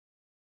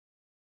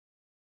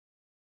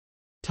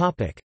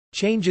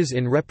 Changes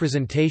in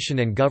representation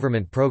and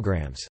government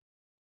programs.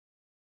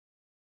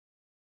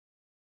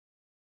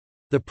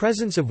 The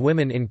presence of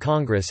women in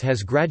Congress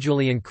has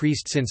gradually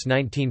increased since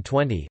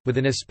 1920, with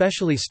an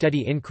especially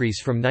steady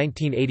increase from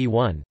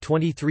 1981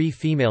 23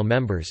 female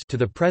members to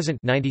the present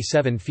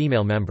 97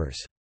 female members.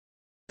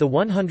 The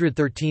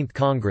 113th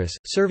Congress,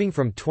 serving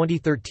from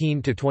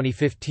 2013 to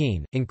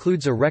 2015,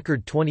 includes a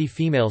record 20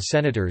 female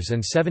senators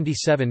and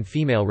 77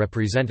 female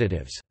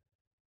representatives.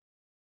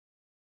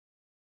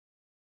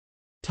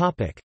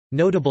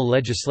 Notable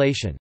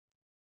legislation.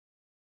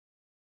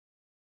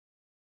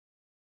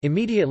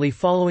 Immediately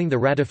following the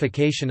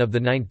ratification of the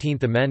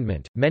 19th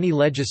Amendment, many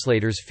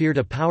legislators feared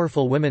a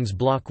powerful women's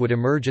bloc would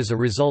emerge as a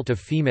result of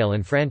female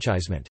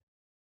enfranchisement.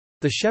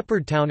 The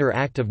Shepherd-Towner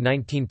Act of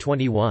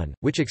 1921,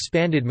 which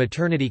expanded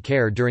maternity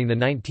care during the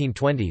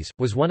 1920s,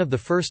 was one of the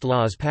first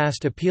laws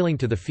passed appealing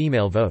to the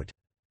female vote.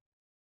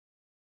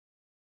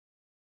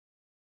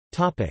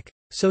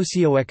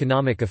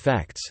 Socioeconomic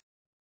effects.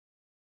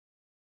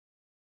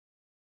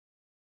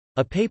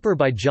 A paper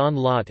by John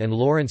Lott and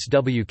Lawrence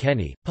W.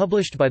 Kenney,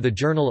 published by the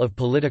Journal of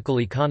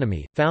Political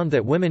Economy, found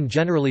that women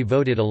generally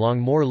voted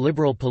along more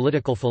liberal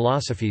political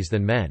philosophies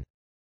than men.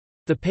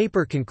 The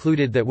paper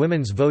concluded that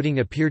women's voting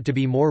appeared to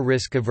be more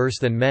risk-averse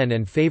than men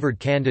and favored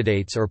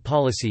candidates or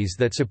policies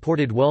that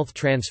supported wealth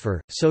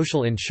transfer,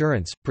 social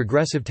insurance,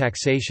 progressive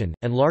taxation,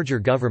 and larger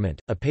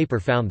government. A paper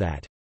found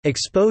that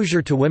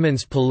exposure to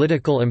women's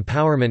political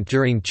empowerment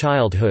during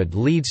childhood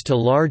leads to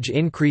large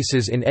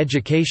increases in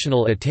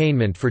educational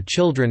attainment for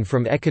children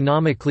from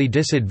economically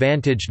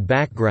disadvantaged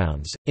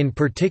backgrounds, in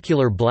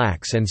particular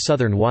blacks and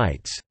Southern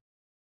whites.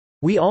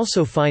 We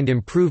also find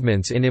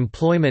improvements in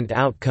employment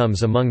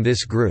outcomes among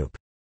this group.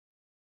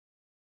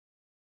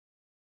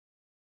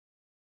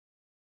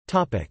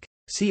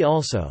 See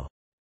also: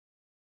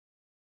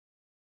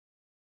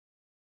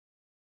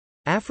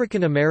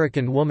 African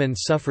American woman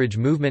suffrage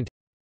movement,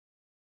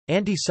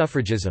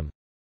 Anti-suffragism,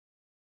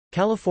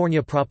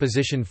 California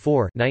Proposition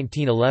 4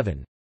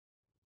 1911,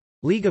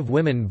 League of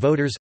Women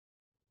Voters,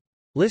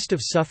 List of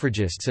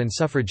suffragists and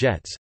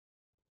suffragettes,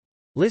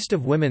 List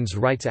of women's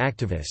rights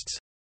activists,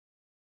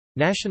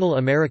 National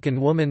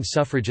American Woman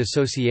Suffrage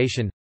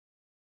Association,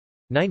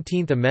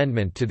 19th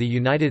Amendment to the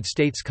United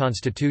States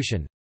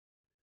Constitution,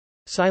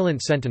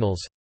 Silent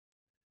Sentinels,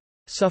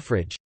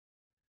 Suffrage,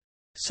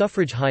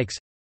 Suffrage hikes,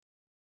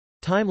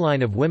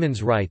 Timeline of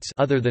women's rights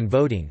other than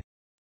voting,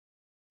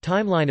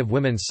 Timeline of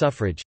women's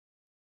suffrage,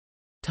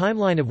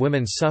 Timeline of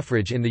women's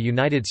suffrage in the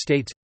United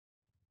States,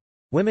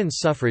 Women's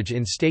suffrage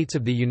in states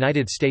of the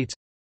United States,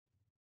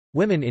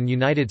 Women in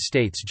United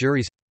States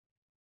juries.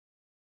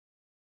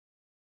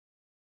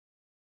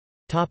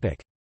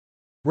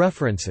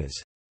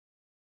 References.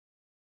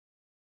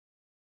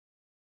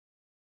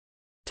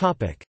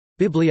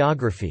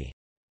 Bibliography.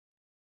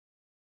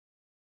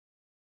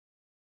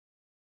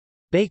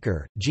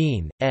 Baker,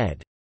 Jean,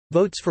 ed.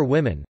 Votes for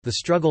Women, The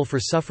Struggle for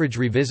Suffrage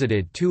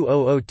Revisited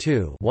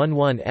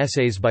 2002-11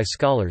 Essays by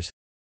Scholars.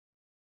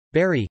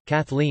 Berry,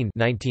 Kathleen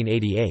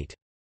 1988.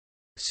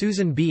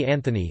 Susan B.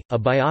 Anthony, A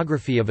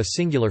Biography of a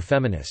Singular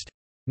Feminist.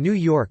 New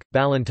York,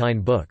 Ballantine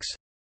Books.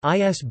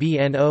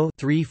 ISBN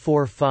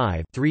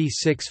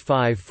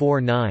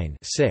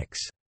 0-345-36549-6.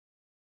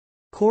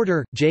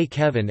 Corder, J.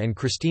 Kevin and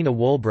Christina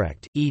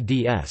Wolbrecht,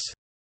 eds.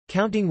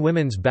 Counting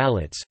Women's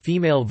Ballots,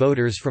 Female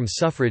Voters from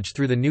Suffrage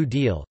Through the New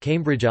Deal,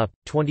 Cambridge UP,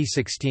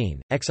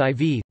 2016,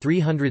 XIV,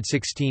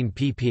 316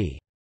 pp.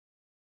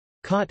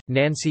 Cott,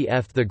 Nancy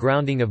F. The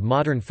Grounding of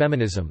Modern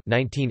Feminism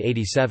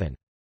 1987.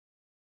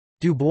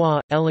 Dubois,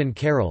 Ellen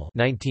Carroll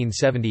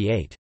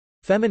 1978.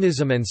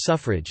 Feminism and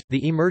Suffrage,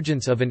 The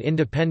Emergence of an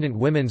Independent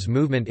Women's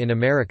Movement in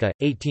America,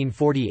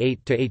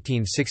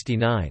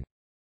 1848–1869.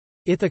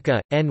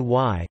 Ithaca,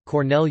 N.Y.,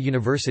 Cornell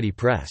University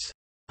Press.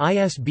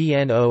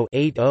 ISBN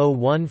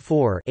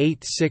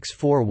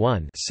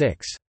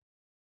 0-8014-8641-6.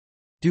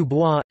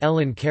 Dubois,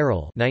 Ellen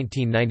Carroll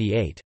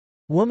 1998.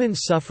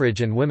 Woman's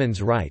Suffrage and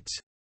Women's Rights.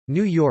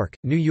 New York,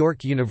 New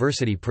York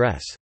University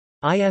Press.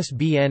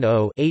 ISBN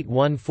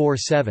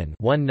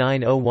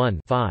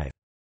 0-8147-1901-5.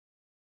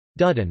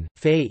 Dudden,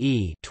 Faye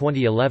E.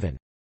 2011.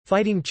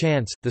 Fighting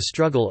Chance, The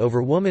Struggle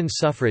Over Woman's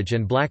Suffrage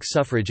and Black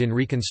Suffrage in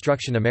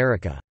Reconstruction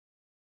America.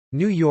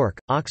 New York,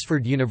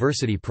 Oxford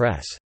University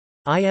Press.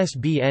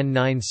 ISBN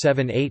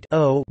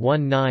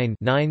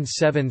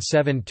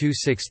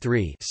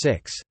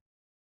 978-0-19-977263-6.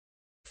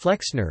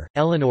 Flexner,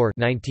 Eleanor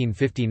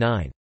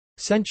 1959.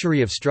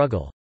 Century of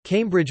Struggle.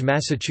 Cambridge,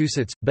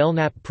 Massachusetts,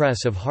 Belknap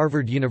Press of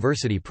Harvard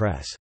University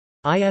Press.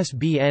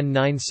 ISBN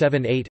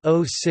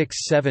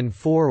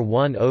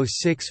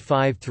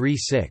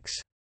 978-0674106536.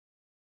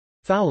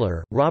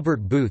 Fowler,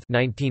 Robert Booth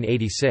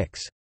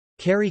 1986.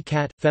 Carrie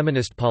Catt,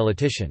 feminist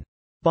politician.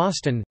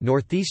 Boston,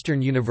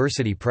 Northeastern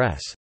University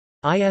Press.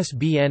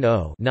 ISBN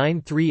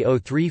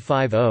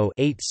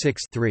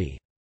 0-930350-86-3.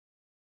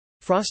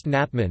 Frost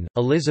Knapman,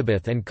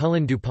 Elizabeth and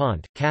Cullen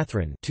DuPont,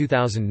 Catherine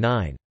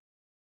 2009.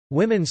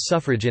 Women's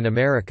Suffrage in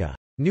America.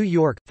 New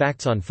York,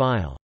 Facts on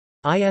File.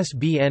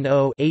 ISBN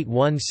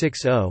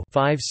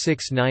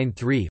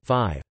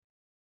 0-8160-5693-5.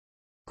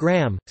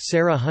 Graham,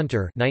 Sarah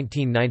Hunter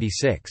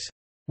 1996.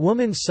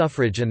 Woman's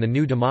Suffrage and the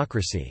New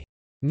Democracy.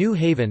 New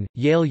Haven,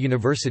 Yale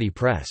University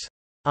Press.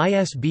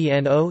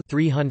 ISBN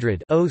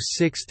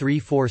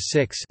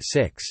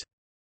 0-300-06346-6.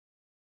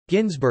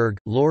 Ginsberg,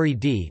 Laurie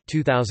D.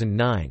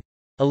 2009.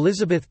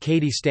 Elizabeth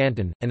Cady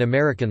Stanton, An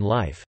American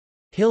Life.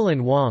 Hill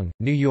and Wang,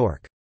 New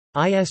York.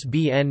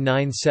 ISBN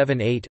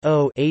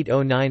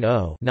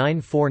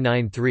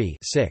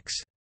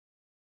 978-0-8090-9493-6.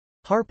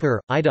 Harper,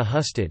 Ida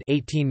Husted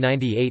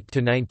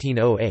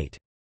 1898–1908.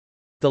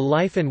 The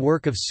Life and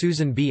Work of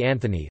Susan B.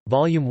 Anthony,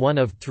 Volume 1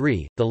 of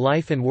 3, The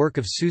Life and Work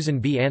of Susan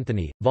B.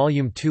 Anthony,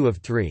 Volume 2 of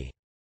 3.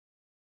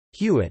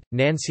 Hewitt,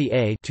 Nancy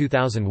A.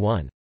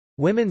 2001.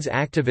 Women's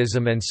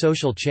Activism and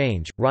Social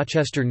Change,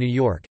 Rochester, New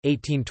York,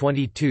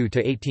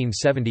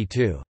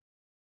 1822–1872.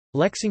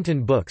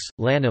 Lexington Books,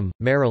 Lanham,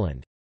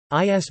 Maryland.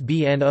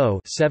 ISBN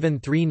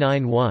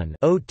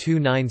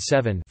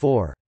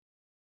 0-7391-0297-4.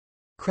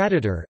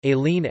 Creditor,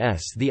 Aileen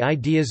S. The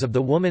Ideas of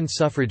the Woman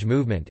Suffrage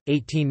Movement,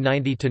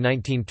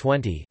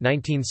 1890–1920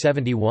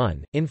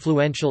 1971,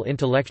 Influential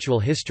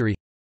Intellectual History.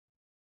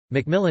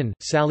 Macmillan,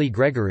 Sally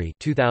Gregory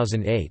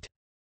 2008.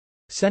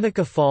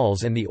 Seneca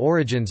Falls and the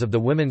Origins of the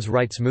Women's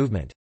Rights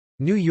Movement.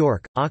 New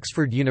York,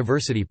 Oxford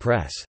University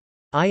Press.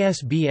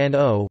 ISBN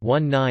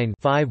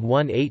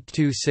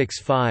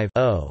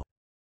 0-19-518265-0.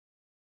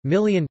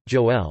 Millian,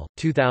 Joelle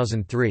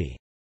 2003.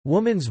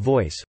 Woman's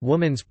Voice,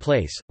 Woman's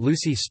Place,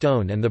 Lucy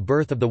Stone and the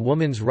Birth of the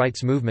Woman's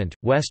Rights Movement,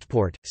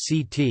 Westport,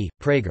 C.T.,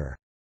 Prager.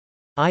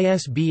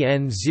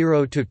 ISBN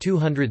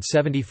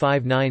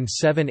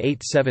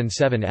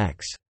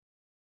 0-275-97877-X.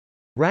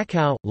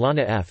 Rakow,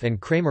 Lana F.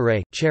 and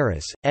Kramer,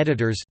 Cheris,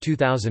 editors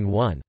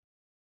 2001.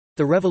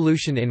 The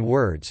Revolution in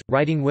Words,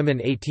 Writing Women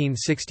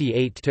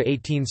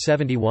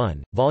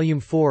 1868–1871, Volume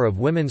 4 of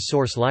Women's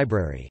Source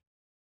Library.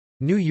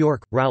 New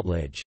York,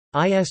 Routledge.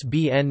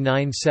 ISBN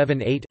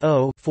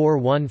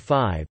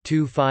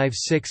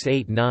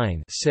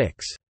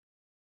 978-0-415-25689-6.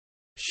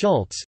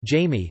 Schultz,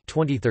 Jamie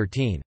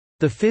 2013.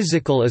 The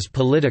Physical is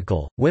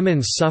Political,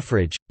 Women's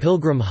Suffrage,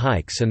 Pilgrim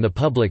Hikes and the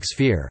Public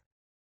Sphere.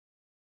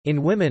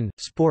 In Women,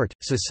 Sport,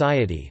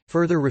 Society,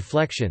 Further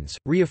Reflections,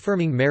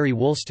 Reaffirming Mary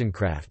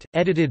Wollstonecraft,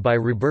 edited by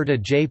Roberta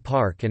J.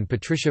 Park and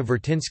Patricia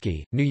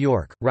Vertinsky, New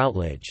York,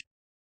 Routledge.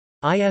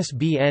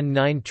 ISBN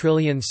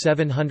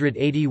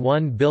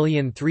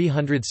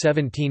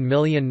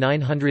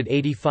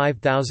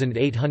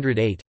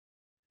 9781317985808.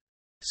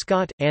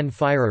 Scott, Ann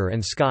Firer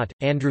and Scott,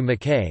 Andrew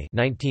McKay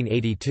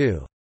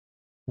 1982.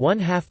 One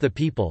Half the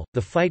People,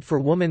 The Fight for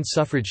Woman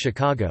Suffrage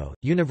Chicago,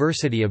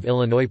 University of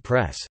Illinois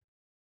Press.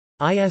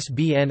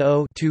 ISBN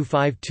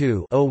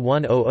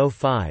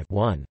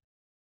 0-252-01005-1.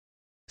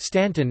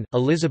 Stanton,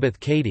 Elizabeth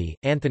Cady,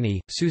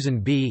 Anthony, Susan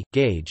B.,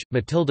 Gage,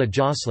 Matilda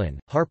Jocelyn,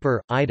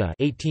 Harper, Ida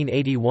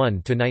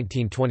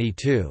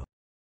 1881–1922.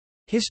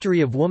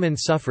 History of Woman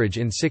Suffrage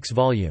in 6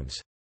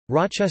 volumes.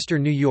 Rochester,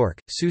 New York,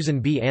 Susan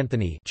B.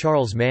 Anthony,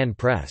 Charles Mann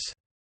Press.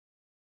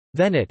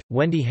 Vennet,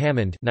 Wendy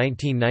Hammond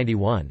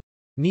 1991.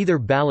 Neither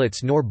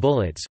Ballots Nor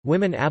Bullets,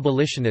 Women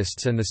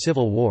Abolitionists and the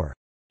Civil War.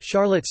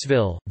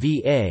 Charlottesville,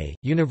 VA,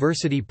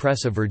 University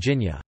Press of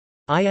Virginia.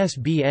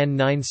 ISBN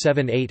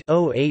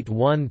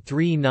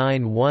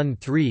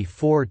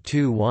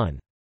 978-0813913421.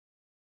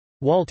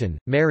 Walton,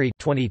 Mary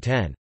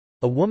 2010.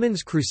 A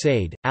Woman's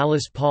Crusade,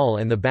 Alice Paul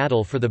and the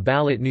Battle for the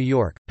Ballot New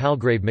York,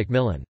 Palgrave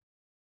Macmillan.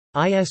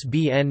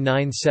 ISBN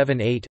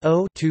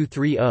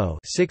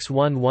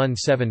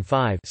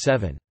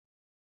 978-0-230-61175-7.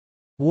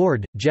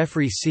 Ward,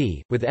 Jeffrey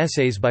C., with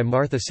essays by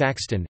Martha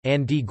Saxton,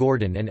 Ann D.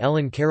 Gordon and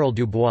Ellen Carroll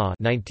Dubois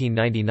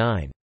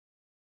 1999.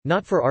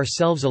 Not for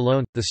Ourselves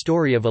Alone, The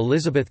Story of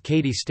Elizabeth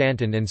Cady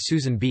Stanton and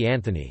Susan B.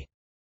 Anthony.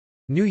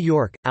 New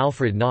York,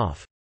 Alfred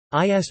Knopf.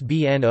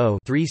 ISBN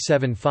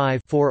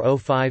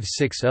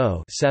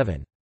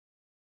 0-375-40560-7.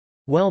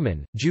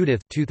 Wellman,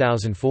 Judith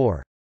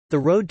 2004. The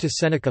Road to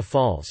Seneca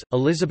Falls,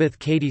 Elizabeth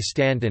Cady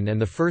Stanton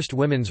and the First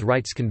Women's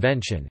Rights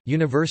Convention,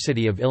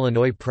 University of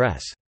Illinois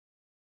Press.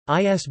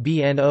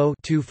 ISBN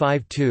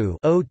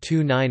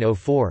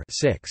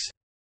 0-252-02904-6.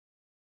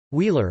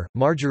 Wheeler,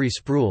 Marjorie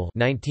Sproul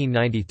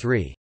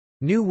 1993.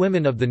 New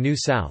Women of the New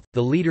South,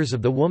 The Leaders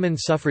of the Woman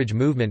Suffrage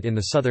Movement in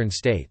the Southern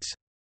States.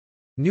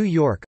 New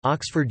York,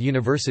 Oxford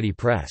University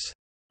Press.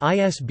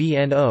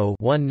 ISBN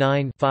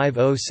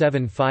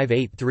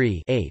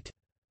 0-19-507583-8.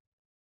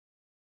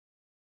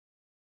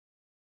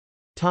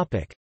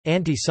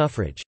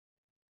 Anti-suffrage.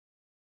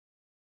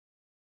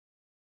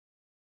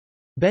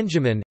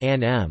 Benjamin,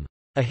 Ann M.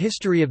 A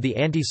History of the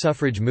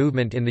Anti-Suffrage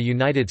Movement in the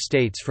United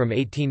States from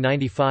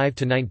 1895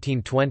 to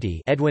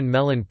 1920. Edwin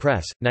Mellon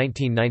Press,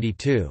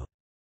 1992.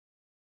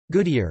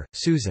 Goodyear,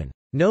 Susan.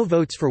 No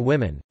Votes for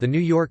Women, The New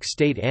York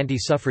State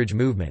Anti-Suffrage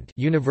Movement,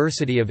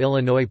 University of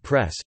Illinois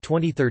Press,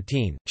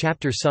 2013,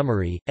 chapter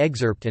summary,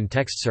 excerpt and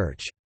text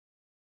search.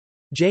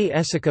 J.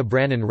 Essica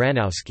Brannan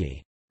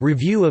Ranowski.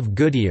 Review of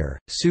Goodyear,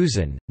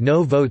 Susan,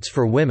 No Votes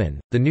for Women,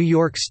 The New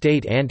York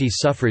State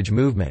Anti-Suffrage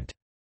Movement.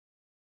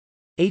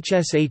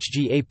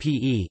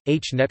 HSHGAPE,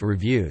 H-Net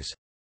Reviews.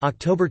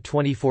 October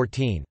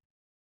 2014.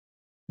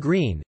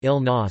 Green,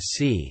 Ilna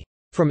C.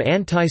 From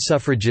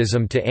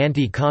Anti-Suffragism to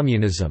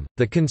Anti-Communism,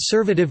 The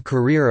Conservative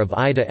Career of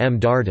Ida M.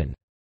 Darden.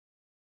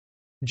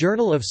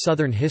 Journal of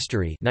Southern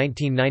History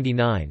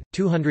 1999,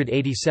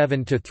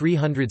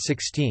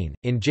 287–316,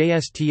 in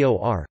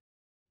JSTOR.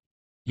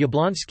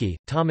 Yablonsky,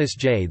 Thomas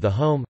J. The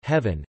Home,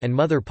 Heaven, and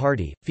Mother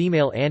Party,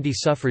 Female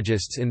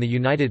Anti-Suffragists in the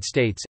United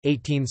States,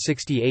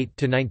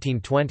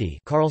 1868–1920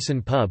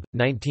 Carlson Pub,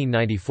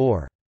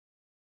 1994.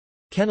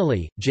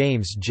 Kennelly,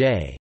 James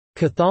J.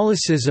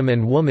 Catholicism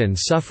and Woman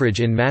Suffrage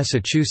in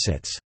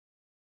Massachusetts.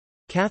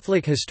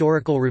 Catholic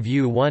Historical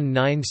Review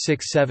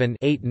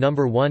 1967-8 No.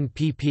 1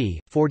 pp.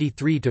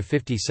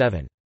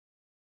 43–57.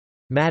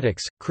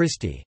 Maddox,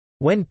 Christy.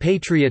 When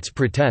Patriots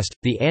Protest,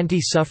 The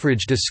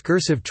Anti-Suffrage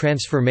Discursive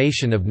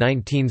Transformation of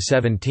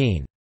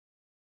 1917.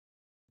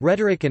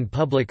 Rhetoric and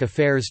Public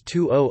Affairs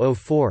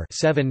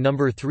 2004-7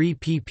 No. 3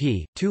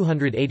 pp.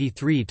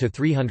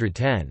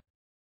 283–310.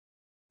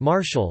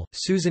 Marshall,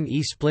 Susan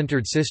E.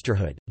 Splintered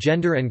Sisterhood,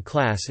 Gender and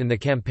Class in the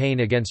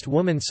Campaign Against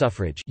Woman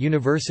Suffrage,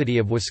 University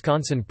of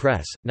Wisconsin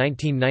Press,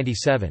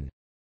 1997.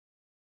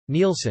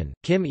 Nielsen,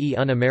 Kim E.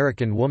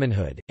 Un-American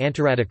Womanhood,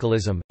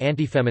 Antiradicalism,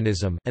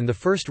 Antifeminism, and the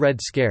First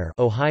Red Scare,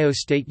 Ohio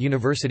State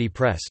University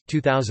Press,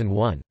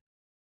 2001.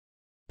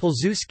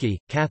 Polzewski,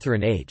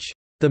 Catherine H.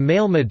 The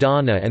Male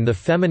Madonna and the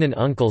Feminine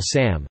Uncle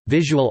Sam,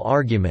 Visual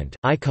Argument,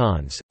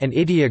 Icons, and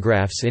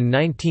Ideographs in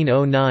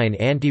 1909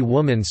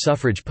 Anti-Woman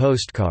Suffrage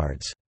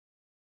Postcards.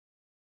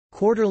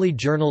 Quarterly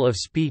Journal of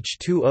Speech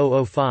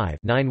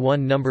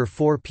 2005-91 No.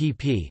 4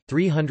 pp.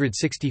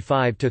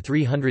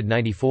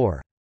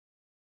 365–394.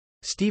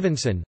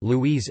 Stevenson,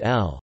 Louise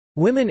L.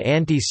 Women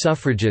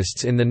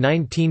Anti-Suffragists in the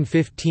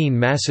 1915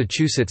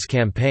 Massachusetts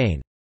Campaign.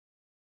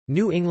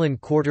 New England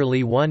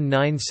Quarterly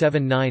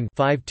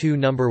 1979-52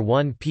 No.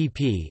 1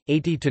 pp.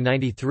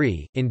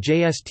 80–93, in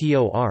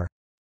JSTOR.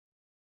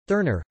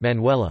 Thurner,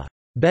 Manuela.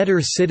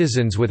 Better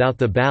Citizens Without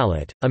the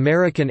Ballot,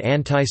 American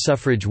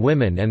Anti-Suffrage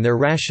Women and Their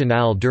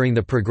Rationale During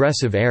the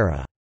Progressive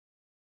Era.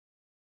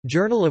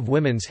 Journal of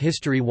Women's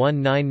History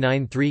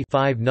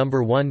 1993-5 No.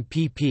 1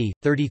 pp.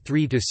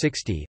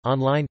 33–60,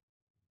 online.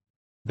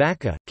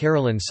 Vaca,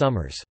 Carolyn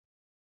Summers.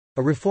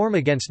 A Reform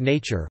Against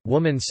Nature,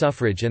 Woman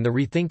Suffrage and the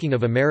Rethinking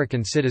of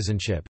American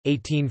Citizenship,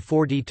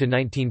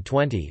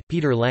 1840–1920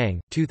 Peter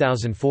Lang,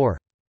 2004.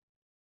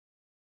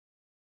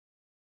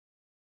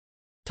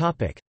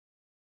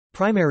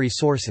 Primary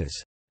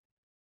sources.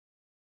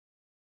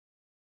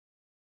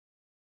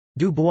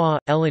 Dubois,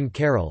 Ellen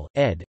Carroll,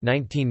 ed.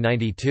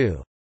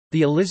 1992.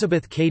 The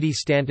Elizabeth Cady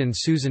Stanton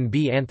Susan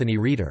B. Anthony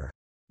Reader.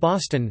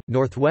 Boston,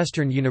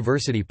 Northwestern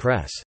University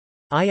Press.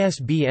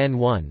 ISBN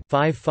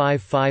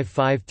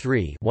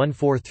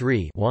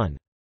 1-55553-143-1.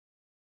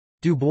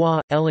 Dubois,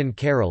 Ellen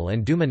Carroll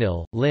and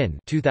Dumenil, Lynn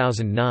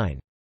 2009.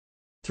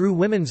 Through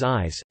Women's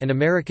Eyes, An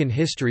American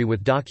History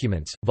with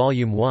Documents,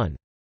 Volume 1.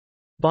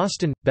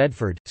 Boston,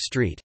 Bedford,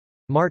 St.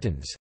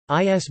 Martin's.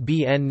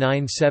 ISBN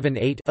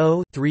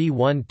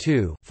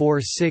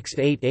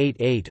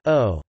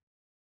 978-0-312-46888-0.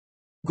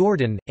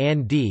 Gordon,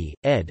 Ann D.,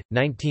 ed.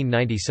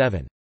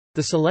 1997.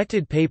 The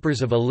Selected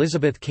Papers of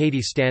Elizabeth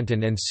Cady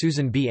Stanton and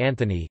Susan B.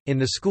 Anthony, in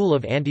the School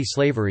of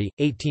Anti-Slavery,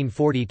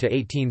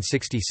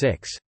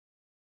 1840–1866.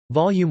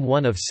 Volume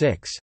 1 of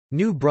 6.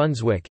 New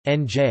Brunswick,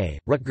 N.J.,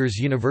 Rutgers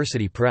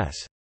University Press.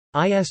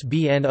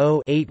 ISBN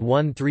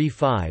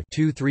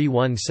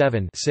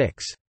 0-8135-2317-6.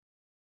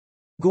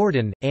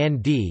 Gordon, Ann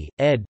D.,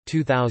 ed.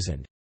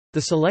 2000.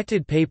 The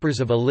Selected Papers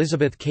of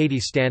Elizabeth Cady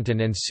Stanton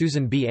and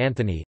Susan B.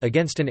 Anthony,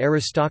 Against an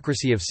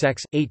Aristocracy of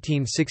Sex,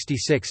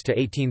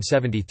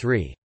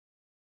 1866–1873.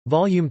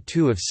 Volume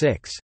 2 of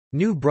 6.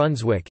 New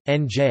Brunswick,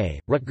 N.J.,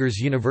 Rutgers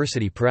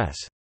University Press.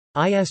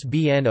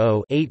 ISBN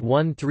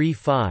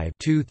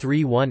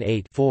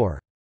 0-8135-2318-4.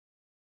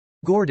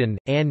 Gordon,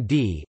 Ann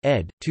D.,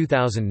 ed.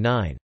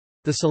 2009.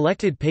 The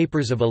Selected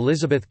Papers of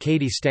Elizabeth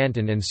Cady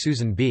Stanton and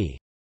Susan B.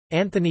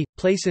 Anthony,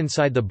 Place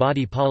Inside the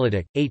Body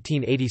Politic,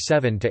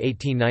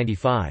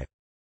 1887–1895.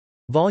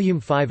 Volume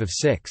 5 of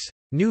 6.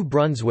 New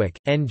Brunswick,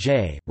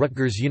 N.J.,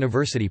 Rutgers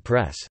University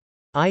Press.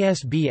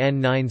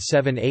 ISBN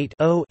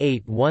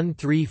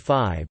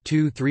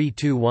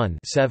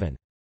 978-0-8135-2321-7.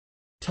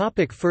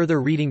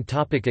 Further reading.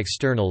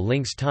 External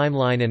links.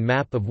 Timeline and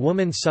map of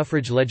woman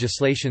suffrage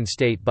legislation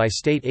state by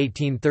state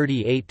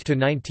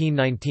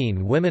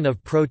 1838–1919. Women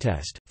of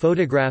protest.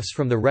 Photographs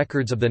from the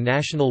records of the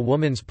National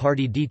Woman's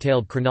Party.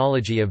 Detailed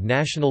chronology of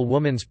National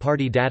Woman's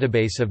Party.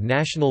 Database of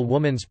National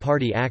Woman's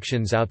Party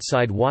actions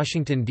outside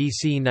Washington,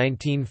 D.C.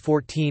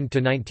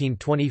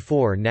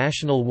 1914–1924.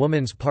 National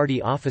Woman's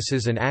Party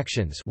offices and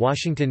actions.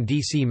 Washington,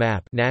 D.C.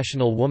 map.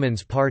 National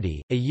Woman's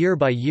Party, a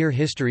year-by-year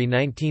history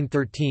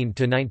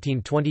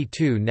 1913–1920.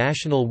 1922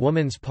 National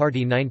Woman's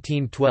Party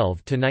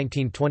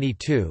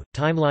 1912–1922,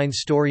 Timeline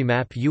Story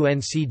Map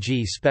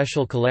UNCG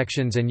Special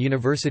Collections and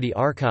University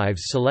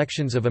Archives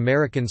Selections of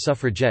American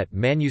Suffragette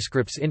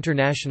Manuscripts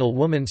International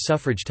Woman's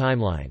Suffrage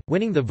Timeline,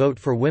 Winning the Vote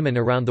for Women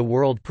Around the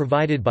World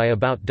provided by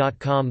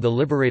About.com The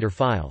Liberator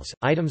Files,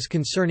 Items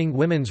Concerning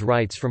Women's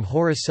Rights from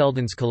Horace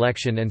Seldon's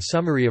collection and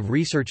Summary of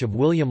Research of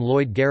William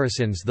Lloyd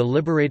Garrison's The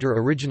Liberator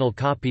Original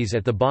copies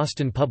at the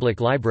Boston Public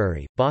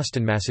Library,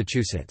 Boston,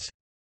 Massachusetts.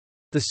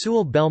 The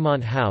Sewell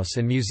Belmont House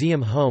and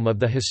Museum home of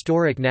the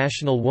historic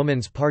National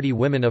Woman's Party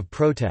Women of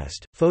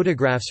Protest,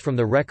 photographs from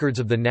the records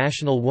of the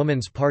National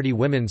Woman's Party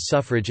Women's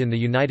Suffrage in the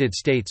United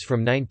States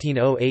from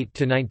 1908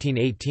 to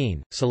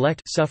 1918,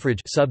 Select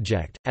Suffrage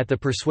subject, at the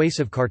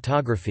Persuasive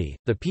Cartography,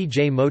 the P.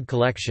 J. Mode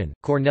Collection,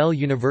 Cornell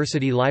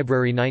University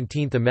Library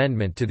 19th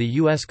Amendment to the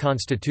U.S.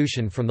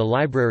 Constitution from the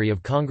Library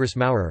of Congress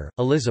Maurer,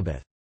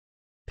 Elizabeth.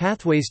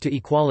 Pathways to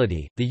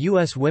Equality, the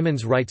U.S.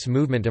 Women's Rights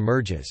Movement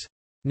Emerges.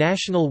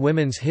 National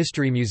Women's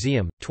History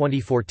Museum,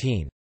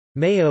 2014.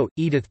 Mayo,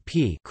 Edith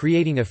P.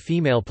 Creating a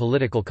Female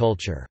Political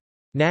Culture.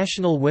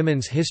 National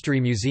Women's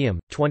History Museum,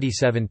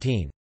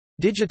 2017.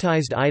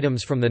 Digitized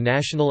items from the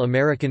National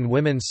American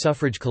Women's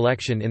Suffrage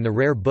Collection in the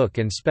Rare Book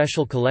and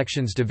Special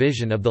Collections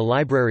Division of the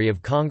Library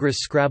of Congress.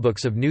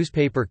 Scrapbooks of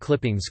newspaper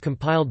clippings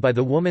compiled by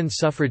the Woman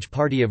Suffrage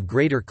Party of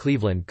Greater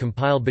Cleveland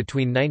compiled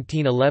between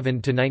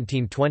 1911 to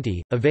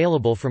 1920,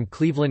 available from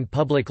Cleveland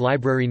Public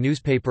Library.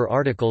 Newspaper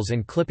articles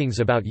and clippings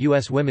about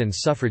U.S. women's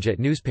suffragette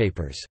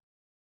newspapers.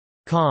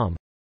 Com.